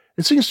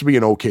 It seems to be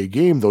an okay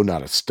game, though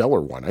not a stellar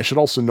one. I should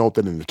also note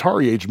that an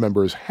Atari Age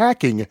member is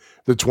hacking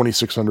the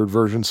 2600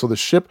 version, so the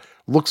ship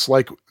looks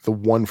like the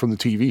one from the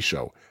TV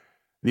show.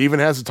 It even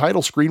has a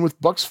title screen with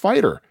Buck's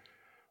fighter.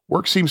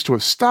 Work seems to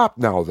have stopped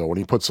now, though, and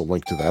he puts a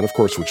link to that, of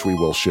course, which we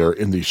will share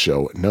in the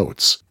show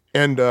notes.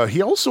 And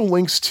he also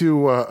links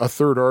to a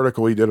third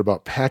article he did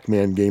about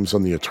Pac-Man games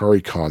on the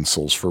Atari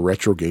consoles for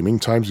retro gaming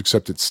times,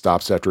 except it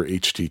stops after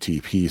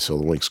HTTP, so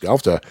the links, I'll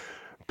have to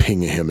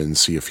ping him and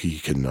see if he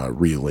can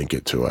relink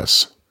it to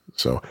us.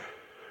 So,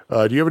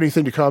 do you have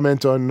anything to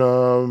comment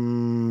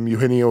on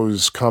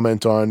Eugenio's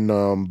comment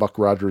on Buck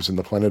Rogers and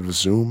the Planet of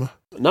Zoom?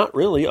 Not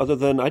really, other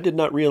than I did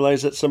not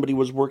realize that somebody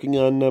was working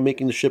on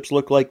making the ships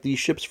look like the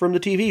ships from the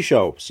TV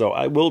show. So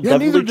I will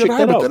definitely check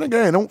that out. But then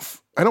again,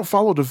 I don't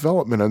follow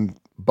development on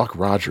Buck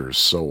Rogers,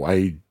 so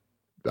I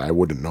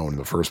wouldn't know in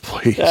the first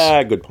place.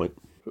 Good point.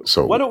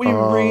 So why don't we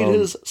read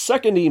his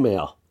second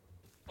email?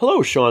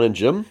 Hello, Sean and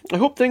Jim. I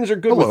hope things are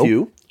good with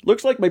you.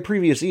 Looks like my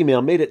previous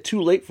email made it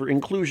too late for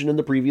inclusion in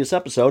the previous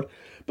episode,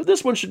 but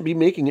this one should be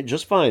making it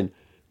just fine.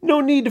 No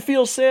need to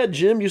feel sad,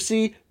 Jim. You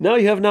see, now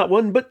you have not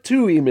one but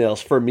two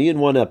emails for me in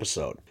one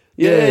episode.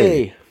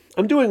 Yay!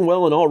 I'm doing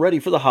well and all ready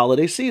for the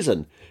holiday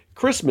season.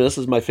 Christmas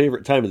is my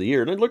favorite time of the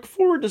year, and I look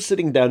forward to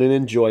sitting down and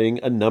enjoying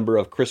a number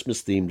of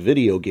Christmas-themed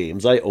video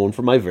games I own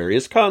for my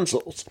various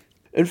consoles.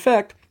 In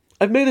fact,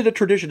 I've made it a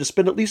tradition to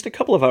spend at least a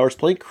couple of hours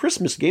playing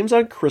Christmas games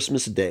on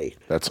Christmas Day.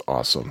 That's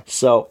awesome.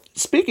 So,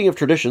 speaking of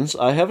traditions,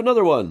 I have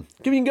another one.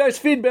 Giving you guys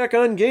feedback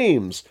on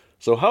games.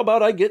 So how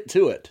about I get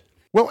to it?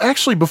 Well,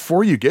 actually,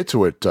 before you get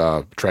to it,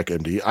 Trek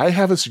MD, I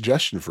have a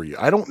suggestion for you.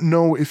 I don't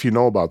know if you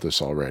know about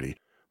this already,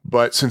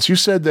 but since you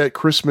said that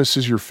Christmas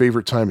is your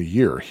favorite time of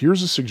year,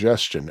 here's a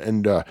suggestion.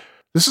 And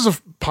this is a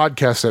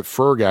podcast that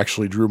Ferg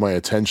actually drew my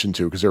attention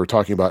to because they were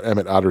talking about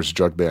Emmett Otter's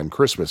Jug Band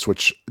Christmas,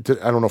 which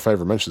I don't know if I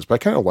ever mentioned this, but I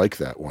kind of like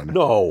that one.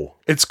 No.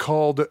 It's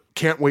called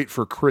Can't Wait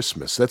for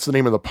Christmas. That's the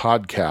name of the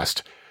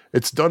podcast.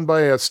 It's done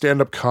by a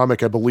stand-up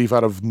comic, I believe,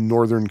 out of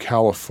Northern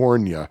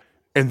California.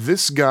 And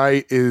this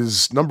guy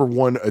is, number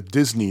one, a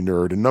Disney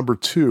nerd, and number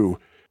two,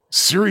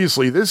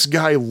 seriously, this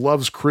guy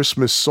loves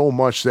Christmas so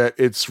much that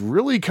it's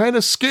really kind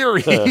of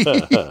scary.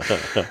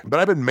 But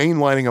I've been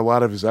mainlining a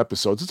lot of his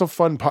episodes. It's a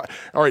fun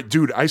All right,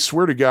 dude, I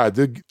swear to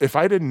God, if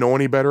I didn't know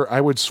any better,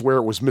 I would swear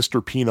it was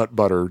Mr. Peanut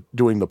Butter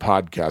doing the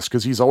podcast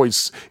because he's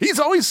always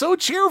so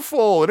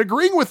cheerful and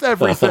agreeing with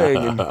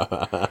everything.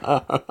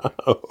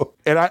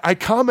 And I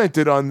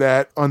commented on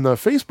that on the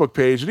Facebook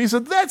page, and he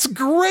said, "That's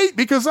great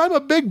because I'm a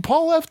big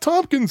Paul F.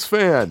 Tompkins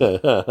fan."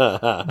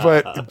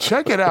 But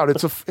check it out.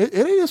 It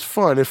is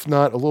fun, if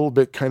not a little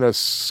bit kind of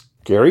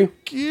scary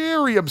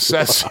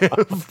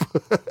obsessive.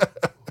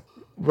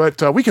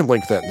 But we can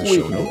link that in the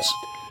show notes.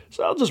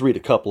 So I'll just read a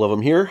couple of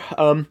them here.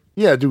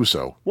 Yeah, do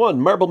so. 1,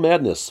 Marble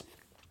Madness.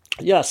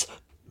 Yes,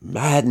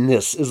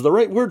 madness is the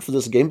right word for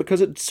this game because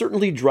it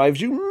certainly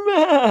drives you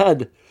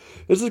mad.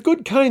 It's a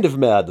good kind of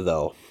mad,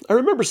 though. I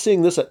remember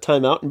seeing this at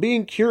Time Out and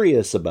being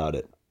curious about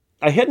it.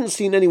 I hadn't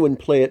seen anyone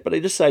play it, but I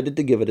decided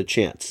to give it a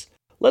chance.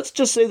 Let's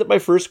just say that my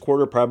first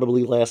quarter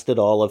probably lasted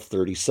all of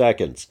 30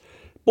 seconds.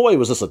 Boy,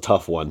 was this a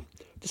tough one.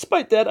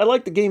 Despite that, I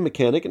liked the game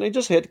mechanic and I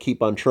just had to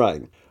keep on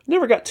trying. I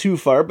never got too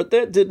far, but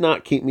that did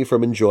not keep me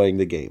from enjoying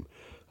the game.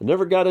 I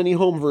never got any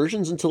home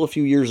versions until a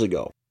few years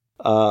ago.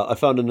 I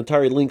found an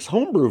Atari Lynx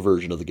homebrew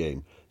version of the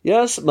game.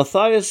 Yes,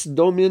 Matthias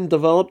Domin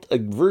developed a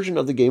version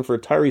of the game for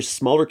Atari's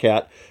Smaller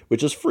Cat,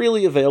 which is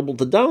freely available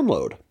to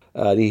download.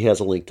 And he has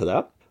a link to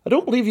that. I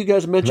don't believe you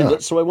guys mentioned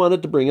it, so I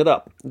wanted to bring it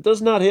up. It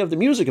does not have the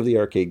music of the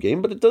arcade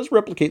game, but it does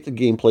replicate the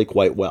gameplay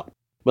quite well.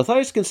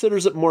 Matthias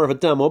considers it more of a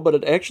demo, but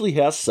it actually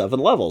has 7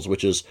 levels,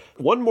 which is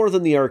 1 more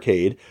than the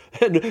arcade,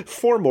 and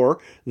 4 more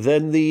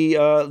than the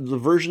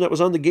version that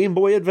was on the Game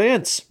Boy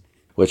Advance.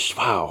 Which,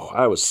 wow,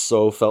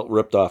 I felt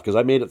ripped off, because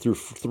I made it through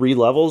 3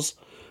 levels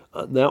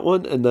on that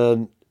one, and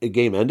then the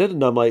game ended,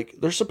 and I'm like,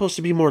 there's supposed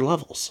to be more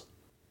levels.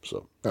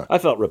 So, I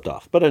felt ripped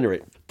off. But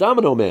anyway,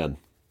 Domino Man.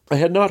 I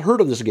had not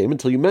heard of this game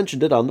until you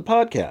mentioned it on the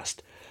podcast.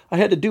 I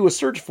had to do a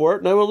search for it,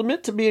 and I will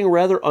admit to being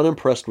rather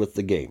unimpressed with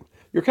the game.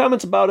 Your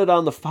comments about it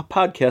on the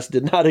podcast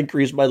did not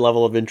increase my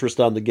level of interest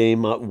on the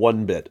game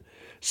one bit.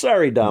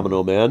 Sorry,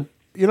 Domino Man.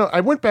 You know, I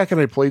went back and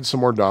I played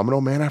some more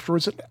Domino Man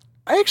afterwards.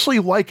 I actually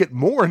like it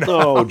more now.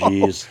 Oh,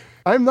 geez.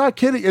 I'm not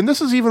kidding. And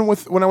this is even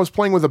when I was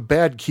playing with a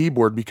bad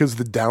keyboard because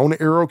the down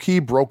arrow key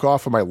broke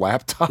off of my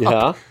laptop.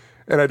 Yeah.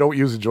 And I don't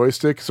use a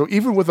joystick. So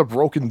even with a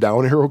broken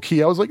down arrow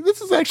key, I was like,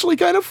 this is actually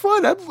kind of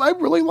fun.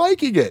 I'm really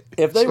liking it.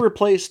 If they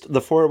replaced the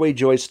 4-way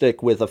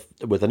joystick with an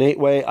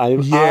 8-way, I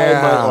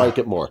might like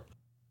it more.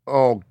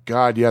 Oh,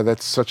 God, yeah,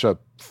 that's such a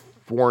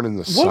thorn in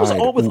the side.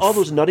 What was all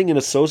those Nutting and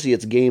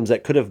Associates games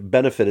that could have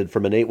benefited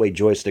from an 8-way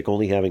joystick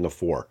only having a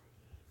 4?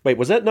 Wait,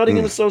 was that Nutting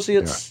and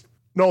Associates?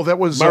 Yeah. No, that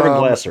was Marvin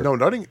Glasser. No,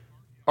 Nutting.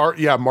 Marvin Glass.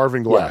 Yeah,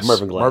 Marvin Glass.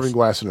 Marvin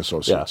Glass and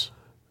Associates.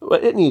 Yeah. Well,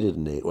 it needed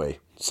an 8-way.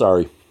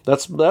 Sorry.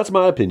 That's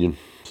my opinion.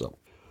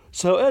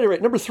 So anyway,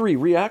 number 3,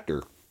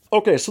 Reactor.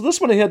 Okay, so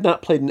this one I had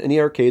not played in any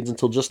arcades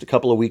until just a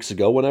couple of weeks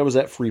ago when I was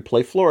at Free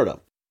Play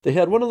Florida. They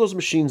had one of those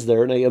machines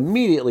there, and I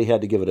immediately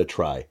had to give it a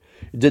try.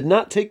 It did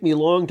not take me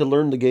long to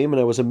learn the game, and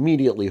I was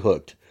immediately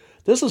hooked.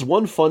 This is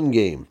one fun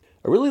game.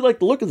 I really like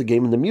the look of the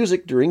game and the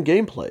music during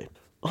gameplay.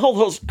 All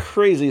those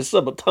crazy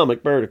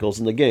subatomic particles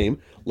in the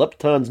game,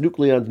 leptons,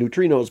 nucleons,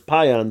 neutrinos,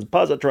 pions,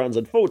 positrons,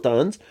 and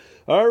photons,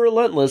 are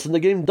relentless, and the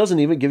game doesn't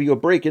even give you a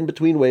break in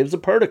between waves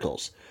of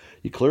particles.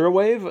 You clear a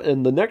wave,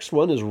 and the next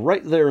one is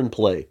right there in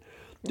play.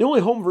 The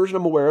only home version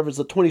I'm aware of is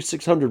the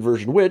 2600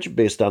 version, which,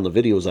 based on the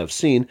videos I've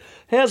seen,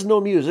 has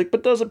no music,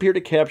 but does appear to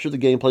capture the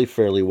gameplay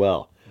fairly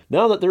well.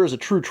 Now that there is a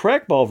true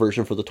trackball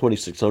version for the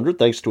 2600,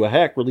 thanks to a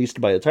hack released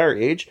by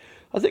Atari Age,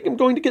 I think I'm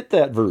going to get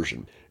that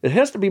version. It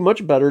has to be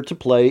much better to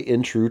play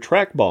in true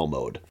trackball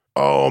mode.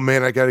 Oh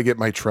man, I got to get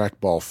my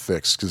trackball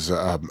fixed because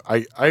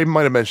I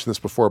might have mentioned this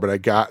before, but I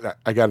got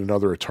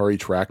another Atari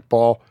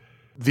trackball.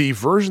 The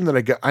version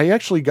that I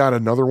actually got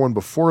another one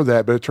before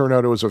that, but it turned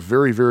out it was a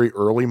very, very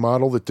early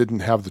model that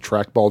didn't have the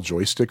trackball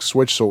joystick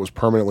switch, so it was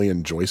permanently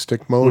in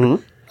joystick mode.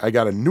 Mm-hmm. I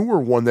got a newer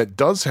one that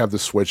does have the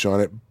switch on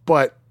it,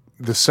 but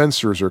the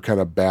sensors are kind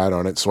of bad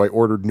on it, so I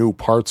ordered new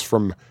parts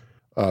from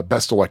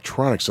Best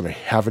Electronics, and I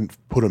haven't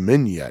put them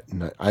in yet,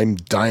 and I'm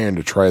dying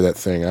to try that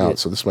thing out,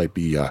 so this might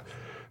be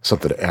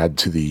something to add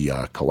to the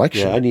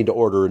collection. Yeah, I need to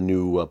order a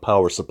new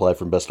power supply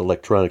from Best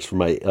Electronics for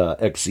my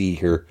XE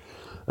here.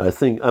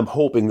 I'm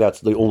hoping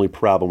that's the only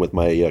problem with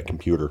my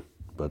computer.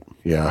 But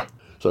yeah.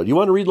 So, do you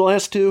want to read the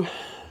last 2?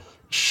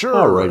 Sure.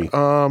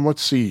 Alrighty.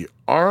 Let's see.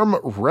 Arm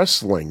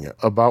wrestling,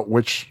 about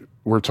which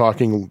we're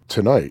talking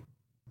tonight.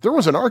 There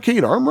was an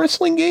arcade arm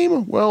wrestling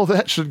game? Well,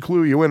 that should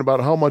clue you in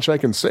about how much I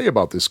can say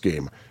about this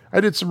game. I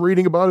did some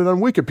reading about it on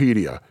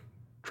Wikipedia.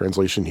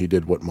 Translation, he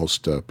did what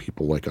most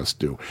people like us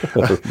do.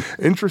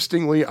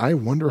 Interestingly, I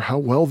wonder how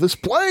well this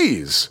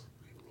plays.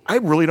 I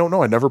really don't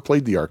know. I never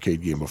played the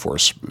arcade game before.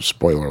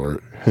 Spoiler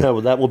alert. Yeah,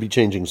 well, that will be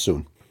changing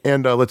soon.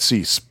 And let's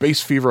see,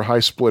 Space Fever High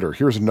Splitter.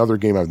 Here's another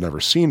game I've never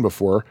seen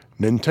before.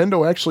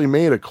 Nintendo actually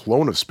made a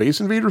clone of Space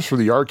Invaders for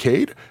the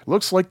arcade.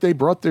 Looks like they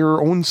brought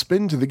their own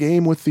spin to the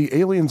game with the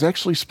aliens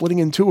actually splitting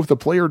in two if the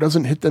player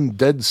doesn't hit them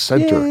dead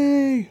center.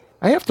 Yay!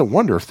 I have to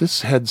wonder if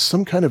this had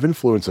some kind of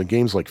influence on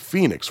games like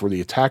Phoenix, where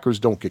the attackers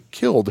don't get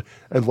killed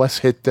unless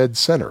hit dead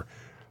center.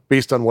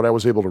 Based on what I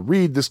was able to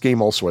read, this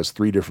game also has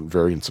 3 different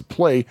variants of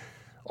play.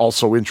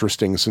 Also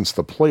interesting since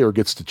the player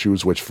gets to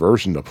choose which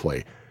version to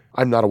play.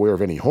 I'm not aware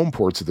of any home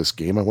ports of this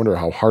game. I wonder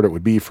how hard it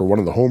would be for one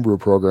of the homebrew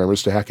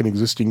programmers to hack an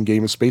existing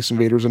game of Space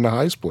Invaders into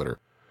High Splitter.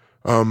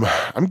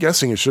 I'm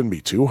guessing it shouldn't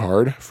be too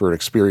hard for an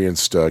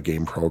experienced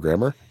game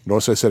programmer.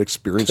 Notice I said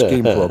experienced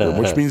game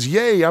programmer, which means,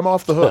 yay, I'm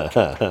off the hook.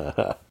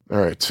 All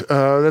right,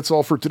 that's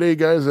all for today,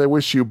 guys. I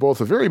wish you both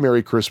a very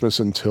Merry Christmas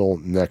until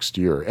next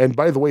year. And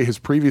by the way, his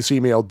previous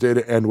email did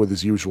end with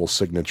his usual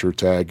signature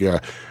tag,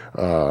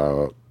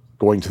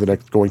 going to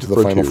the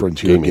Final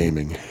Frontier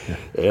Gaming.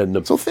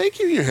 And so thank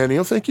you,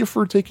 Eugenio. Thank you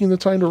for taking the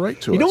time to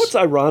write to us. You know what's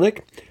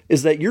ironic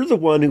is that you're the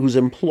one who's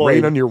employed.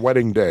 Right on your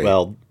wedding day.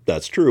 Well,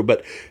 that's true,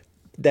 but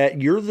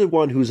that you're the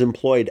one who's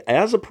employed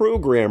as a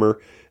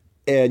programmer,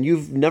 and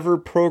you've never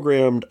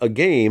programmed a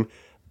game.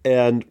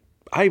 And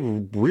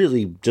I'm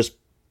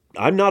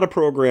not a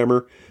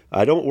programmer.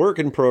 I don't work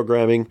in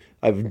programming.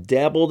 I've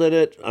dabbled in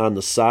it on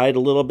the side a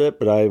little bit,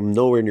 but I'm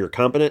nowhere near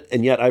competent.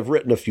 And yet I've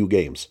written a few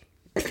games.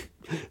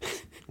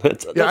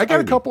 I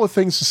got a couple of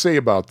things to say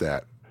about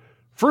that.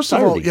 First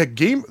of all,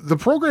 the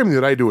programming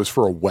that I do is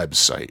for a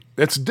website.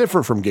 That's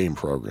different from game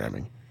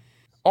programming.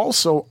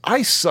 Also,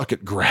 I suck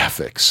at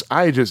graphics.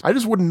 I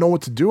just wouldn't know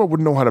what to do. I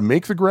wouldn't know how to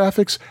make the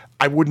graphics.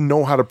 I wouldn't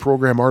know how to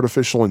program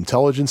artificial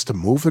intelligence to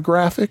move the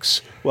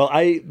graphics. Well,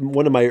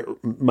 one of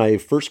my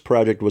first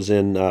project was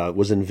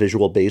in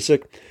Visual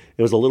Basic.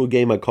 It was a little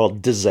game I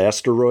called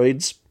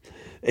Disasteroids.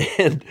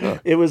 And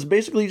it was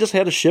basically, you just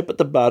had a ship at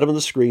the bottom of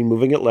the screen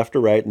moving it left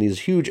or right, and these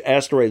huge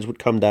asteroids would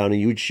come down and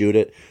you would shoot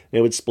it, and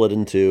it would split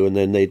in two, and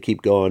then they'd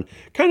keep going.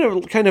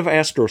 Kind of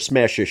Astro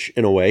Smash-ish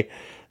in a way.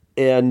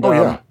 And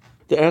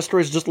the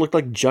asteroids just looked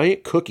like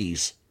giant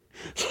cookies.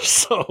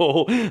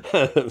 So,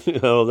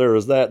 there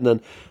was that. And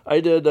then I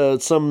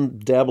did some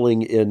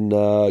dabbling in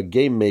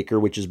Game Maker,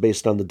 which is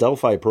based on the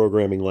Delphi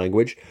programming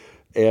language.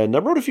 And I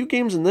wrote a few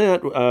games in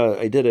that.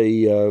 I did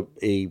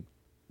a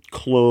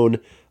clone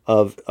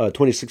of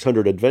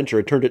 2600 Adventure.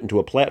 I turned it into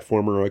a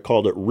platformer. I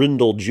called it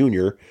Rindle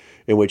Jr.,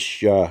 in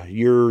which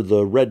you're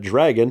the red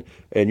dragon,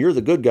 and you're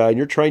the good guy, and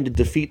you're trying to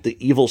defeat the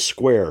evil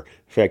square.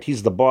 In fact,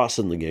 he's the boss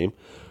in the game.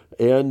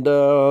 And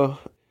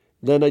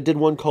then I did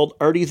one called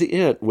Artie the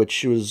Ant,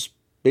 which was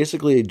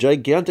basically a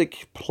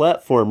gigantic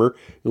platformer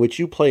in which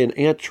you play an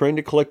ant trying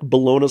to collect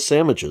bologna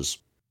sandwiches.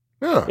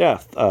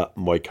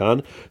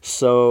 Moicon.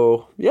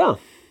 So, yeah.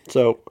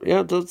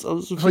 Those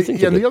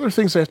the other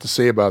things I have to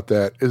say about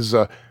that is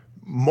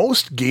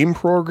most game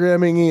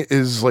programming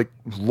is like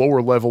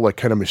lower level, like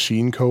kind of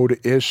machine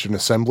code-ish and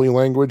assembly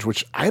language,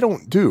 which I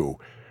don't do.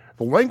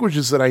 The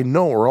languages that I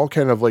know are all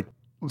kind of like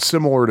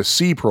similar to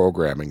C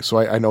programming. So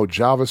I know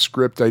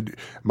JavaScript.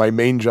 My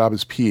main job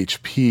is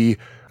PHP.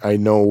 I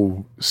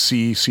know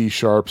C, C#,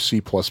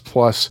 C++.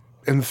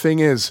 And the thing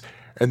is,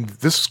 and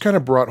this is kind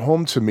of brought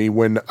home to me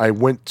when I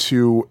went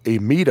to a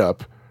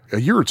meetup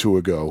a year or two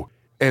ago,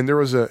 and there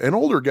was an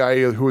older guy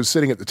who was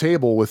sitting at the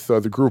table with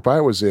the group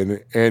I was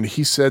in, and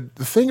he said,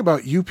 the thing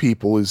about you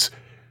people is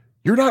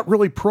you're not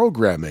really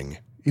programming.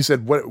 He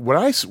said, when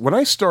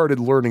I started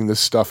learning this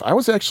stuff, I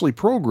was actually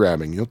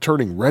programming,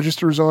 turning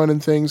registers on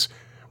and things.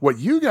 What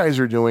you guys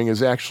are doing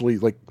is actually,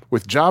 like,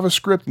 with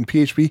JavaScript and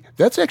PHP,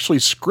 that's actually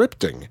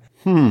scripting,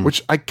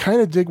 which I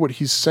kind of dig what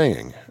he's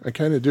saying. I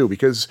kind of do,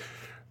 because,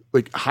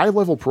 like,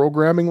 high-level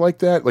programming like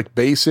that, like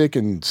BASIC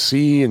and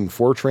C and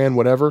Fortran,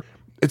 whatever,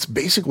 it's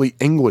basically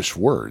English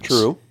words.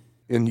 True.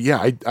 And,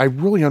 yeah, I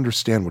really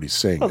understand what he's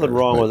saying. Nothing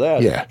wrong with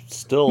that. Yeah.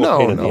 Still a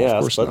pain in the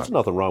ass, but there's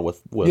nothing wrong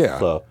with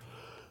that.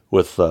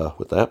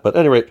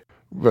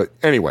 But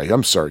anyway,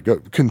 I'm sorry.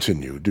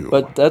 Continue.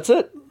 But that's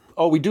it.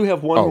 Oh, we do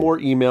have one more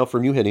email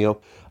from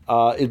Eugenio.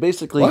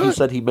 He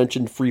said he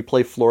mentioned Free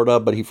Play Florida,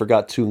 but he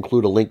forgot to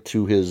include a link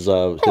to his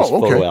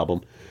photo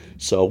album.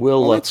 So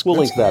we'll link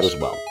that as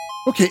well.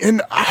 Okay,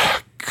 and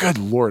good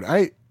Lord,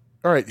 all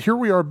right, here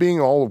we are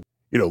being all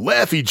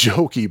laughy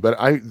jokey, but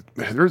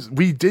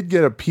we did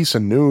get a piece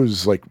of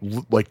news like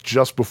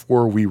just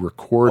before we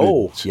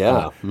recorded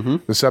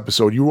this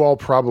episode. You all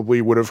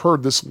probably would have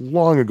heard this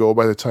long ago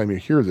by the time you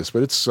hear this,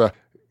 but it's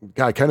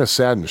kind of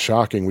sad and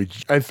shocking.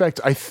 In fact,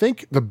 I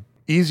think the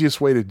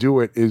easiest way to do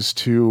it is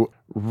to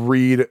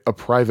read a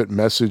private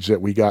message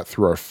that we got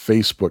through our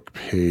Facebook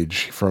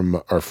page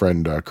from our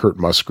friend Kurt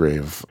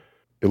Musgrave.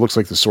 It looks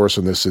like the source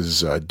on this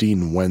is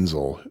Dean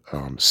Wenzel.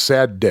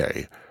 Sad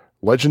day.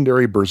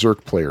 legendary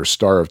Berserk player,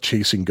 star of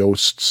Chasing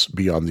Ghosts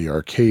Beyond the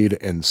Arcade,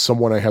 and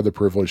someone I had the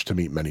privilege to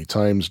meet many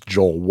times,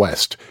 Joel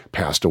West,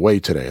 passed away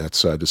today.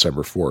 That's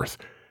December 4th.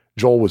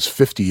 Joel was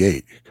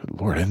 58.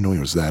 Good Lord, I didn't know he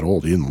was that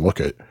old. He didn't look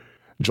it.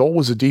 Joel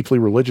was a deeply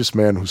religious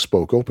man who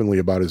spoke openly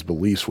about his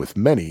beliefs with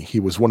many. He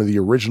was one of the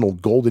original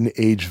Golden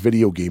Age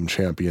video game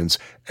champions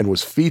and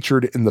was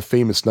featured in the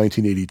famous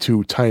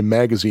 1982 Time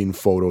magazine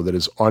photo that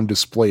is on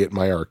display at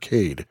my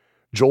arcade.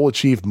 Joel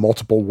achieved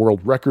multiple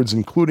world records,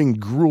 including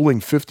grueling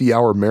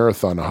 50-hour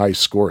marathon high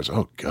scores.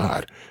 Oh,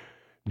 God.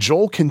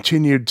 Joel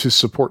continued to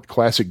support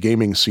classic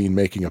gaming scene,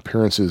 making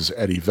appearances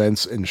at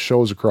events and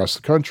shows across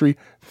the country.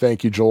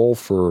 Thank you, Joel,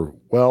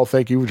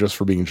 thank you just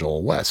for being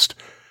Joel West.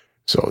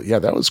 So, yeah,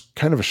 that was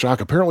kind of a shock.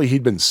 Apparently,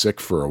 he'd been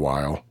sick for a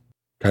while,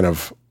 kind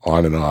of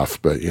on and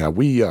off. But, yeah,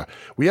 we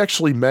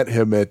actually met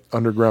him at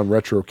Underground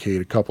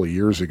Retrocade a couple of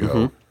years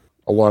ago,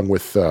 along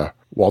with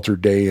Walter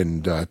Day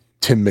and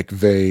Tim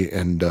McVeigh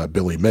and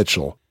Billy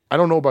Mitchell. I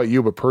don't know about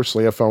you, but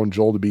personally, I found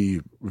Joel to be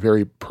a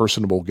very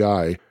personable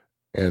guy.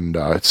 And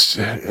it's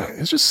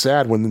just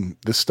sad when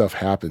this stuff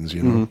happens,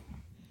 you know.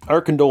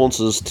 Our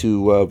condolences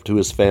to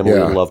his family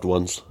and loved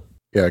ones.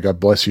 Yeah, God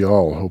bless you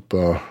all.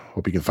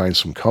 Hope you can find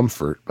some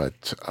comfort.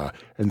 But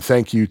and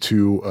thank you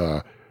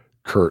to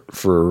Kurt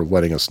for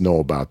letting us know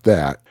about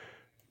that.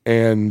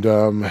 And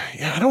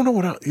I don't know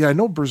what else. Yeah, I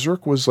know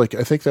Berserk was I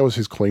think that was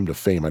his claim to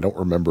fame. I don't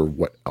remember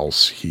what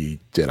else he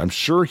did. I'm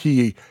sure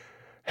he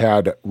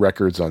had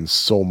records on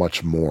so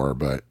much more,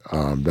 but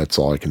that's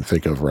all I can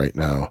think of right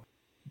now.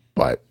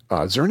 But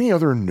is there any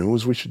other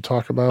news we should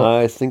talk about?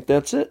 I think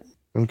that's it.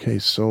 Okay,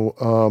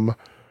 so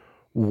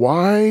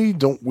why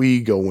don't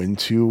we go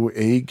into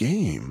a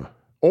game?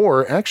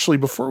 Or actually,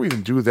 before we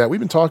even do that, we've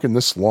been talking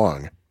this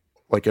long,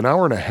 like an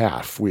hour and a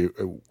half.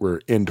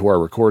 We're into our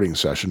recording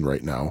session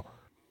right now.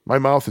 My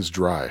mouth is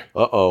dry.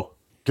 Uh-oh.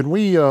 Can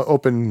we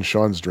open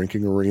Sean's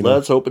Drinking Arena?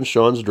 Let's open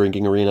Sean's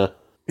Drinking Arena.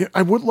 Yeah,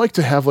 I would like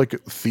to have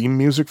theme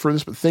music for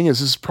this, but the thing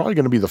is, this is probably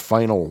going to be the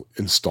final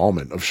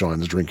installment of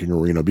Sean's Drinking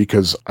Arena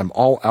because I'm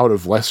all out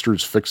of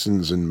Lester's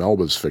Fixins and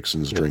Melba's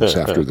Fixins drinks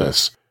after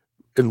this.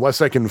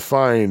 Unless I can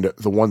find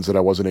the ones that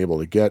I wasn't able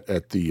to get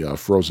at the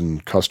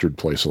frozen custard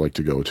place I like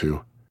to go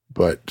to.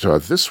 But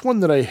this one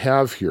that I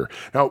have here.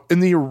 Now, in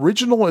the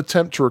original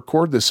attempt to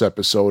record this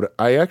episode,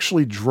 I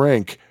actually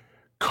drank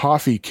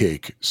coffee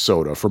cake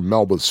soda from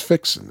Melba's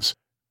Fixins.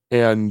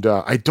 And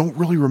I don't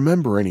really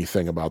remember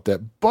anything about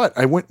that. But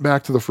I went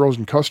back to the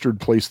frozen custard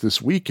place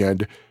this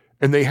weekend,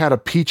 and they had a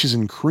peaches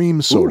and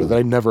cream soda that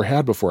I never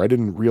had before. I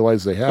didn't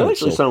realize they had it. That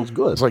actually sounds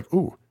good. It's like,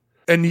 ooh.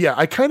 And yeah,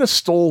 I kind of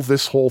stole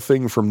this whole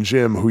thing from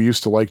Jim, who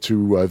used to like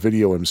to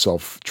video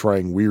himself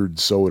trying weird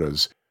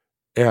sodas.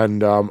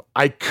 And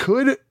I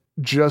could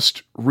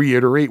just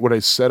reiterate what I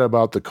said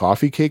about the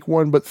coffee cake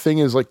one, but thing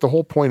is, the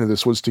whole point of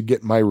this was to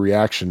get my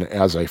reaction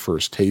as I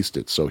first taste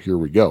it. So here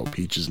we go,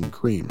 peaches and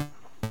cream.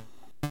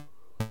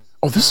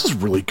 Oh, this is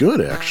really good,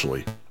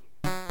 actually.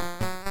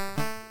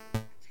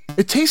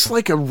 It tastes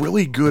like a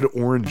really good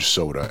orange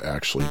soda,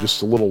 actually.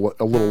 Just a little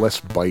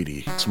less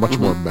bitey. It's much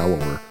more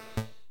mellower.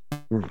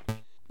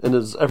 And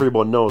as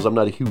everyone knows, I'm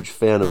not a huge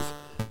fan of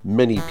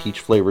many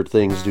peach-flavored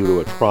things due to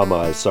a trauma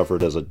I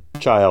suffered as a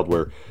child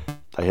where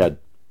I had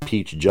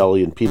peach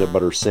jelly and peanut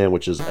butter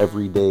sandwiches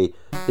every day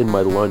in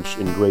my lunch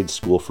in grade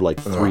school for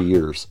 3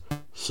 years.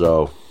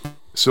 So...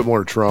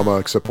 Similar trauma,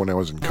 except when I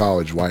was in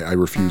college, why I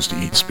refused to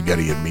eat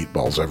spaghetti and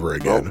meatballs ever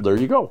again. Well, there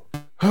you go.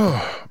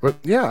 But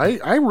yeah,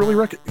 I really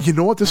reckon... You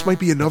know what? This might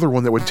be another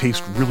one that would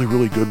taste really,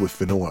 really good with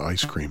vanilla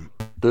ice cream.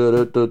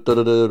 Well,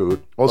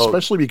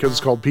 especially because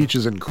it's called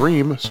peaches and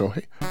cream. So,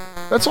 hey,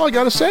 that's all I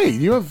got to say. Do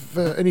you have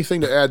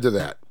anything to add to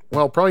that?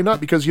 Well, probably not,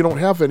 because you don't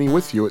have any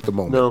with you at the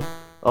moment. No.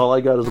 All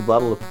I got is a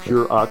bottle of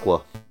pure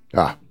aqua.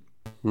 Ah.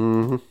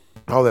 Mm-hmm.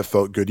 Oh, that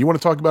felt good. You want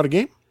to talk about a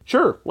game?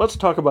 Sure. Let's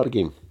talk about a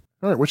game.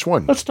 All right, which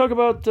one? Let's talk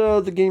about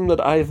the game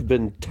that I've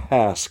been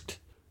tasked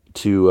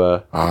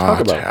to talk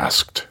about.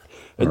 Tasked.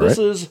 And this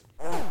is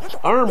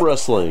arm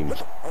wrestling.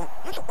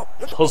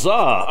 Huzzah!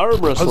 Arm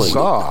wrestling.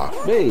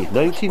 Huzzah! May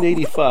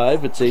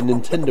 1985. It's a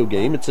Nintendo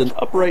game. It's an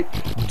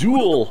upright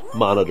dual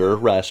monitor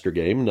raster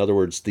game. In other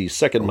words, the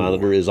second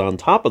monitor is on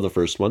top of the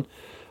first one.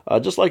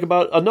 Just like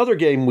about another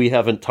game we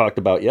haven't talked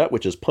about yet,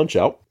 which is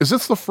Punch-Out. Is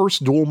this the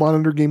first dual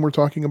monitor game we're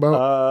talking about?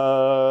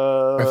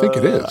 I think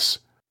it is.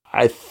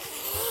 I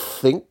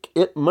think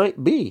it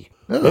might be.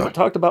 We haven't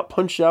talked about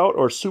Punch-Out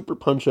or Super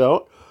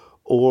Punch-Out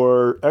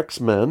or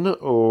X-Men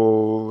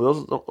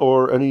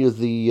or any of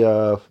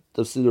the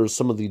there's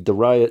some of the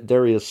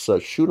Darius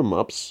shoot 'em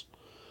ups.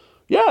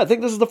 Yeah, I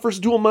think this is the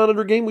first dual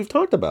monitor game we've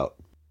talked about.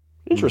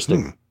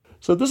 Interesting. Mm-hmm.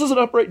 So this is an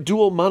upright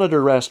dual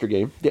monitor raster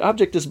game. The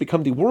object is to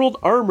become the world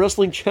arm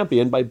wrestling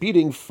champion by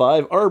beating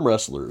 5 arm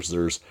wrestlers.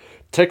 There's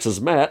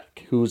Texas Matt,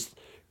 who's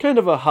kind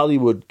of a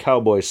Hollywood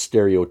cowboy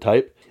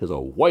stereotype. He has a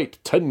white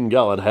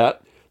 10-gallon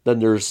hat. Then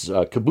there's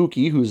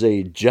Kabuki, who's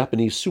a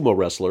Japanese sumo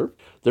wrestler.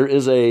 There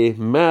is a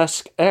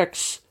Mask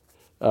X,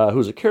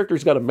 who's a character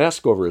who's got a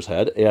mask over his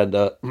head. And,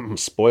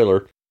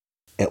 spoiler,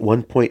 at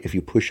one point, if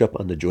you push up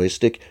on the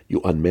joystick, you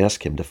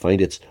unmask him to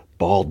find it's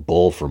Bald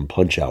Bull from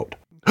Punch-Out.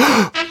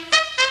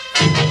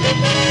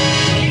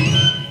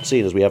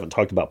 Seeing as we haven't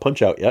talked about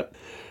Punch-Out yet,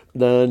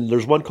 then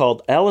there's one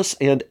called Alice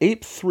and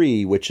Ape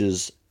 3, which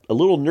is a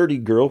little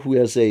nerdy girl who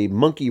has a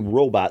monkey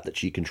robot that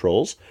she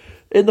controls.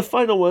 And the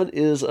final one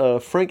is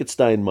a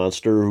Frankenstein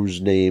monster who's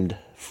named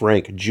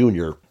Frank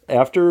Jr.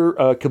 After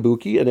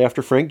Kabuki and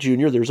after Frank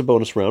Jr., there's a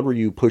bonus round where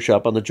you push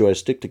up on the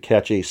joystick to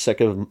catch a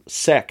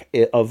sack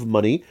of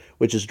money,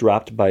 which is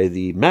dropped by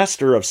the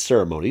Master of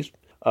Ceremonies.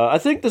 I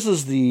think this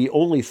is the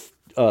only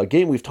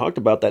game we've talked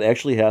about that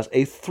actually has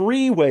a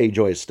 3-way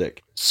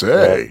joystick.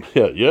 Say.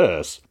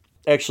 Yes.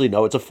 Actually,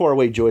 no, it's a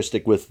 4-way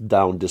joystick with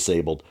down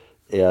disabled.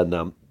 And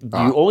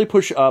you only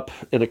push up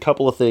in a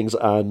couple of things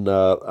on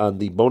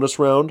the bonus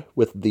round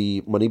with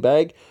the money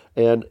bag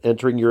and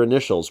entering your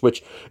initials,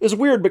 which is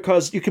weird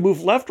because you can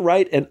move left,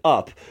 right, and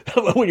up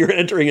when you're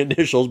entering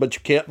initials, but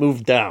you can't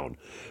move down.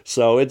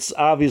 So it's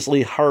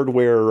obviously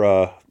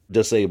hardware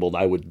disabled.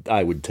 I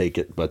would take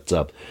it, but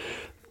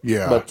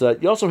yeah.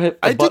 But you also have.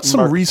 I did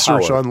some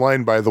research power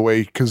online, by the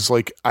way, because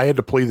like I had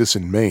to play this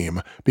in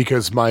MAME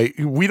because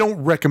we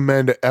don't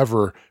recommend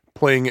ever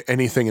playing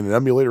anything in an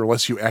emulator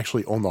unless you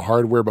actually own the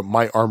hardware, but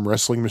my arm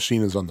wrestling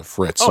machine is on the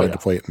Fritz, so I had to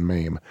play it in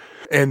MAME.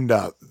 And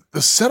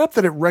the setup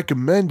that it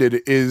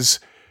recommended is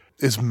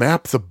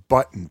map the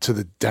button to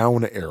the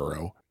down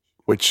arrow,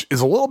 which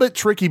is a little bit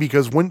tricky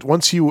because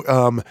once you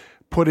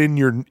put in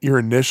your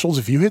initials,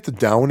 if you hit the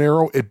down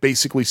arrow, it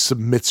basically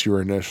submits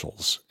your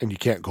initials, and you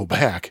can't go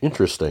back.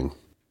 Interesting.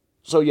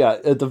 So yeah,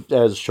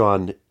 as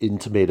Sean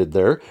intimated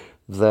there,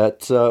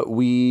 that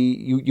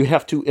you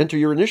have to enter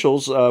your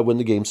initials when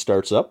the game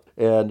starts up,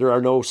 and there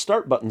are no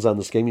start buttons on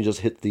this game. You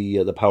just hit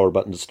the power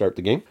button to start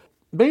the game.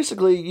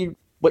 Basically,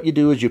 what you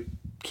do is you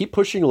keep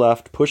pushing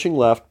left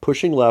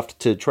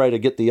to try to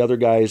get the other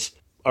guy's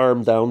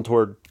arm down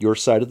toward your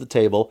side of the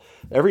table.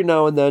 Every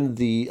now and then,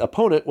 the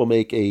opponent will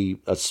make a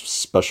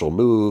special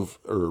move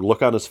or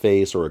look on his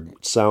face or a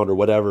sound or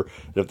whatever.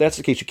 And if that's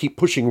the case, you keep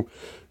pushing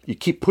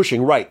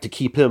right to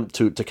keep him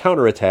to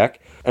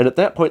counterattack. And at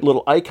that point,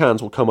 little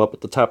icons will come up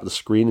at the top of the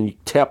screen, and you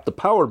tap the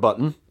power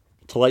button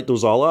to light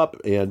those all up.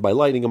 And by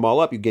lighting them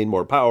all up, you gain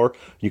more power.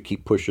 You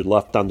keep pushing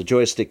left on the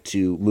joystick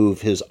to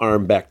move his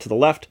arm back to the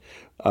left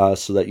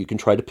so that you can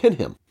try to pin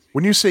him.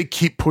 When you say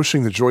keep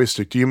pushing the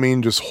joystick, do you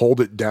mean just hold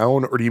it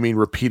down, or do you mean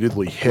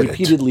repeatedly hit it?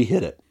 Repeatedly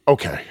hit it.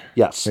 Okay.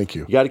 Yes. Thank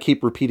you. You got to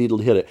keep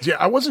repeatedly hit it. Yeah,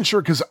 I wasn't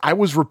sure because I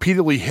was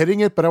repeatedly hitting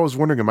it, but I was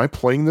wondering, am I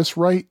playing this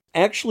right?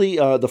 Actually,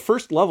 the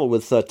first level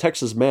with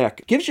Texas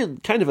Mac gives you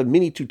kind of a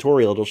mini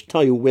tutorial. It'll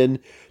tell you when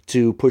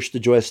to push the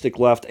joystick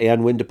left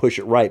and when to push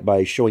it right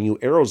by showing you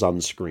arrows on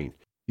the screen.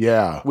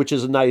 Yeah. Which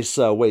is a nice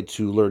way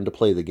to learn to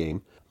play the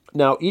game.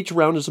 Now, each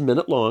round is a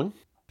minute long.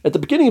 At the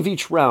beginning of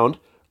each round,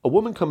 a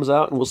woman comes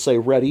out and will say,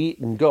 ready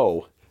and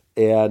go.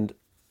 And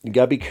you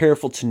got to be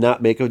careful to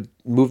not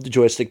move the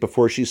joystick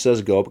before she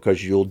says go,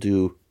 because you'll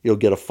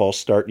get a false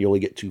start, and you only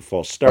get 2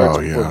 false starts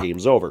before the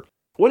game's over.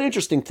 One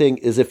interesting thing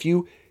is if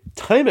you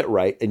time it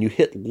right and you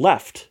hit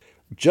left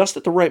just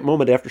at the right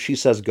moment after she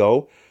says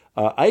go,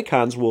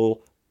 icons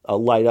will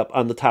light up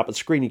on the top of the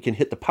screen. You can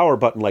hit the power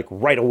button like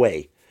right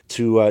away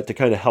to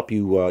kind of help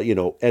you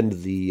end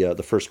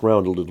the first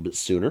round a little bit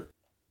sooner.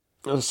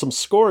 Some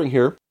scoring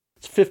here.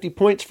 It's 50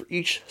 points for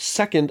each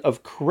second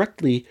of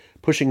correctly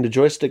pushing the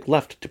joystick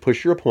left to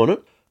push your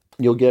opponent.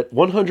 You'll get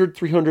 100,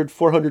 300,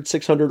 400,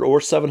 600,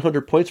 or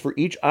 700 points for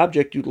each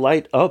object you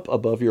light up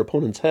above your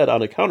opponent's head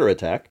on a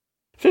counterattack.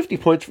 50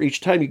 points for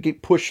each time you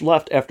get pushed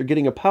left after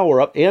getting a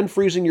power-up and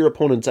freezing your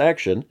opponent's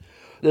action.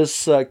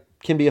 This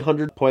can be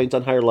 100 points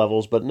on higher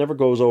levels, but it never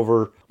goes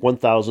over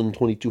 1,000,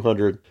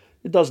 2,200.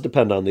 It does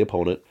depend on the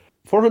opponent.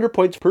 400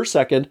 points per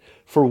second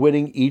for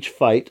winning each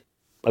fight.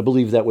 I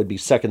believe that would be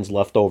seconds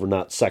left over,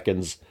 not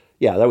seconds.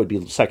 Yeah, that would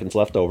be seconds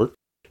left over.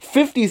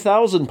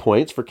 50,000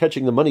 points for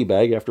catching the money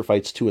bag after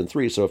fights 2 and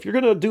 3. So if you're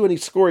going to do any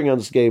scoring on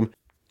this game,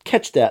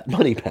 catch that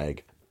money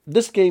bag.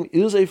 This game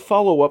is a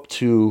follow-up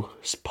to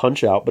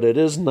Punch-Out, but it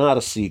is not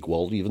a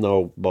sequel, even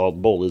though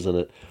Bald Bull is in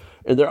it.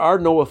 And there are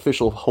no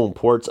official home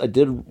ports. I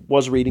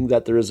was reading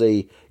that there is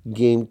a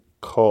game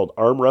called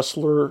Arm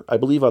Wrestler, I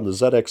believe on the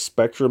ZX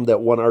Spectrum. That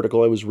one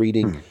article I was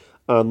reading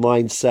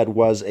online said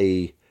was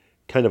a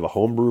kind of a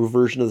homebrew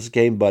version of this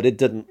game, but it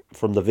didn't,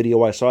 from the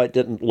video I saw, it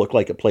didn't look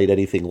like it played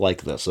anything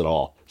like this at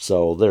all.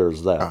 So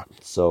there's that.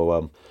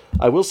 So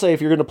I will say,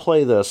 if you're going to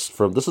play this,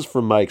 this is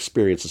from my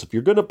experiences, if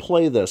you're going to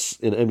play this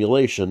in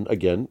emulation,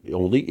 again,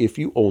 only if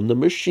you own the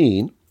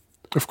machine.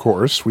 Of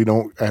course, we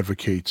don't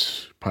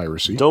advocate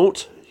piracy.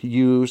 Don't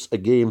use a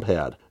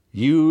gamepad.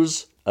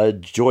 Use a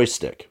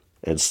joystick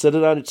and sit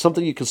it on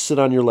something you can sit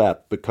on your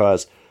lap,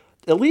 because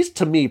at least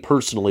to me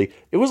personally,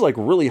 it was like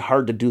really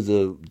hard to do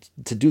the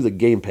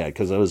gamepad,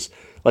 because I was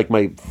like,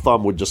 my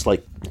thumb would just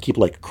like keep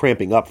like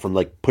cramping up from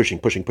like pushing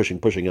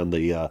on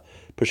the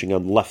pushing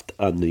on left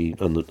on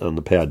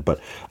the pad. But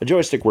a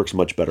joystick works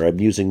much better. I'm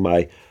using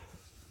my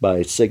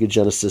Sega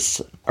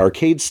Genesis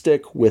arcade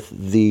stick with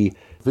the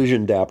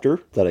Vision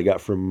adapter that I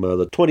got from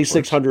the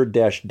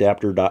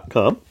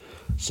 2600-adapter.com.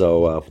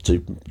 So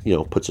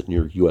puts it in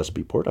your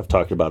USB port. I've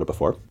talked about it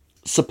before.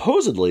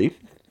 supposedly,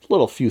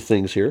 little few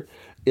things here,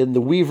 in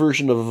the Wii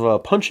version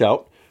of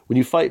Punch-Out, when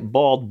you fight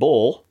Bald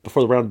Bull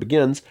before the round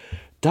begins,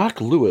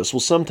 Doc Lewis will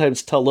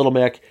sometimes tell Little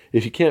Mac,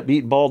 if you can't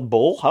beat Bald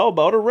Bull, how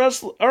about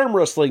arm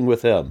wrestling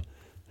with him?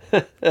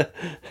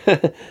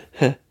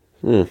 A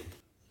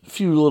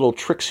few little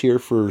tricks here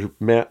for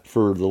Matt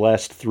for the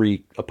last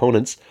three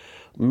opponents.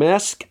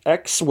 Mask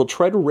X will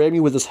try to ram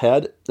you with his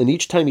head, and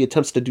each time he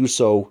attempts to do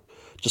so,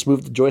 just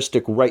move the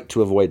joystick right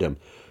to avoid him.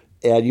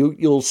 And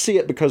you'll see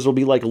it because there'll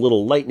be like a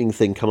little lightning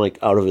thing coming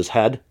out of his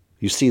head.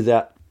 You see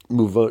that,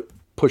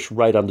 push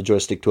right on the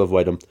joystick to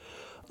avoid him.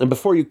 And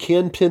before you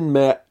can pin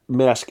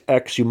Mask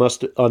X, you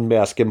must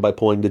unmask him by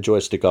pulling the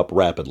joystick up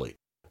rapidly.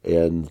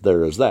 And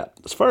there is that.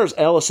 As far as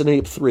Alice and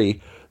Ape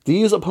 3,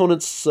 these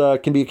opponents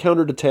have to be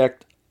counterattacked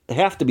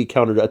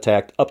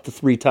up to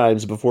 3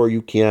 times before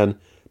you can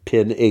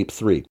pin Ape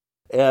 3.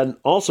 And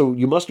also,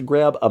 you must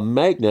grab a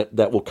magnet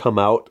that will come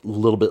out a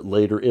little bit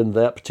later in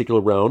that particular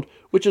round,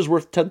 which is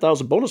worth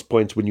 10,000 bonus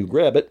points when you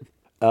grab it.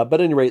 But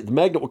at any rate, the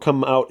magnet will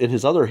come out in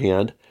his other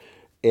hand,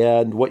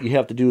 and what you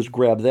have to do is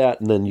grab that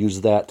and then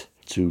use that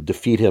to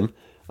defeat him.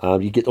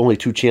 You get only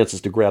 2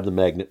 chances to grab the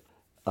magnet.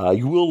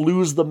 You will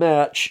lose the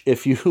match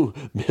if you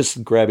miss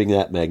grabbing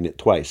that magnet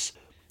twice.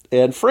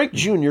 And Frank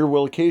Jr.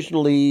 will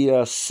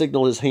occasionally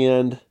signal his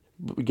hand,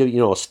 get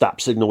a stop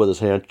signal with his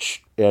hand,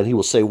 and he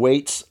will say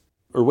wait.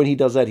 Or when he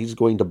does that, he's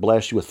going to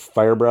blast you with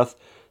fire breath.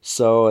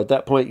 So at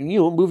that point,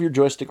 move your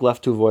joystick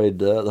left to avoid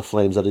the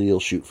flames that he'll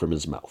shoot from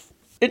his mouth.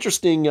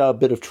 Interesting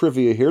bit of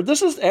trivia here.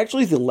 This is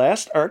actually the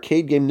last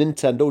arcade game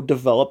Nintendo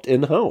developed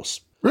in-house.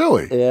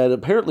 Really? And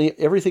apparently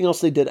everything else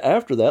they did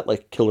after that,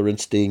 like Killer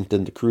Instinct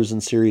and the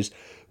Cruisin' series,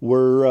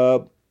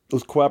 were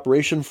with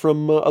cooperation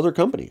from other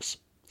companies.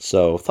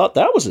 So thought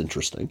that was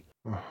interesting.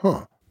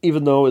 Uh-huh.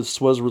 Even though this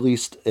was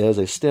released as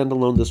a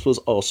standalone, this was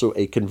also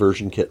a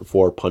conversion kit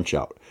for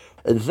Punch-Out.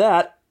 And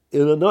that,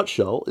 in a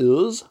nutshell,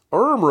 is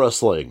arm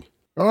wrestling.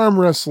 Arm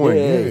wrestling,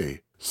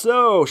 yay.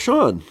 So,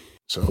 Sean,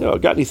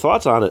 got any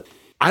thoughts on it?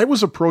 I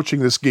was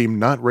approaching this game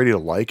not ready to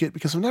like it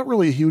because I'm not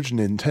really a huge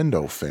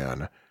Nintendo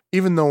fan.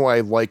 Even though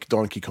I like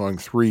Donkey Kong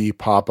 3,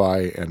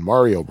 Popeye, and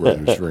Mario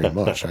Brothers very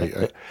much.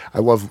 I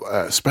love,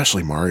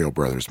 especially Mario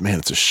Brothers. Man,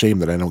 it's a shame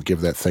that I don't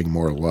give that thing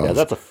more love. Yeah,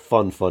 that's a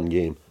fun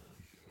game.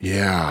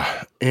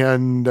 Yeah,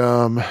 and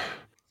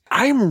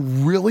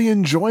I'm really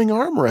enjoying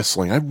arm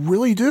wrestling. I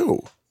really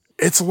do.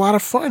 It's a lot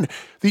of fun.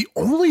 The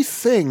only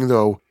thing,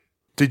 though,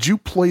 did you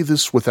play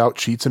this without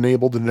cheats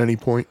enabled at any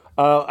point?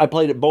 I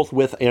played it both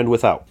with and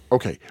without.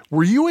 Okay.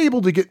 Were you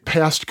able to get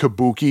past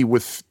Kabuki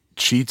with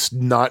cheats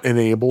not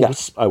enabled?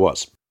 Yes, I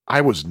was.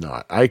 I was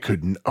not. I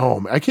couldn't.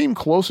 Oh, I came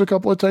close a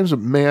couple of times, but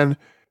man,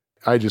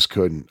 I just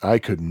couldn't. I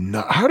could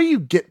not. How do you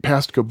get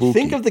past Kabuki?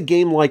 Think of the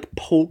game like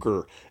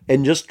poker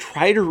and just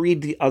try to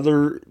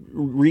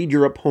read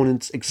your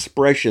opponent's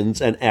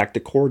expressions and act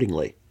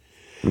accordingly.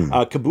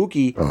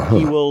 Kabuki,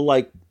 he will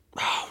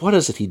what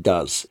is it he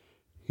does?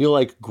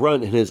 He'll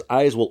grunt and his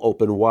eyes will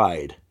open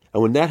wide.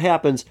 And when that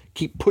happens,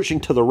 keep pushing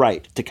to the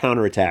right to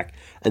counterattack.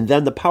 And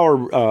then the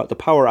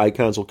power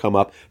icons will come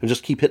up and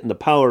just keep hitting the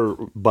power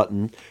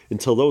button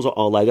until those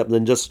all light up, and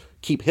then just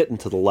keep hitting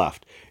to the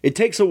left. It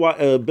takes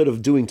a bit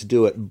of doing to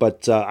do it,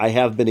 but I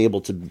have been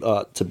able to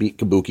beat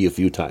Kabuki a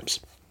few times.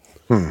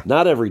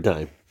 Not every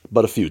time,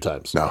 but a few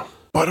times. No.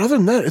 But other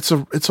than that,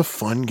 it's a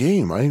fun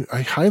game.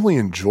 I highly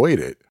enjoyed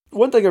it.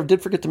 One thing I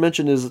did forget to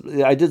mention is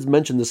I did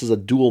mention this is a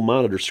dual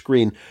monitor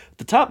screen.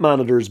 The top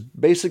monitor is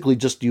basically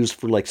just used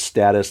for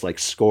status,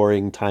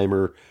 scoring,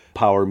 timer,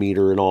 power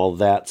meter, and all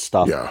that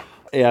stuff. Yeah.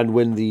 And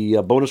when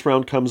the bonus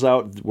round comes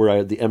out,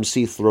 where the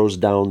MC throws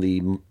down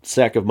the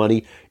sack of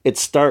money, it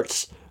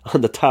starts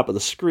on the top of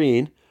the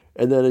screen,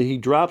 and then he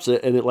drops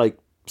it, and it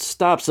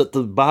stops at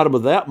the bottom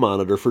of that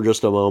monitor for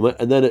just a moment,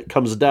 and then it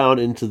comes down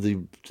into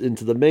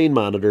the main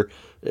monitor,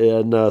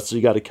 and so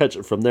you got to catch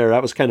it from there.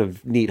 That was kind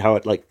of neat how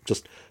it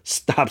just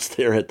stops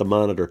there at the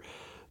monitor.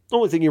 The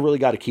only thing you really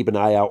got to keep an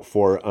eye out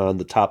for on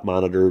the top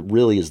monitor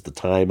really is the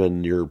time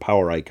and your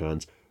power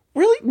icons.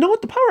 Really? No,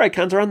 the power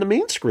icons are on the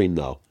main screen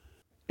though.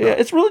 Yeah,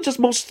 it's really just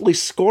mostly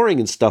scoring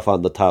and stuff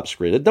on the top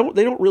screen. They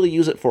don't really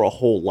use it for a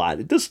whole lot.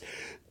 This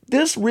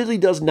really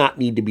does not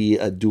need to be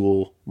a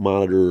dual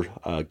monitor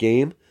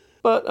game.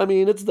 But, I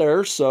mean, it's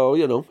there, so,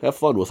 have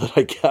fun with it,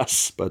 I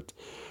guess. But,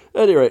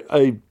 at any rate,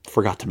 I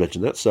forgot to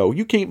mention that. So,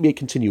 you may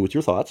continue with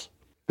your thoughts.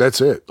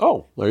 That's it.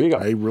 Oh, there you go.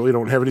 I really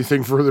don't have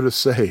anything further to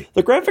say.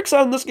 The graphics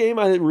on this game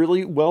are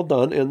really well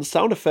done, and the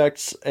sound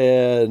effects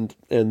and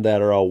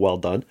that are all well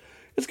done.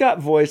 It's got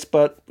voice,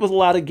 but with a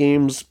lot of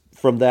games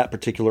from that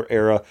particular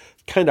era,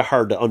 kind of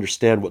hard to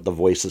understand what the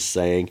voice is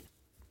saying.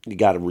 You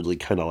got to really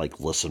kind of,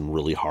 listen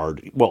really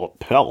hard. Well,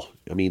 hell,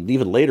 I mean,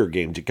 even later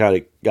games, you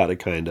got to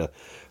kind of...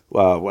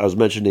 I was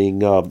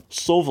mentioning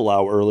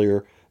Sovalau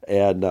earlier,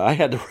 and I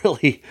had to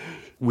really,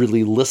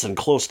 really listen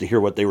close to hear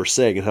what they were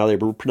saying and how they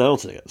were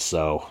pronouncing it.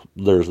 So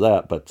there's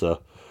that. But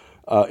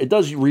it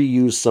does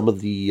reuse some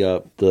of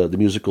the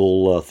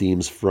musical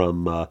themes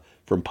from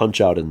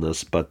Punch-Out in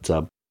this. But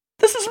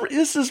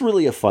this is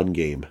really a fun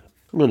game.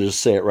 I'm going to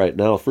just say it right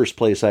now. The first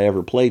place I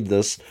ever played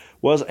this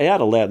was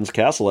at Aladdin's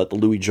Castle at the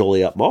Louis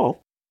Joliet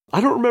Mall. I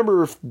don't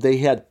remember if they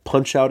had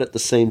Punch-Out at the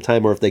same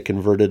time or if they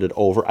converted it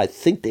over. I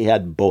think they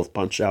had both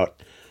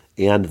Punch-Out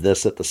and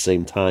this at the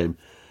same time.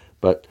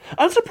 But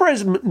I'm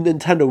surprised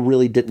Nintendo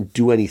really didn't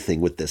do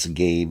anything with this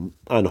game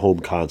on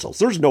home consoles.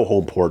 There's no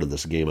home port of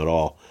this game at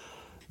all.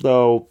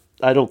 Though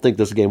I don't think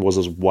this game was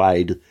as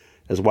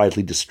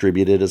widely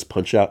distributed as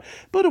Punch-Out.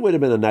 But it would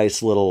have been a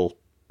nice little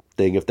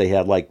thing if they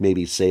had, like,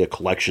 maybe, say, a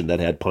collection that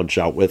had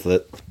Punch-Out with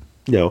it.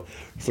 You know,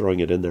 throwing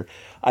it in there.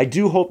 I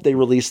do hope they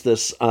release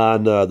this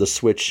on the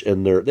Switch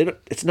and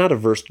it's not a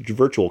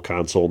virtual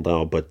console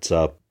now, but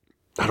I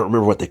don't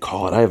remember what they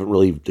call it. I haven't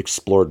really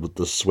explored with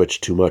the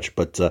Switch too much,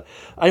 but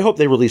I hope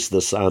they release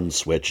this on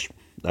Switch.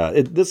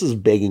 This is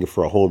begging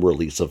for a home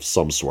release of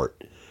some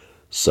sort.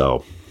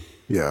 So,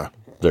 yeah,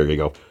 there you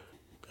go.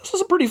 This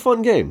is a pretty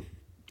fun game.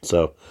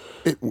 So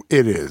it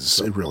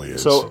is. It really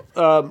is. So,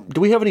 do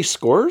we have any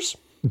scores?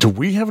 Do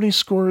we have any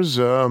scores?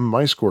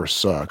 My score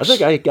sucks. I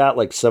think I got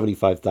like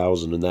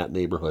 75,000 in that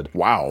neighborhood.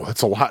 Wow,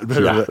 that's a lot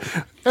better. Yeah.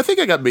 I think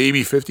I got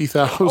maybe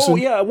 50,000. Oh,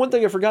 yeah. One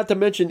thing I forgot to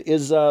mention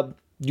is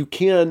you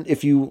can,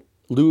 if you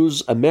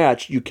lose a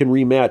match, you can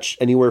rematch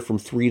anywhere from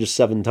 3 to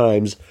 7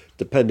 times,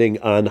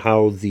 depending on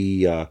how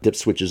the dip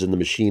switches in the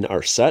machine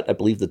are set. I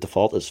believe the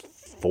default is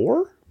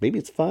 4. Maybe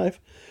it's 5.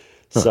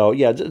 Huh. So,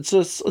 yeah,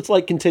 it's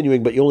like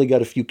continuing, but you only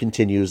got a few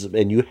continues,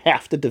 and you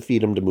have to defeat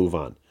them to move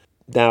on.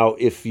 Now,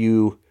 if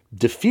you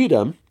defeat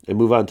them and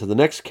move on to the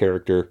next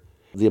character,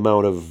 the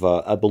amount of,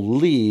 I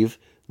believe,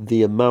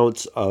 the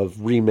amount of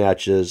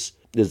rematches,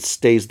 it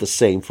stays the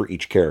same for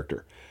each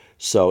character.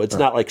 So it's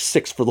not like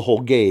 6 for the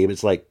whole game.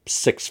 It's like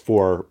 6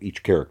 for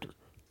each character.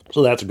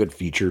 So that's a good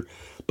feature.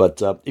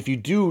 But if you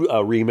do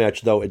a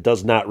rematch, though, it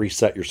does not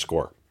reset your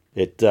score.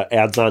 It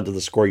adds on to the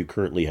score you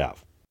currently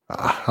have.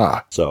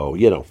 Aha. So,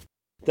 you know,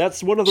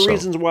 that's one of the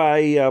reasons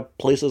why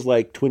places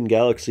like Twin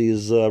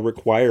Galaxies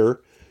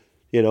require,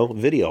 you know,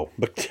 video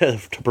to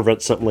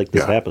prevent something like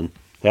this happening.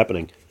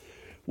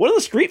 One of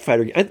the Street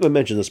Fighter, I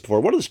mentioned this before,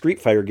 one of the Street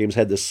Fighter games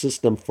had this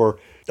system for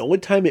the only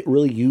time it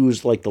really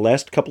used like the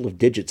last couple of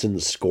digits in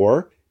the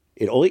score.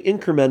 It only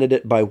incremented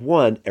it by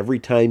 1 every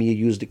time you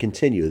used a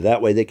continue.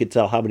 That way they could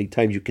tell how many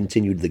times you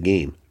continued the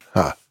game.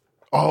 Huh.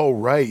 Oh,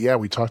 right. Yeah,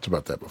 we talked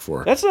about that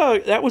before.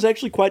 That was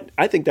actually quite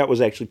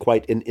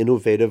an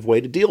innovative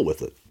way to deal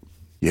with it.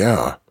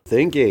 Yeah.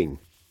 Thinking.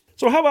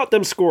 So how about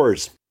them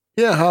scores?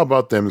 Yeah, how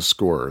about them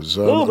scores?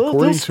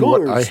 According to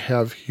what I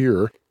have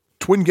here,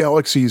 Twin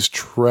Galaxies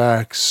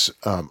tracks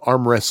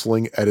arm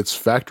wrestling at its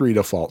factory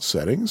default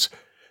settings.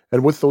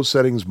 And with those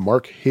settings,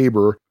 Mark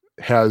Haber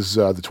has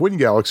the Twin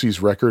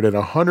Galaxies record at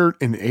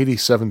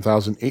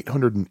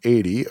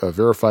 187,880,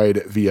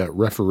 verified via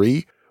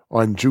referee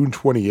on June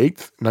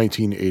 28th,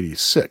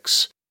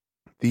 1986.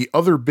 The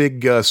other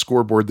big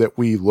scoreboard that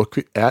we look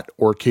at,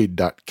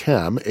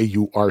 Aurcade.com,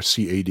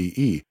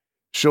 AURCADE,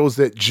 shows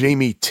that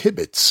Jamie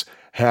Tibbetts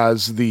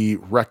has the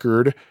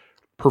record,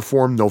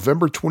 performed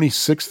November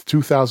 26th,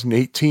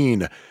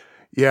 2018.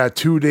 Yeah,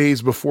 2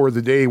 days before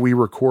the day we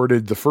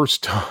recorded the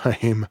first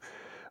time.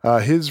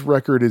 His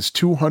record is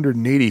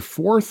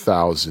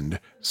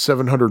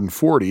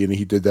 284,740, and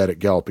he did that at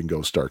Galloping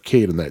Ghost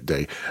Arcade on that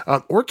day.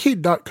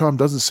 Aurcade.com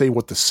doesn't say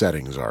what the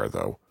settings are,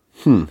 though.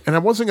 And I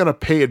wasn't going to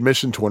pay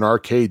admission to an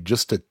arcade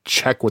just to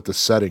check what the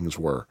settings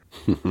were.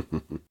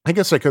 I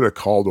guess I could have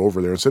called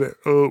over there and said,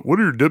 what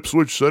are your dip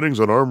switch settings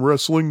on arm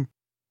wrestling?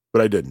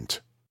 But I didn't.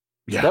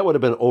 Yeah. That would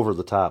have been over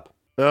the top.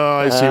 Oh,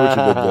 I see what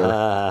you did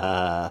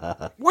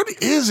there. What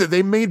is it?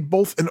 They made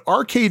both an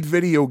arcade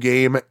video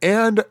game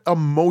and a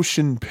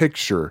motion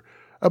picture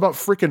about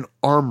freaking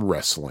arm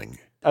wrestling.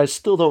 I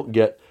still don't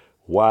get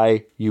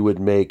why you would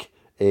make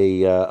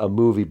a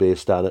movie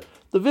based on it.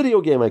 The video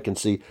game I can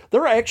see.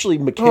 There are actually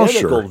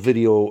mechanical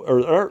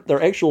video,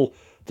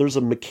 there's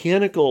a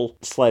mechanical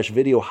 /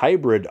 video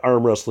hybrid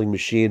arm wrestling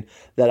machine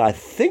that I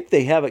think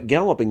they have at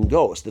Galloping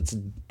Ghost.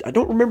 I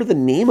don't remember the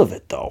name of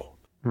it, though.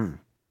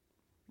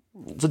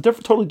 It's a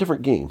totally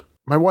different game.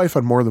 My wife,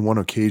 on more than one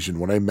occasion,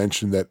 when I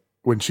mentioned that,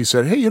 when she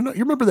said, hey, you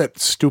remember that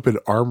stupid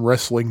arm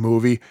wrestling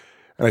movie?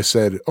 And I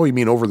said, oh, you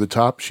mean Over the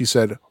Top? She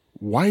said,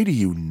 why do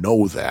you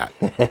know that?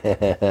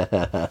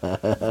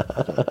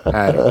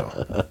 I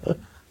don't know.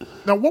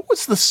 Now, what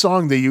was the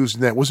song they used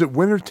in that? Was it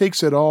Winner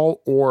Takes It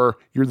All or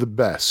You're the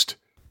Best?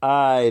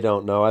 I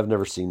don't know. I've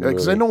never seen the movie.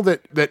 Because I know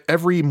that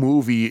every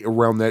movie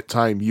around that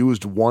time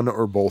used one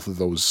or both of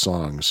those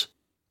songs.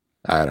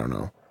 I don't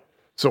know.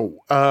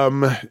 So,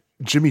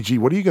 Jimmy G,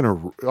 what are you going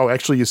to... Oh,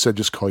 actually, you said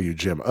just call you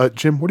Jim.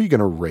 Jim, what are you going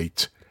to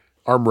rate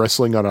arm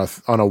wrestling on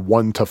a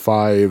 1 to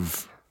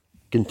 5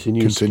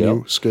 continue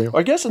scale?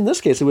 I guess in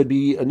this case, it would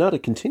be not a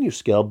continue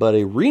scale, but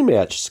a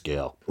rematch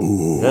scale.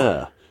 Ooh.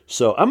 Yeah.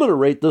 So I'm going to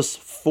rate this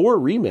 4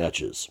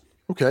 rematches.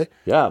 Okay.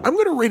 Yeah. I'm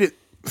going to rate it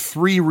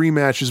 3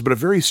 rematches, but a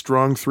very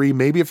strong 3.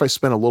 Maybe if I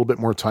spent a little bit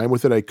more time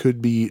with it, I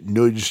could be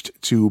nudged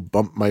to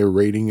bump my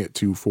rating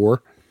to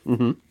 4.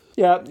 Mm-hmm.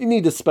 Yeah, you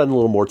need to spend a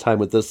little more time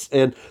with this.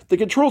 And the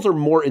controls are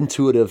more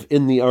intuitive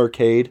in the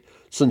arcade,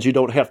 since you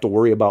don't have to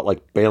worry about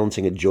like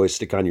balancing a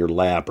joystick on your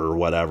lap or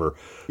whatever.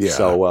 Yeah.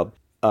 So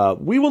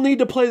we will need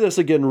to play this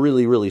again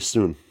really, really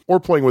soon. Or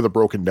playing with a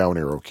broken down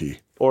arrow key.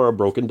 Or a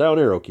broken down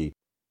arrow key.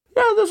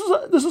 Yeah,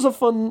 this is a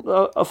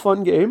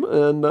fun game,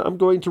 and I'm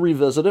going to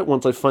revisit it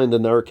once I find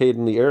an arcade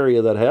in the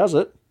area that has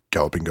it.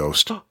 Galloping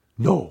Ghost.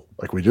 No.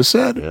 Like we just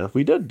said. Yeah,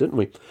 we did, didn't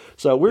we?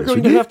 So we're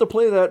going to have to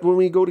play that when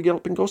we go to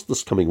Galloping Ghost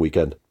this coming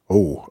weekend.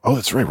 Oh,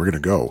 that's right. We're going to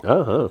go.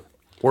 Uh-huh.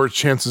 Or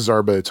chances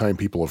are by the time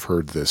people have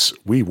heard this,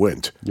 we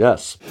went.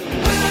 Yes.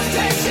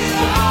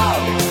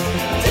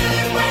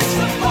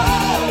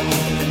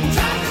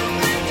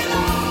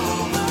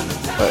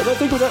 And I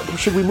think with that,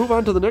 should we move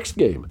on to the next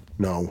game?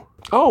 No.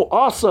 Oh,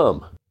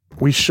 awesome.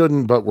 We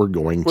shouldn't, but we're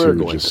going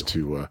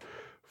to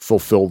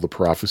fulfill the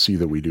prophecy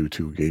that we do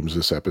 2 games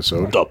this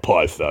episode. The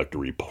Pie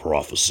Factory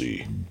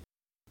Prophecy.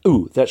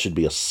 Ooh, that should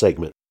be a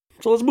segment.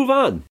 So let's move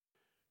on.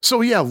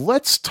 So yeah,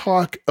 let's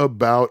talk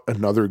about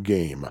another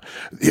game.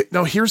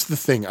 Now here's the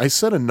thing. I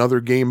said another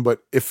game,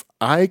 but if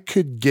I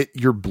could get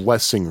your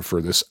blessing for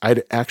this,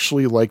 I'd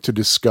actually like to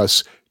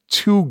discuss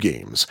 2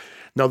 games.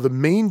 Now, the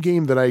main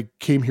game that I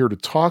came here to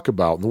talk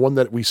about, the one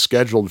that we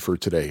scheduled for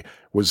today,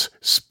 was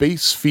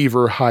Space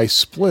Fever High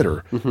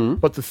Splitter. Mm-hmm.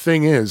 But the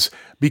thing is,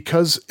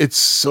 because it's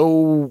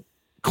so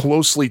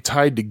closely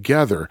tied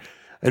together,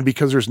 and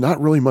because there's not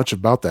really much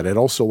about that, I'd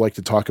also like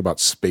to talk about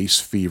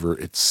Space Fever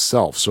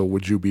itself. So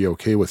would you be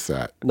okay with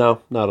that?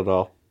 No, not at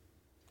all.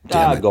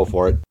 Go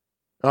for it.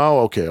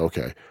 Oh,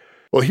 okay.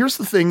 Well, here's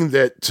the thing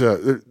that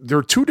there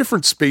are 2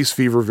 different Space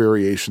Fever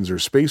variations.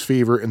 There's Space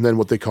Fever and then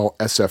what they call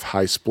SF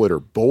High Splitter.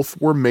 Both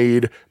were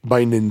made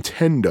by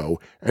Nintendo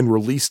and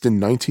released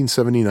in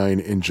 1979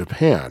 in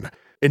Japan.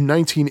 In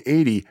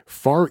 1980,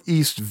 Far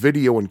East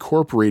Video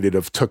Incorporated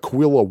of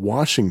Tukwila,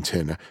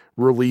 Washington,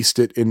 released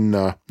it in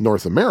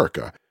North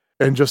America.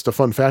 And just a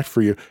fun fact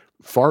for you,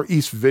 Far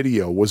East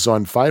Video was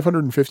on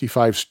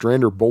 555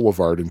 Strander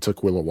Boulevard in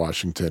Tukwila,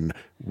 Washington.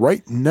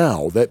 Right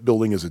now, that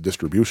building is a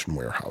distribution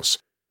warehouse.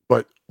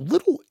 But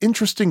little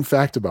interesting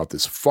fact about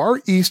this, Far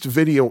East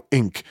Video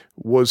Inc.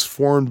 was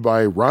formed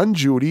by Ron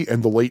Judy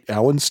and the late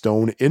Alan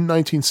Stone in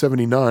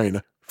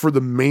 1979 for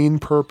the main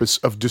purpose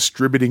of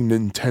distributing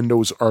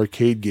Nintendo's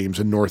arcade games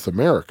in North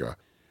America.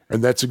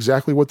 And that's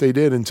exactly what they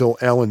did until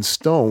Alan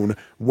Stone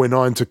went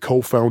on to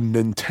co-found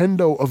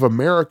Nintendo of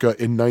America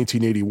in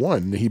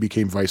 1981. He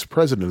became vice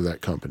president of that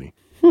company.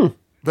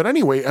 But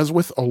anyway, as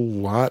with a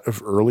lot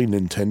of early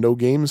Nintendo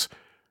games,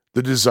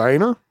 the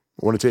designer...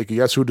 Want to take a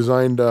guess who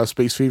designed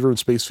Space Fever and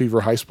Space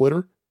Fever High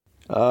Splitter?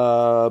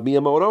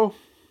 Miyamoto?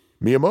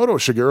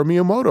 Shigeru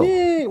Miyamoto.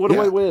 Yay! What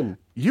do I win?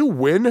 You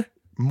win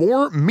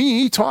more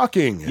me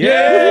talking.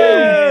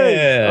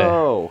 Yay!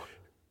 Oh.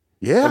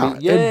 Yeah,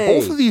 and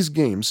both of these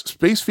games,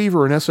 Space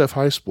Fever and SF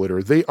High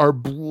Splitter, they are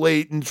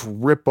blatant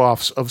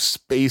ripoffs of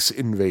Space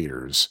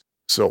Invaders.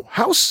 So,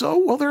 how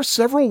so? Well, there are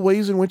several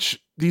ways in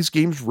which these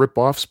games rip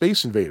off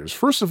Space Invaders.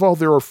 First of all,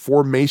 there are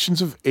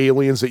formations of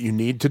aliens that you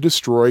need to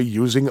destroy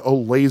using a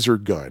laser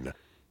gun.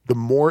 The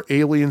more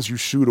aliens you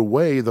shoot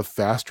away, the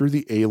faster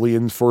the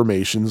alien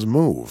formations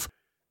move.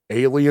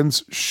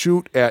 Aliens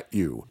shoot at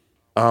you.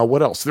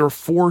 What else? There are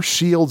 4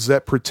 shields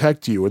that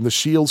protect you, and the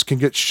shields can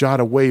get shot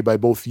away by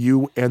both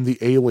you and the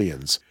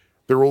aliens.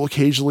 There will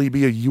occasionally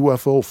be a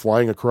UFO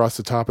flying across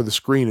the top of the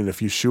screen, and if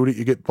you shoot it,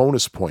 you get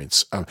bonus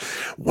points.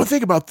 One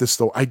thing about this,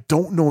 though, I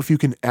don't know if you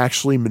can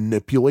actually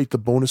manipulate the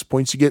bonus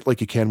points you get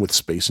like you can with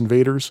Space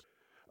Invaders.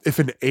 If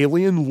an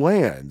alien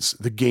lands,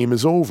 the game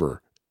is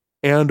over.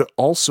 And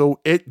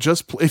also,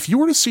 if you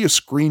were to see a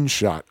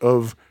screenshot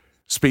of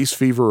Space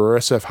Fever or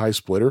SF High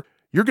Splitter,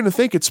 you're going to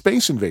think it's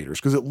Space Invaders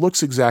because it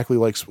looks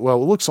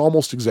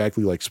almost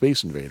exactly like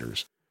Space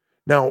Invaders.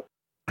 Now,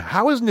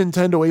 how is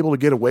Nintendo able to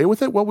get away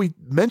with it? Well, we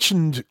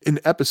mentioned in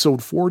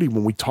episode 40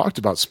 when we talked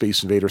about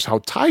Space Invaders how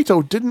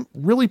Taito didn't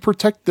really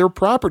protect their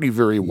property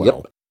very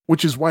well,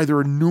 which is why there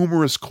are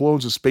numerous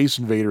clones of Space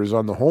Invaders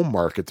on the home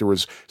market. There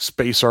was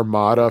Space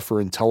Armada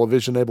for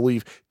Intellivision, I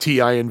believe,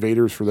 TI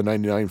Invaders for the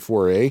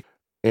 99.4A,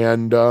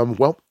 and,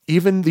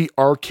 even the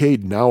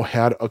arcade now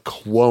had a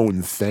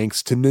clone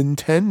thanks to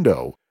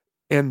Nintendo.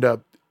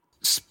 And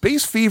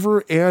Space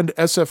Fever and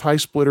SF High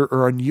Splitter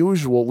are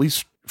unusual, at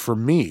least for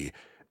me,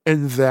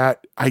 in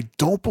that I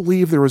don't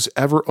believe there was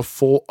ever a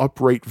full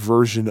upright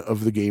version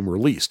of the game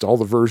released. All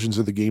the versions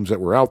of the games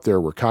that were out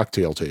there were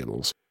cocktail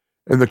tables.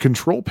 And the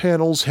control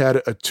panels had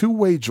a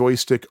 2-way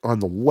joystick on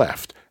the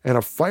left and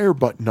a fire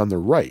button on the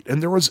right.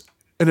 And there was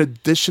an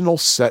additional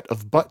set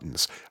of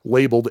buttons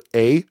labeled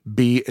A,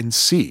 B, and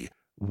C.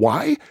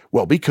 Why?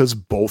 Well, because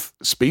both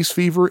Space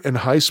Fever and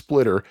High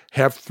Splitter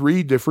have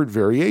 3 different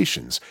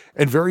variations.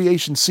 And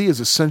Variation C is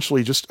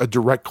essentially just a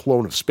direct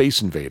clone of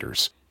Space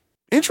Invaders.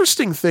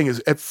 Interesting thing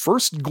is, at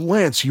first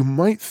glance, you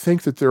might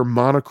think that they're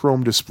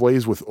monochrome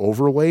displays with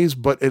overlays,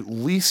 but at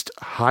least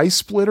High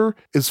Splitter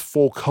is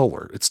full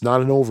color. It's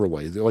not an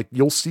overlay.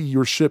 You'll see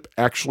your ship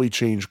actually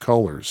change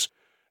colors.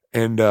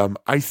 And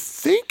I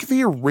think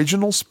the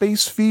original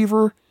Space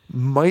Fever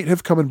might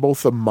have come in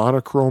both a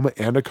monochrome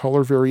and a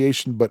color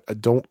variation,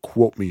 but don't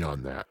quote me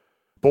on that.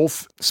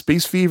 Both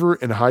Space Fever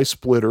and High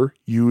Splitter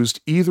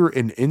used either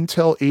an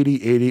Intel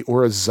 8080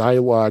 or a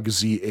Zilog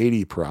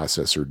Z80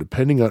 processor,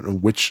 depending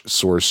on which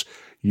source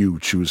you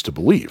choose to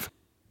believe.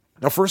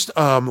 Now, first,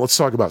 let's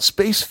talk about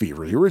Space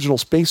Fever, the original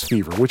Space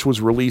Fever, which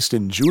was released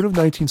in June of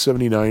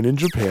 1979 in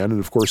Japan and,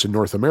 of course, in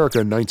North America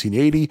in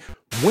 1980.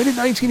 When in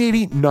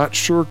 1980? Not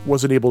sure,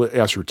 wasn't able to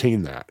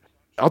ascertain that.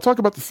 I'll talk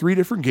about the 3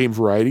 different game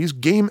varieties.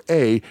 Game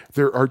A,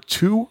 there are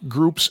 2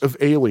 groups of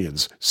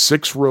aliens,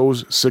 6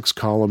 rows, 6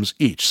 columns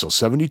each, so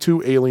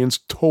 72 aliens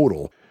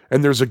total,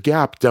 and there's a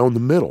gap down the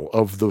middle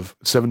of the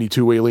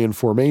 72 alien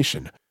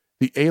formation.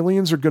 The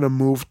aliens are going to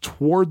move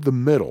toward the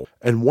middle,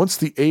 and once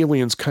the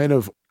aliens kind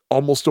of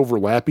almost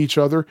overlap each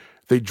other,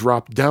 they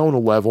drop down a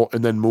level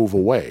and then move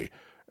away.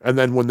 And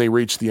then when they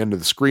reach the end of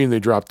the screen, they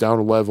drop down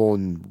a level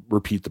and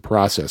repeat the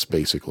process,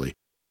 basically.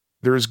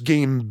 There's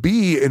game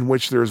B, in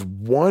which there's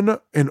 1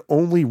 and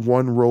only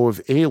 1 row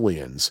of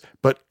aliens,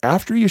 but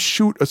after you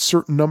shoot a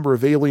certain number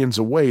of aliens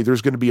away,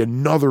 there's going to be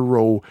another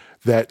row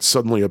that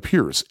suddenly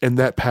appears, and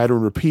that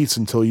pattern repeats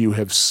until you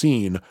have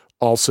seen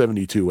all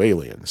 72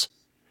 aliens.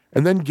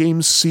 And then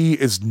game C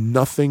is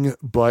nothing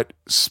but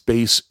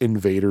Space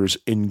Invaders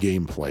in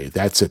gameplay.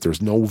 That's it.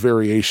 There's no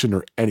variation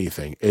or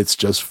anything. It's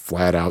just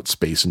flat out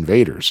Space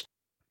Invaders.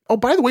 Oh,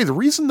 by the way, the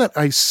reason that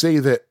I say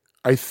that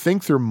I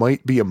think there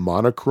might be a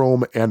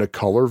monochrome and a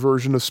color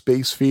version of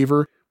Space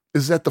Fever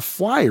is that the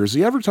flyers,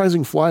 the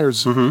advertising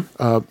flyers,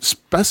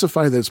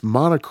 specify that it's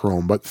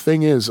monochrome. But the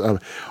thing is,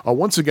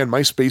 once again,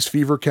 my Space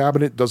Fever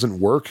cabinet doesn't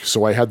work,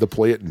 so I had to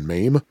play it in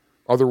MAME.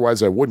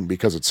 Otherwise, I wouldn't,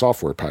 because it's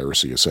software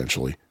piracy,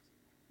 essentially.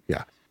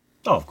 Yeah.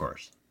 Oh, of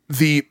course.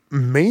 The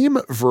MAME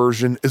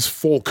version is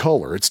full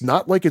color. It's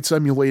not like it's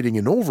emulating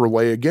an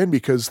overlay, again,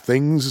 because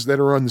things that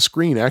are on the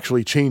screen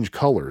actually change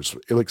colors,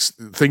 like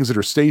things that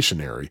are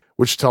stationary,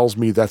 which tells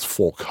me that's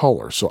full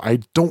color. So I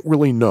don't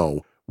really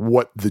know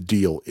what the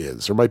deal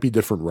is. There might be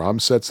different ROM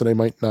sets that I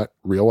might not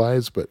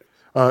realize, but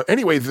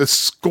anyway, the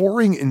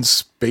scoring in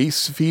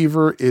Space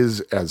Fever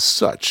is as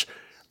such.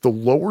 The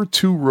lower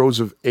 2 rows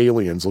of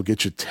aliens will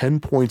get you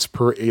 10 points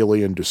per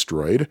alien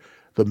destroyed.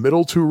 The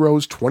middle 2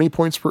 rows, 20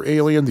 points per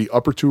alien. The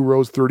upper 2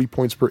 rows, 30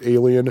 points per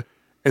alien.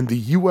 And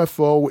the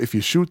UFO, if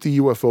you shoot the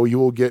UFO, you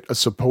will get a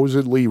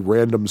supposedly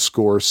random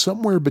score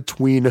somewhere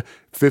between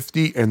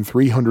 50 and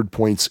 300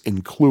 points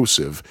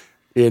inclusive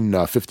in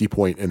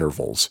 50-point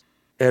intervals.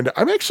 And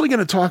I'm actually going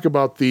to talk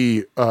about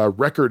the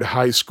record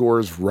high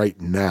scores right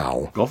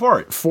now. Go for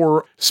it.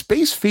 For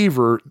Space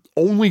Fever,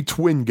 only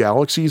Twin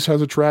Galaxies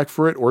has a track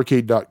for it.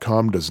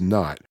 Arcade.com does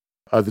not.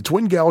 The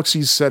Twin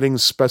Galaxies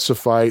settings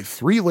specify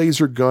 3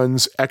 laser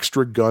guns,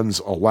 extra guns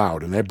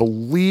allowed. And I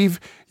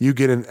believe you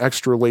get an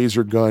extra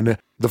laser gun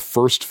the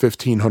first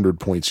 1,500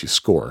 points you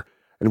score.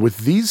 And with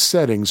these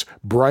settings,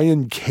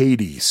 Brian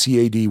Cady,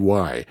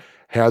 C-A-D-Y,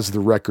 has the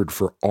record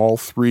for all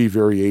 3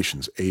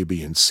 variations, A,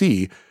 B, and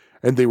C.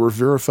 And they were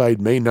verified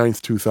May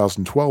 9th,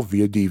 2012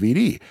 via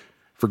DVD.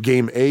 For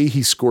Game A,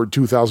 he scored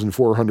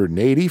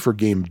 2,480. For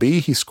Game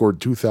B, he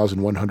scored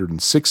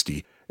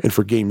 2,160. And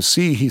for Game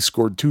C, he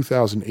scored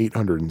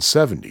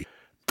 2,870.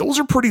 Those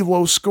are pretty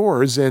low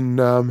scores, and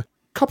a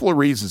couple of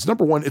reasons.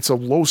 Number 1, it's a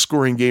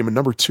low-scoring game, and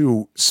number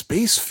 2,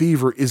 Space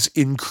Fever is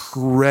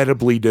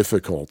incredibly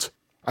difficult.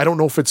 I don't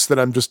know if it's that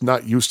I'm just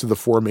not used to the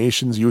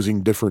formations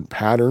using different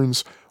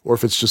patterns, or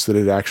if it's just that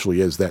it actually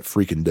is that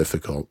freaking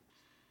difficult.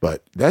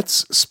 But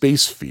that's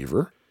Space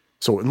Fever.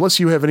 So unless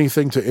you have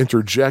anything to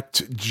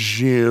interject,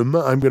 Jim,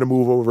 I'm going to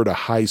move over to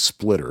High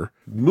Splitter.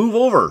 Move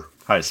over,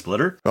 High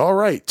Splitter. All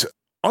right.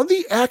 On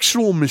the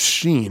actual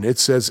machine, it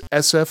says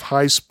SF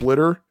High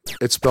Splitter.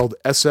 It's spelled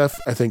SF,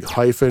 I think,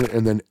 hyphen,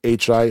 and then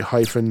HI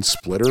hyphen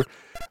splitter.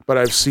 But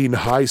I've seen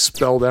high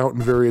spelled out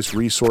in various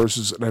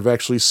resources, and I've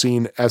actually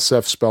seen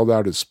SF spelled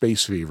out as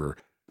Space Fever.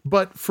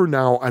 But for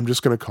now, I'm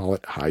just going to call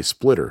it High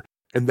Splitter.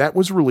 And that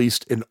was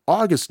released in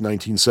August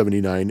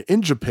 1979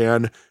 in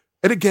Japan,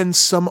 and again,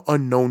 some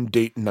unknown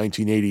date in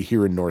 1980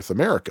 here in North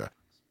America.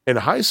 And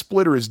High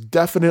Splitter is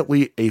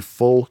definitely a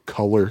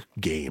full-color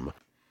game.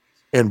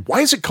 And why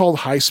is it called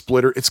High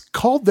Splitter? It's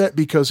called that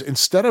because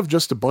instead of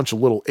just a bunch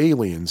of little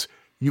aliens,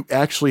 you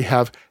actually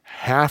have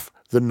half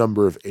the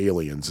number of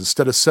aliens.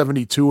 Instead of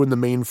 72 in the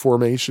main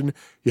formation,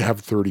 you have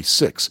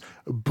 36.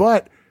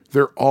 But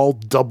they're all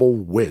double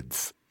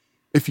width.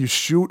 If you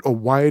shoot a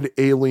wide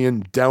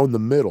alien down the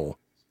middle,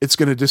 it's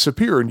going to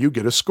disappear and you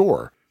get a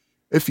score.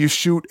 If you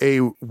shoot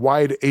a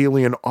wide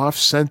alien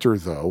off-center,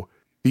 though,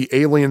 the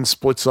alien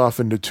splits off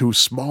into 2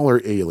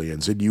 smaller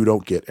aliens and you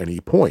don't get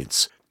any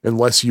points,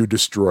 unless you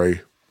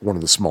destroy one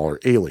of the smaller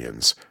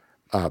aliens.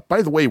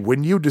 By the way,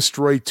 when you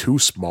destroy 2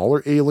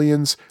 smaller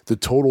aliens, the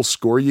total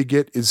score you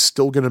get is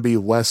still going to be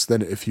less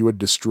than if you had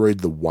destroyed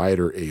the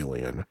wider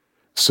alien.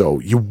 So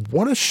you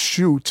want to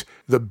shoot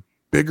the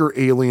bigger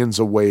aliens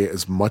away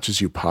as much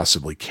as you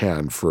possibly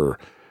can for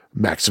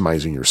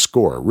maximizing your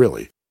score,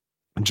 really.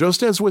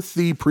 Just as with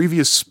the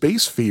previous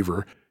Space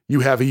Fever, you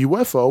have a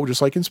UFO,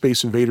 just like in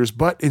Space Invaders,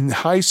 but in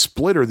High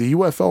Splitter, the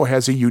UFO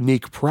has a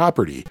unique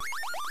property.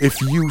 If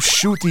you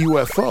shoot the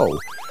UFO,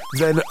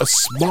 then a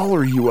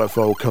smaller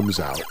UFO comes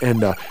out.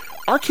 And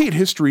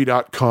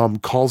ArcadeHistory.com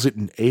calls it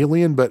an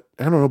alien, but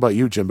I don't know about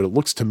you, Jim, but it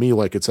looks to me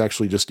like it's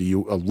actually just a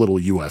little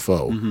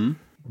UFO. Mm-hmm.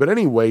 But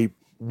anyway,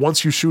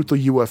 once you shoot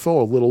the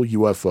UFO, a little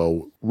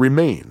UFO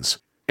remains.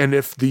 And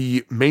if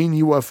the main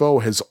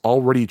UFO has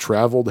already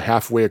traveled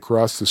halfway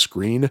across the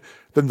screen,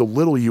 then the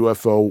little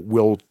UFO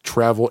will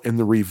travel in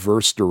the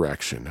reverse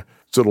direction.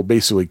 So it'll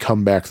basically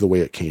come back the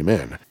way it came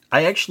in.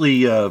 I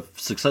actually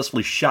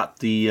successfully shot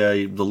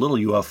the little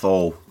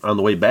UFO on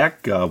the way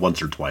back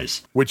once or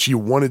twice. Which you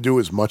want to do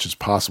as much as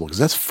possible, because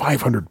that's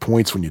 500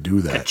 points when you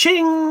do that.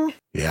 Ka-ching!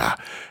 Yeah.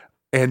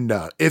 And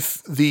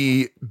if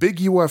the big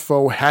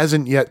UFO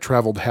hasn't yet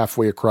traveled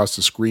halfway across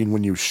the screen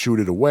when you shoot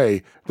it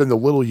away, then the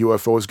little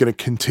UFO is going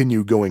to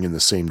continue going in the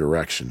same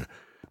direction.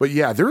 But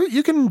yeah,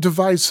 you can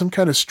devise some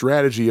kind of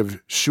strategy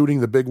of shooting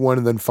the big one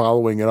and then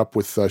following it up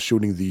with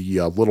shooting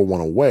the little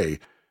one away.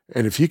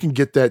 And if you can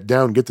get that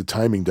down, get the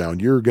timing down,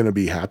 you're going to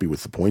be happy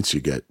with the points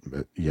you get.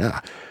 But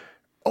yeah.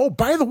 Oh,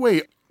 by the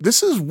way,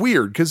 this is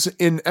weird because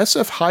in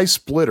SF High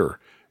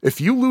Splitter,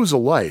 if you lose a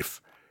life,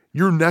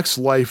 your next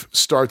life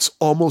starts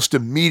almost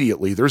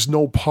immediately. There's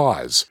no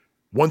pause.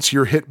 Once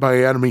you're hit by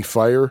enemy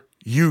fire,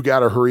 you got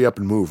to hurry up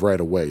and move right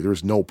away.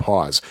 There's no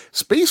pause.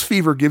 Space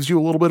Fever gives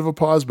you a little bit of a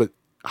pause, but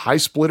High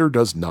Splitter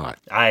does not.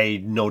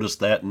 I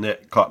noticed that, and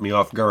it caught me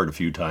off guard a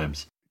few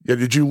times. Yeah,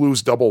 did you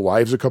lose double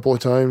lives a couple of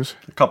times?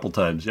 A couple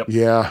times, yep.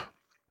 Yeah.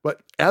 But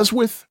as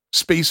with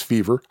Space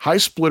Fever, High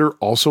Splitter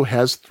also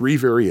has 3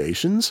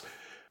 variations.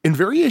 In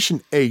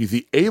Variation A,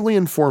 the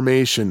alien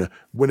formation,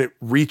 when it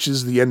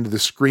reaches the end of the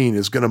screen,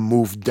 is going to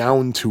move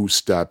down 2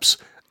 steps,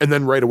 and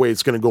then right away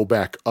it's going to go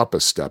back up a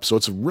step. So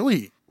it's a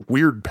really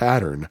weird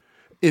pattern.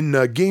 In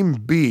Game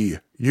B,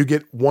 you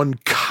get 1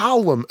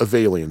 column of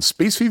aliens.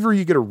 Space Fever,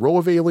 you get a row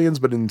of aliens,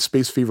 but in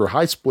Space Fever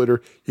High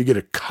Splitter, you get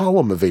a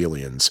column of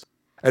aliens.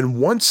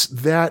 And once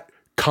that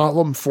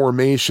column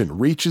formation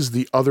reaches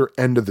the other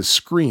end of the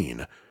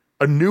screen,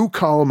 a new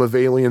column of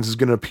aliens is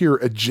going to appear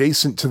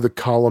adjacent to the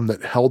column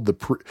that held the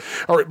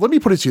All right, let me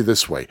put it to you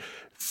this way.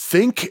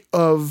 Think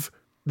of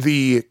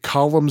the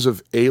columns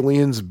of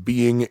aliens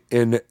being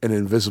in an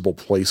invisible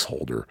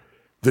placeholder.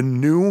 The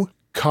new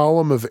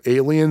column of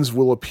aliens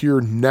will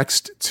appear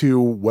next to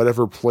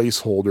whatever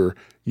placeholder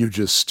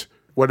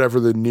whatever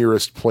the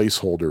nearest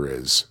placeholder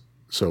is.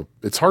 So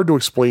it's hard to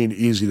explain,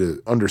 easy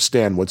to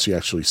understand once you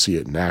actually see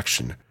it in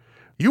action.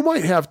 You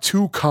might have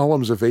 2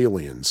 columns of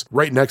aliens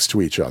right next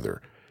to each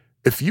other.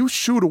 If you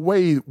shoot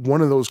away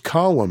one of those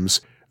columns,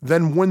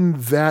 then when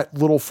that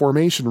little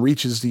formation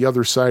reaches the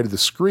other side of the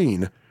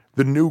screen,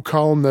 the new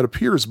column that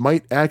appears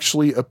might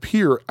actually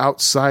appear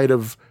outside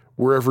of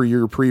wherever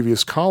your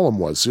previous column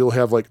was. So you'll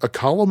have like a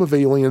column of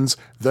aliens,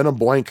 then a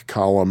blank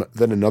column,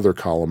 then another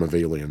column of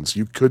aliens.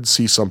 You could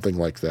see something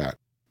like that.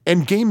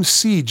 And Game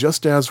C,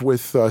 just as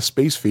with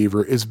Space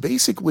Fever, is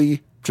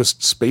basically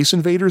just Space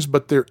Invaders,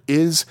 but there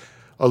is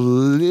a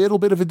little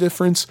bit of a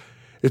difference.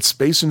 It's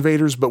Space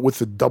Invaders, but with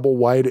the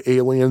double-wide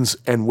aliens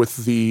and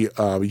with the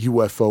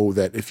UFO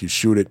that if you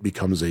shoot it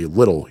becomes a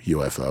little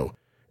UFO.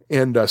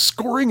 And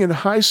scoring in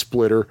High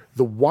Splitter,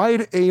 the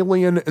wide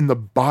alien in the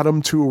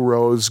bottom 2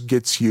 rows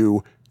gets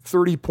you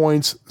 30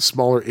 points.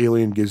 Smaller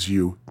alien gives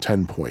you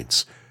 10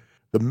 points.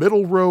 The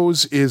middle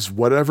rows is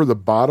whatever the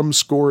bottom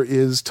score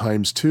is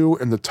times 2,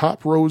 and the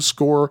top row's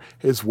score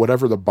is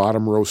whatever the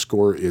bottom row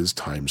score is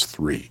times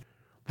 3.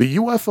 The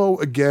UFO,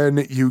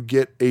 again, you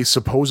get a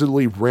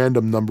supposedly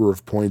random number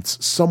of points,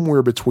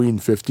 somewhere between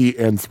 50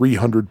 and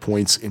 300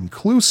 points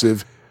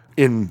inclusive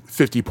in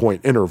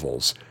 50-point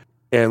intervals.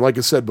 And like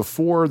I said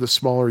before, the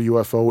smaller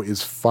UFO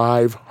is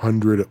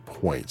 500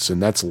 points, and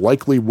that's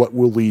likely what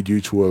will lead you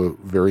to a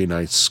very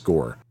nice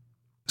score.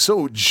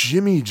 So,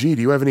 Jimmy G,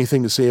 do you have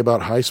anything to say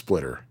about High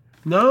Splitter?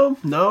 No,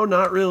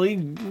 not really.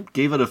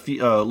 Gave it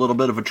a little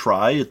bit of a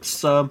try.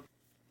 It's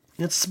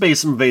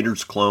Space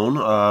Invaders clone.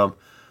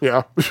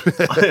 Yeah.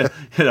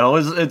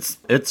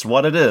 it's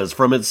what it is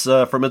from its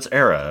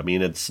era. I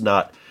mean, it's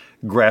not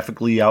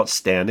graphically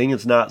outstanding.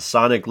 It's not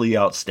sonically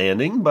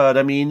outstanding, but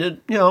I mean,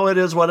 it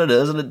is what it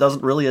is, and it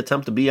doesn't really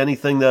attempt to be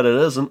anything that it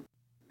isn't.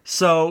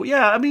 So,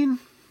 yeah, I mean,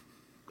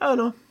 I don't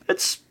know.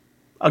 It's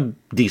a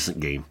decent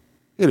game.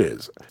 It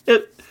is.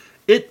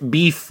 It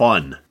be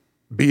fun.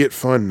 Be it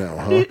fun now,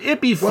 huh? It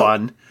be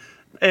fun,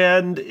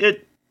 and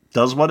it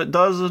does what it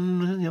does,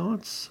 and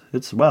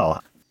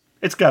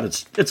it's got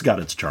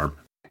its charm.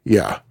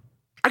 Yeah.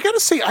 I gotta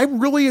say, I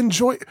really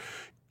enjoy.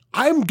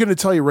 I'm gonna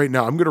tell you right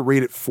now, I'm gonna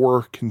rate it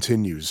 4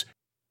 continues.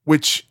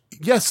 Which,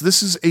 yes,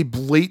 this is a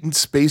blatant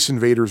Space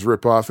Invaders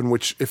ripoff, in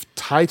which if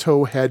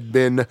Taito had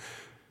been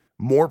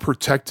more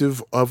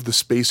protective of the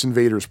Space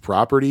Invaders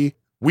property,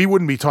 we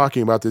wouldn't be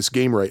talking about this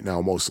game right now,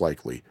 most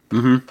likely.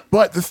 Mm-hmm.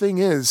 But the thing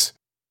is,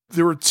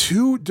 there were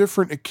 2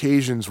 different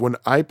occasions when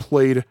I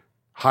played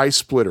High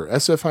Splitter,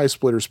 SF High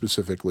Splitter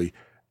specifically,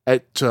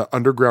 at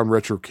Underground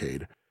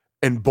Retrocade.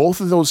 And both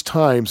of those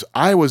times,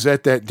 I was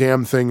at that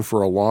damn thing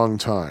for a long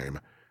time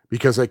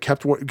because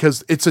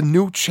because it's a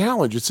new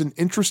challenge. It's an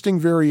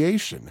interesting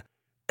variation.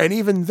 And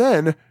even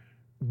then,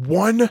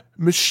 one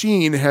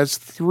machine has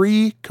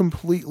 3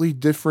 completely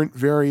different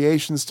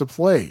variations to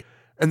play.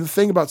 And the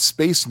thing about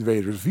Space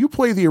Invaders, if you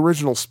play the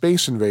original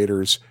Space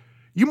Invaders,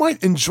 you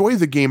might enjoy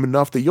the game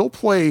enough that you'll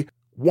play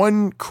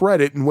one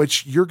credit in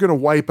which you're going to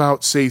wipe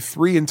out, say,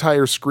 3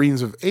 entire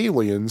screens of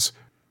aliens,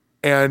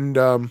 and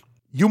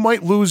you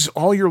might lose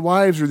all your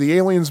lives or the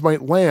aliens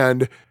might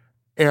land,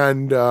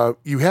 and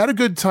you had a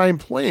good time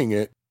playing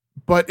it,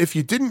 but if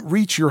you didn't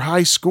reach your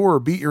high score or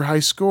beat your high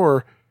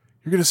score,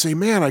 you're going to say,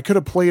 man, I could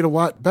have played a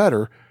lot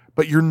better,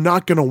 but you're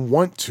not going to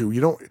want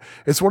to.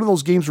 It's one of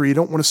those games where you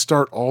don't want to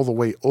start all the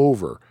way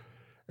over.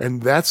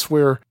 And that's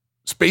where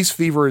Space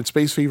Fever and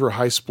Space Fever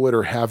High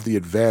Splitter have the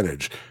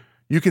advantage.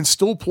 You can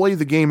still play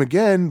the game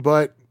again,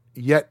 but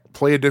yet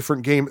play a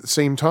different game at the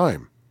same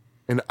time.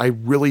 And I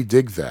really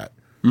dig that.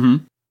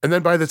 Mm-hmm. And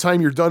then by the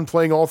time you're done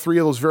playing all 3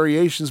 of those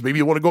variations, maybe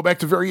you want to go back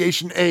to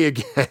variation A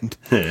again.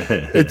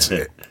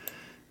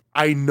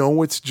 I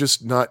know it's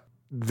just not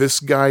this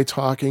guy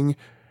talking,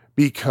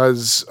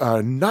 because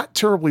not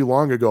terribly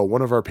long ago,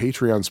 one of our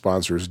Patreon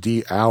sponsors,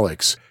 D.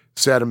 Alex,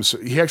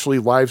 he actually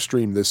live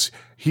streamed this.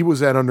 He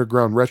was at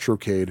Underground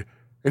Retrocade,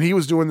 and he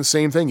was doing the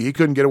same thing. He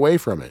couldn't get away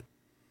from it.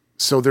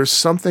 So there's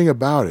something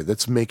about it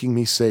that's making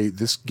me say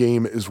this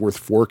game is worth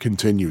 4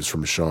 continues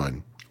from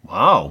Sean.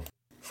 Wow.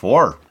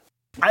 4.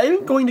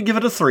 I'm going to give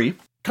it a 3.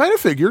 Kind of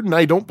figured, and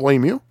I don't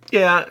blame you.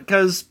 Yeah,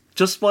 because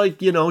just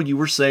like, you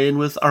were saying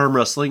with arm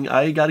wrestling,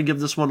 I got to give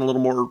this one a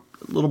little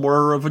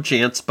more of a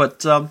chance.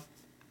 But,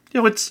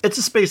 it's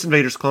a Space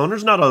Invaders clone.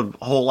 There's not a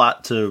whole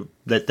lot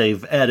that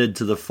they've added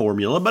to the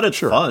formula, but it's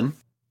fun.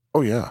 Oh,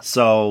 yeah.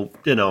 So,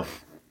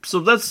 so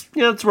that's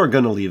where I'm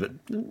going to leave it.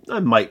 I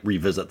might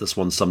revisit this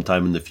one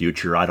sometime in the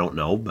future. I don't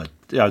know. But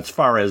as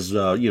far as,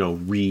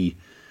 rethinking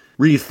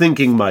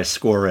my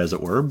score, as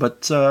it were.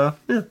 But,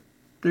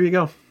 there you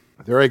go.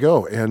 There I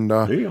go. And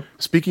there you go.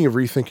 Speaking of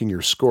rethinking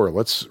your score,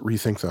 let's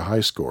rethink the high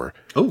score.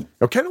 Oh.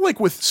 Now, kind of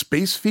like with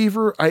Space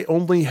Fever, I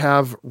only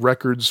have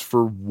records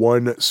for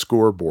 1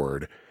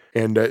 scoreboard.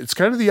 And it's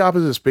kind of the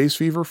opposite of Space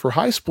Fever. For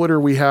High Splitter,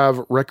 we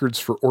have records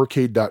for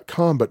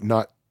Arcade.com, but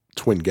not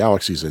Twin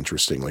Galaxies,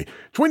 interestingly.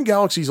 Twin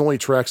Galaxies only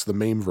tracks the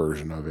MAME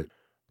version of it.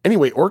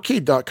 Anyway,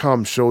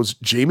 Arcade.com shows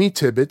Jamie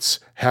Tibbetts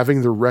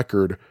having the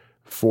record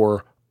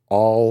for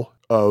all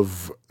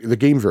of the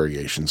game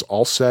variations,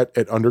 all set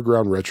at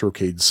Underground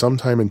Retrocade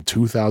sometime in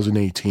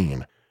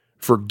 2018.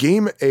 For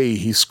Game A,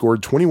 he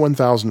scored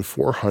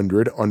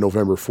 21,400 on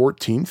November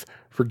 14th.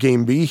 For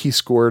Game B, he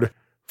scored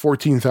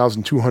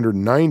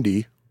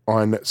 14,290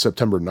 on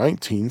September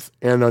 19th.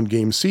 And on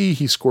Game C,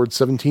 he scored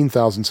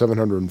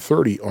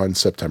 17,730 on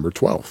September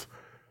 12th.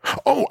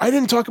 Oh, I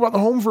didn't talk about the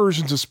home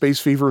versions of Space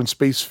Fever and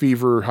Space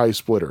Fever High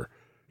Splitter.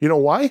 You know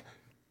why?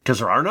 Because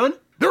there are none?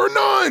 There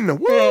are none!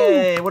 Woo!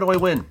 Hey, what do I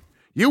win?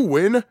 You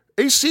win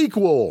a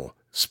sequel.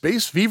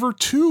 Space Fever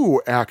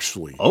 2,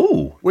 actually.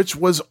 Oh. Which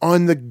was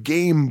on the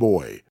Game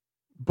Boy.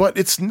 But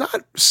it's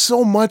not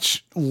so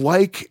much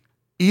like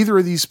either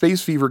of these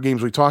Space Fever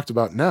games we talked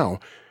about now.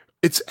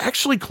 It's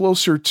actually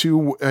closer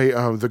to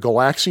the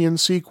Galaxian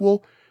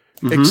sequel,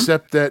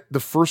 except that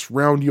the first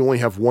round you only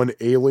have 1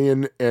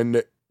 alien,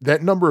 and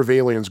that number of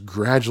aliens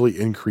gradually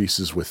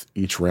increases with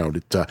each round.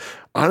 It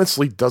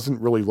honestly doesn't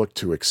really look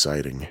too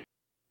exciting.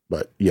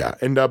 But yeah,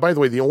 and by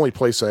the way, the only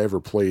place I ever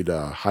played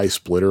High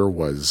Splitter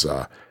was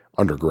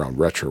Underground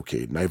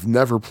Retrocade, and I've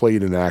never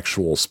played an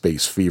actual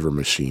Space Fever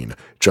machine,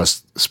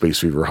 just Space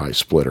Fever High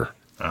Splitter.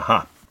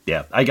 Uh-huh.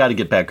 Yeah, I got to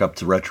get back up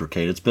to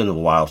Retrocade. It's been a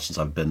while since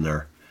I've been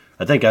there.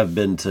 I think I've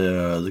been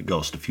to the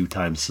Ghost a few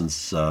times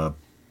since the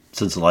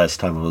last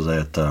time I was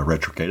at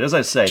Retrocade. As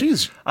I say,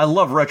 I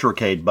love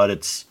Retrocade, but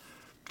it's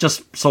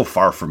just so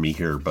far from me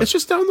here. But it's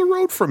just down the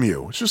road from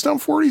you. It's just down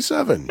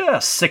 47. Yeah,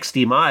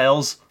 60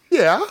 miles.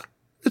 Yeah,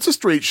 it's a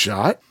straight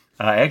shot.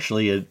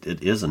 Actually,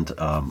 it isn't.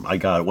 I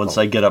got it once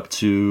I get up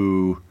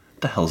to,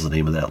 what the hell's the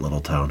name of that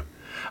little town?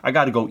 I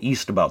got to go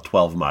east about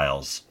 12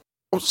 miles.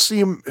 Oh,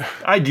 see,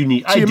 I do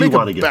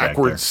want to get back there.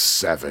 Backwards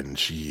 7,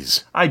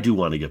 jeez. I do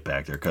want to get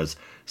back there because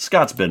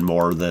Scott's been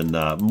more than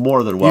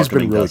welcoming. He's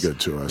been really good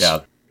to us. Yeah.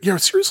 Yeah,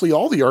 seriously,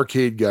 all the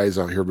arcade guys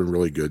out here have been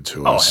really good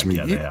to us. Heck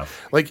yeah, they have.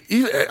 Like,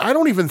 I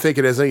don't even think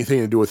it has anything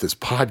to do with this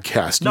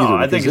podcast. No, either,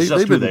 I think it's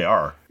just who they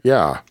are.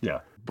 Yeah. Yeah.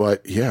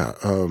 But yeah.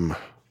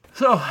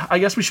 So I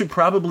guess we should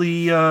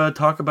probably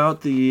talk about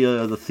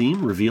the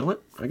theme, reveal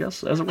it, I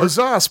guess, as it were.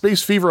 Huzzah,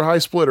 Space Fever High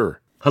Splitter.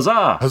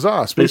 Huzzah!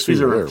 Huzzah, Space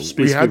Fever.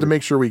 We had to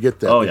make sure we get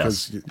that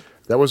because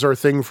that was our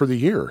thing for the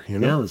year. You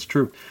know? Yeah, that's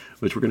true.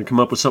 Which we're going to come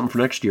up with something for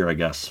next year, I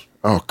guess.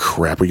 Oh,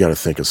 crap. We got to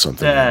think of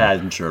something. Yeah,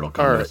 I'm sure it'll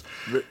come. All right.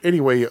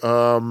 Anyway,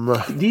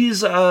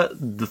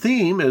 the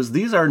theme is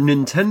these are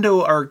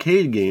Nintendo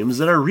arcade games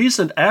that are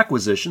recent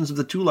acquisitions of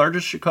the 2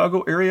 largest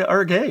Chicago area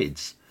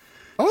arcades.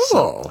 Oh.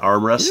 So,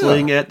 Arm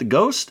Wrestling at the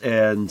Ghost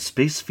and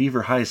Space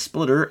Fever High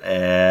Splitter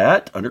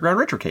at Underground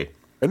Retrocade.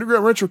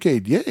 Underground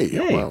Retrocade,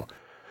 yay. Wow.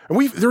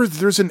 And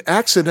there's an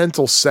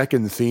accidental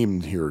second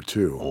theme here,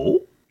 too.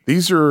 Oh?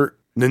 These are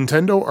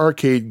Nintendo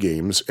arcade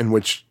games in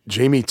which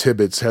Jamie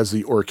Tibbetts has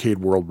the arcade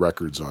world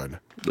records on.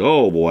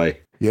 Oh,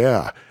 boy.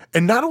 Yeah.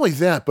 And not only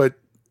that, but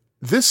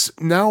this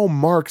now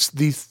marks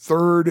the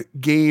 3rd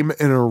game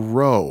in a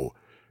row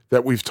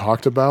that we've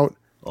talked about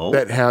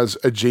that has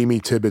a Jamie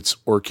Tibbetts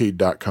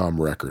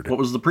Arcade.com record. What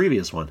was the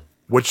previous one?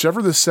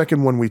 Whichever the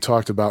second one we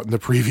talked about in the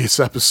previous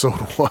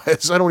episode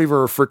was. I don't even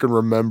freaking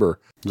remember.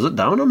 Was it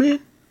Domino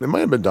Man? It might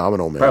have been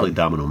Domino Man. Probably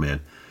Domino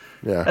Man.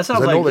 Yeah. That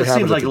sounds like, it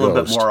seems like a little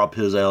bit more up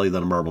his alley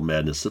than a Marble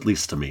Madness, at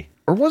least to me.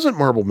 Or was it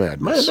Marble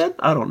Madness? Might have been.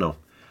 I don't know.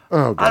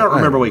 Oh, God. I don't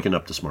remember waking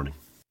up this morning.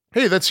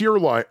 Hey, that's your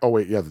line. Oh,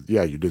 wait.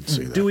 Yeah, you did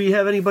say that. Do we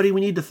have anybody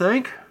we need to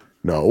thank?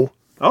 No.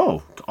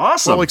 Oh,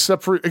 awesome. Well,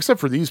 except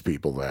for these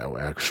people, though,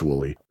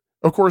 actually.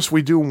 Of course,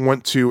 we do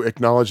want to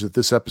acknowledge that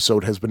this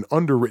episode has been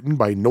underwritten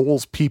by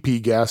Knowles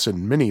PP Gas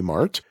and Mini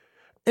Mart.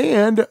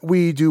 And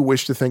we do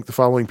wish to thank the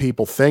following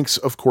people. Thanks,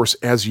 of course,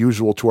 as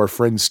usual, to our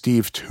friend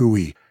Steve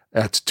Toohey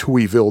at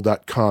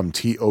TooheyVille.com,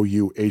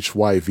 TOUHYVILLE.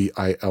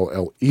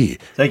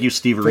 Thank you,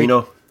 Steve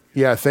Areno.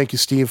 Yeah, thank you,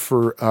 Steve,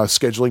 for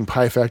scheduling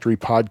Pie Factory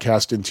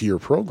Podcast into your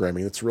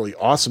programming. It's really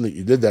awesome that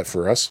you did that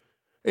for us.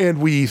 And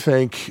we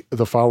thank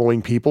the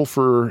following people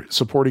for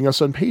supporting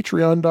us on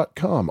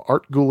Patreon.com.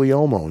 Art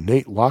Guglielmo,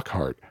 Nate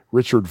Lockhart,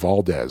 Richard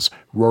Valdez,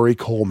 Rory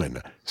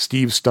Coleman,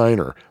 Steve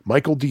Steiner,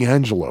 Michael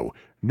D'Angelo,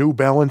 New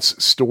Balance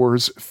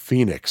Stores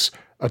Phoenix,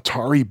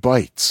 Atari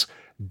Bytes,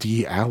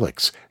 D.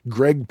 Alex,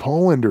 Greg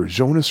Pollander,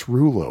 Jonas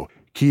Rulo,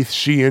 Keith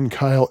Sheehan,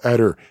 Kyle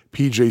Etter,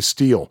 PJ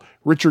Steele,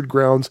 Richard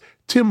Grounds,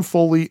 Tim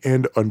Foley,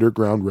 and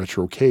Underground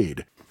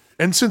Retrocade.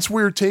 And since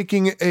we're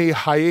taking a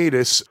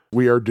hiatus,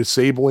 we are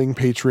disabling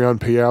Patreon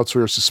payouts.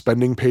 We are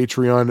suspending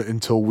Patreon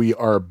until we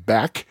are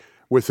back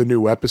with a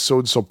new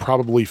episode. So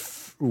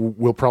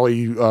we'll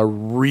probably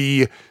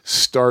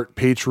restart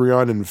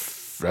Patreon in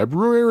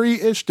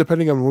February-ish,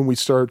 depending on when we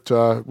start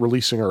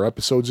releasing our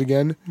episodes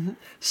again.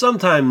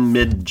 Sometime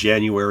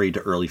mid-January to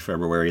early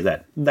February,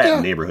 that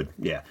neighborhood.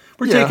 Yeah,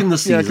 we're taking the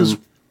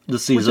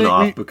season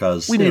off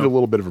because we need a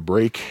little bit of a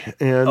break.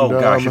 And oh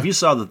gosh, if you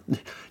saw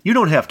you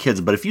don't have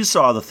kids, but if you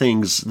saw the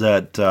things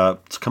that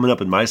it's coming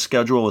up in my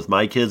schedule with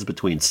my kids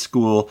between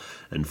school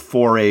and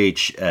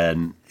 4-H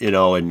and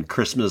and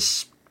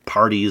Christmas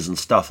parties and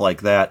stuff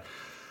like that,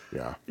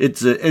 yeah,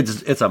 it's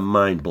a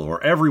mind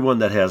blower. Everyone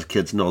that has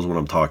kids knows what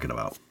I'm talking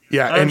about.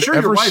 Yeah, and I'm sure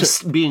your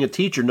wife, being a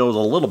teacher, knows a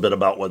little bit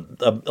about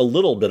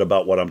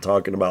what I'm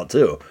talking about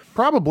too.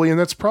 Probably, and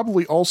that's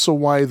probably also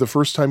why the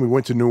first time we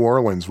went to New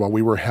Orleans, while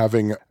we were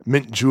having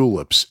mint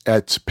juleps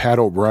at Pat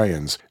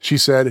O'Brien's, she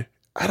said,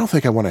 "I don't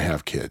think I want to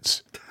have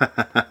kids."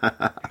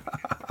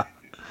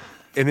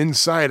 And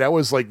inside, I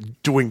was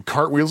like doing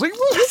cartwheels, like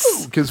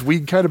because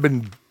we'd kind of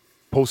been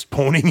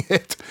postponing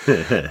it,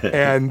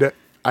 and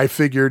I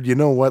figured, you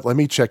know what, let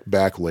me check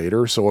back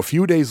later. So a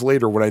few days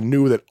later, when I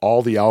knew that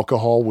all the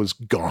alcohol was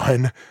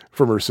gone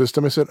from her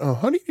system, I said, "Oh,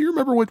 honey, do you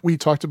remember what we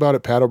talked about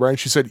at Pat O'Brien?"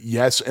 She said,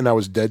 "Yes," and I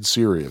was dead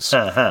serious.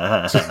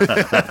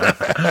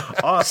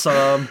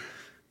 Awesome.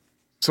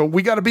 So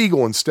we got a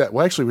beagle instead.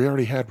 Well, actually, we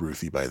already had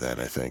Ruthie by then,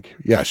 I think.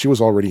 Yeah, she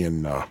was already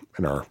in our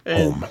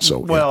home.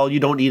 So you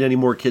don't need any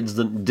more kids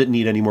didn't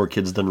need any more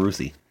kids than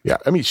Ruthie. Yeah,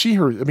 I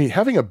mean,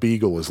 having a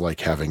beagle is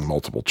like having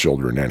multiple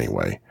children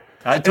anyway.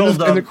 And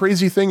the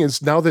crazy thing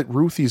is, now that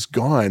Ruthie's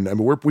gone, I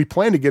mean, we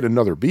plan to get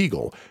another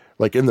beagle,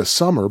 like in the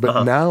summer,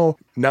 but now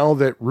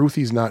that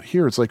Ruthie's not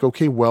here, it's like,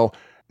 okay, well,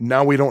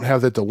 now we don't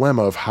have that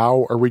dilemma of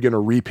how are we going to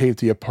repaint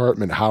the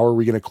apartment? How are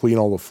we going to clean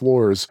all the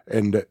floors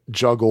and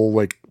juggle,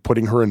 like,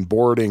 putting her in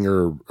boarding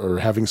or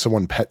having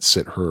someone pet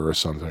sit her or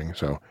something.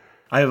 So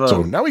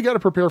now we got to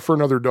prepare for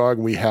another dog.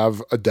 We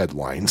have a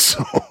deadline.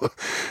 So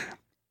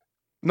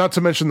not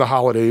to mention the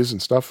holidays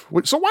and stuff.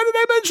 So why did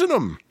I mention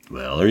them?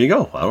 Well, there you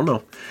go. I don't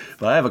know.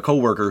 But I have a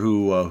coworker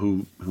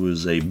who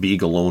is a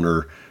beagle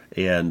owner,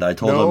 and I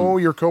told him. No,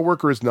 your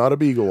coworker is not a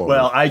beagle owner.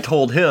 Well, I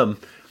told him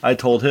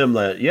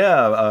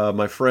that,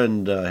 my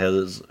friend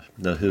his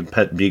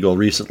pet beagle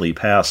recently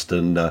passed,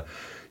 and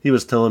he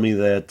was telling me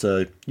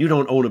that you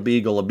don't own a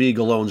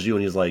beagle owns you,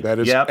 and he's like, that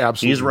is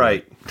absolutely he's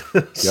right.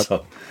 Yep.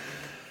 So,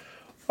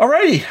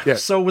 alrighty. Yeah.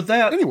 So with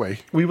that, anyway,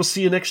 we will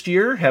see you next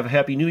year. Have a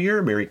Happy New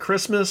Year, Merry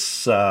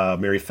Christmas,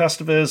 Merry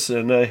Festivus,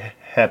 and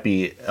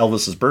Happy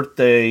Elvis's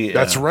birthday.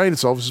 That's right.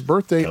 It's Elvis's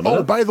birthday.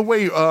 Oh, by the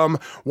way,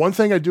 one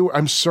thing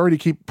I'm sorry to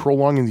keep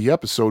prolonging the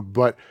episode,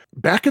 but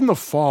back in the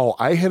fall,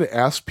 I had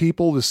asked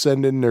people to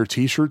send in their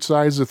t-shirt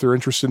size if they're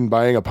interested in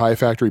buying a Pie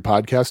Factory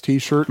podcast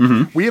t-shirt.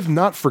 Mm-hmm. We have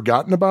not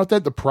forgotten about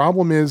that. The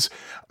problem is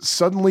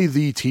suddenly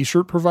the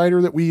t-shirt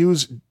provider that we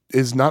use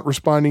is not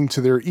responding to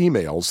their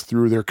emails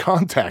through their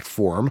contact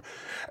form.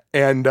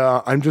 And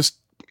I've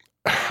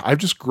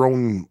just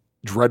grown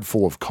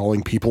dreadful of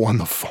calling people on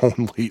the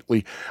phone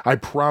lately. I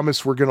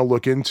promise we're going to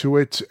look into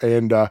it,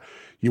 and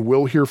you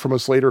will hear from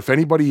us later. If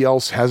anybody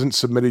else hasn't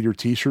submitted your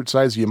t-shirt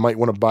size, you might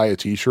want to buy a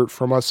t-shirt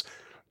from us.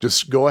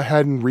 Just go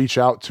ahead and reach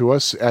out to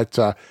us at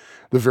the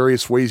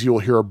various ways. You'll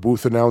hear a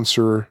booth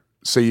announcer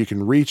say you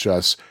can reach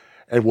us,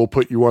 and we'll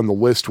put you on the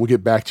list. We'll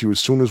get back to you as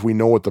soon as we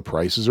know what the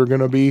prices are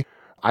going to be.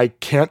 I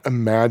can't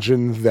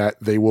imagine that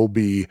they will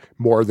be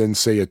more than,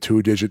 say, a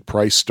 2-digit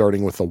price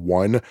starting with a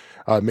 1.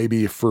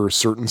 Maybe for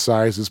certain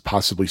sizes,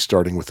 possibly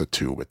starting with a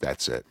 2, but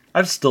that's it.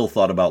 I've still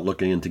thought about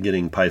looking into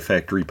getting Pie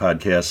Factory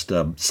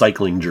podcast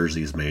cycling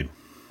jerseys made.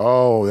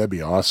 Oh, that'd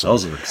be awesome.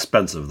 Those are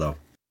expensive, though.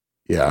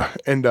 Yeah,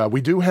 and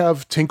we do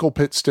have Tinkle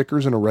Pit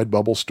stickers in a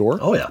Redbubble store.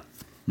 Oh, yeah.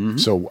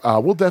 So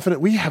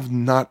we have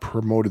not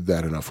promoted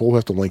that enough. We'll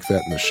have to link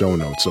that in the show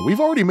notes. So we've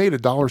already made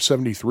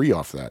 $1.73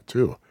 off that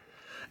too.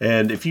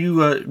 And if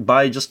you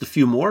buy just a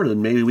few more,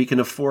 then maybe we can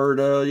afford,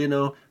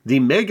 the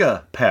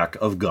mega pack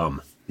of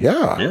gum.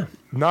 Yeah.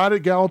 Not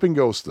at Galloping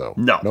Ghost, though.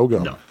 No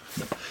gum. No.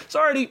 So,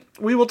 alrighty,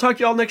 we will talk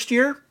to y'all next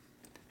year.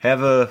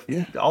 Have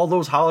all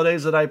those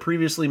holidays that I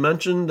previously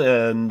mentioned,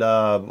 and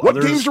what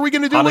games are we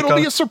going to do? Hanukkah. It'll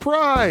be a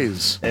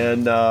surprise.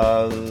 And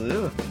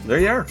there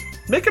you are.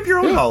 Make up your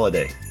own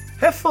holiday.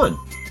 Have fun.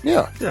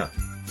 Yeah.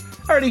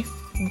 Alrighty,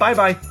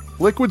 bye-bye.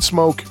 Liquid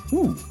Smoke.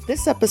 Ooh.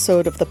 This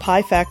episode of the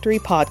Pie Factory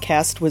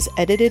podcast was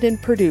edited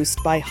and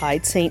produced by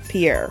Hyde St.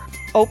 Pierre.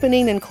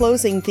 Opening and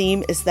closing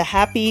theme is the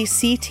Happy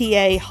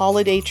CTA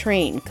Holiday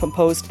Train,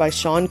 composed by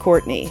Sean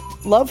Courtney.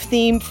 Love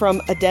theme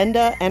from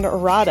Addenda and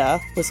Errata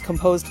was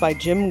composed by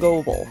Jim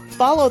Goebel.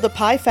 Follow the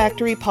Pie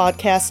Factory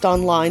podcast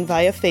online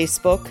via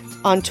Facebook,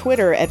 on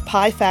Twitter at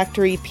Pie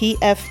Factory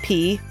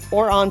PFP,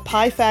 or on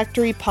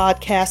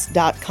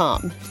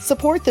piefactorypodcast.com.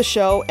 Support the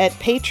show at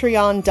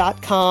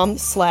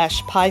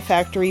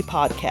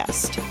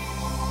patreon.com/piefactorypodcast.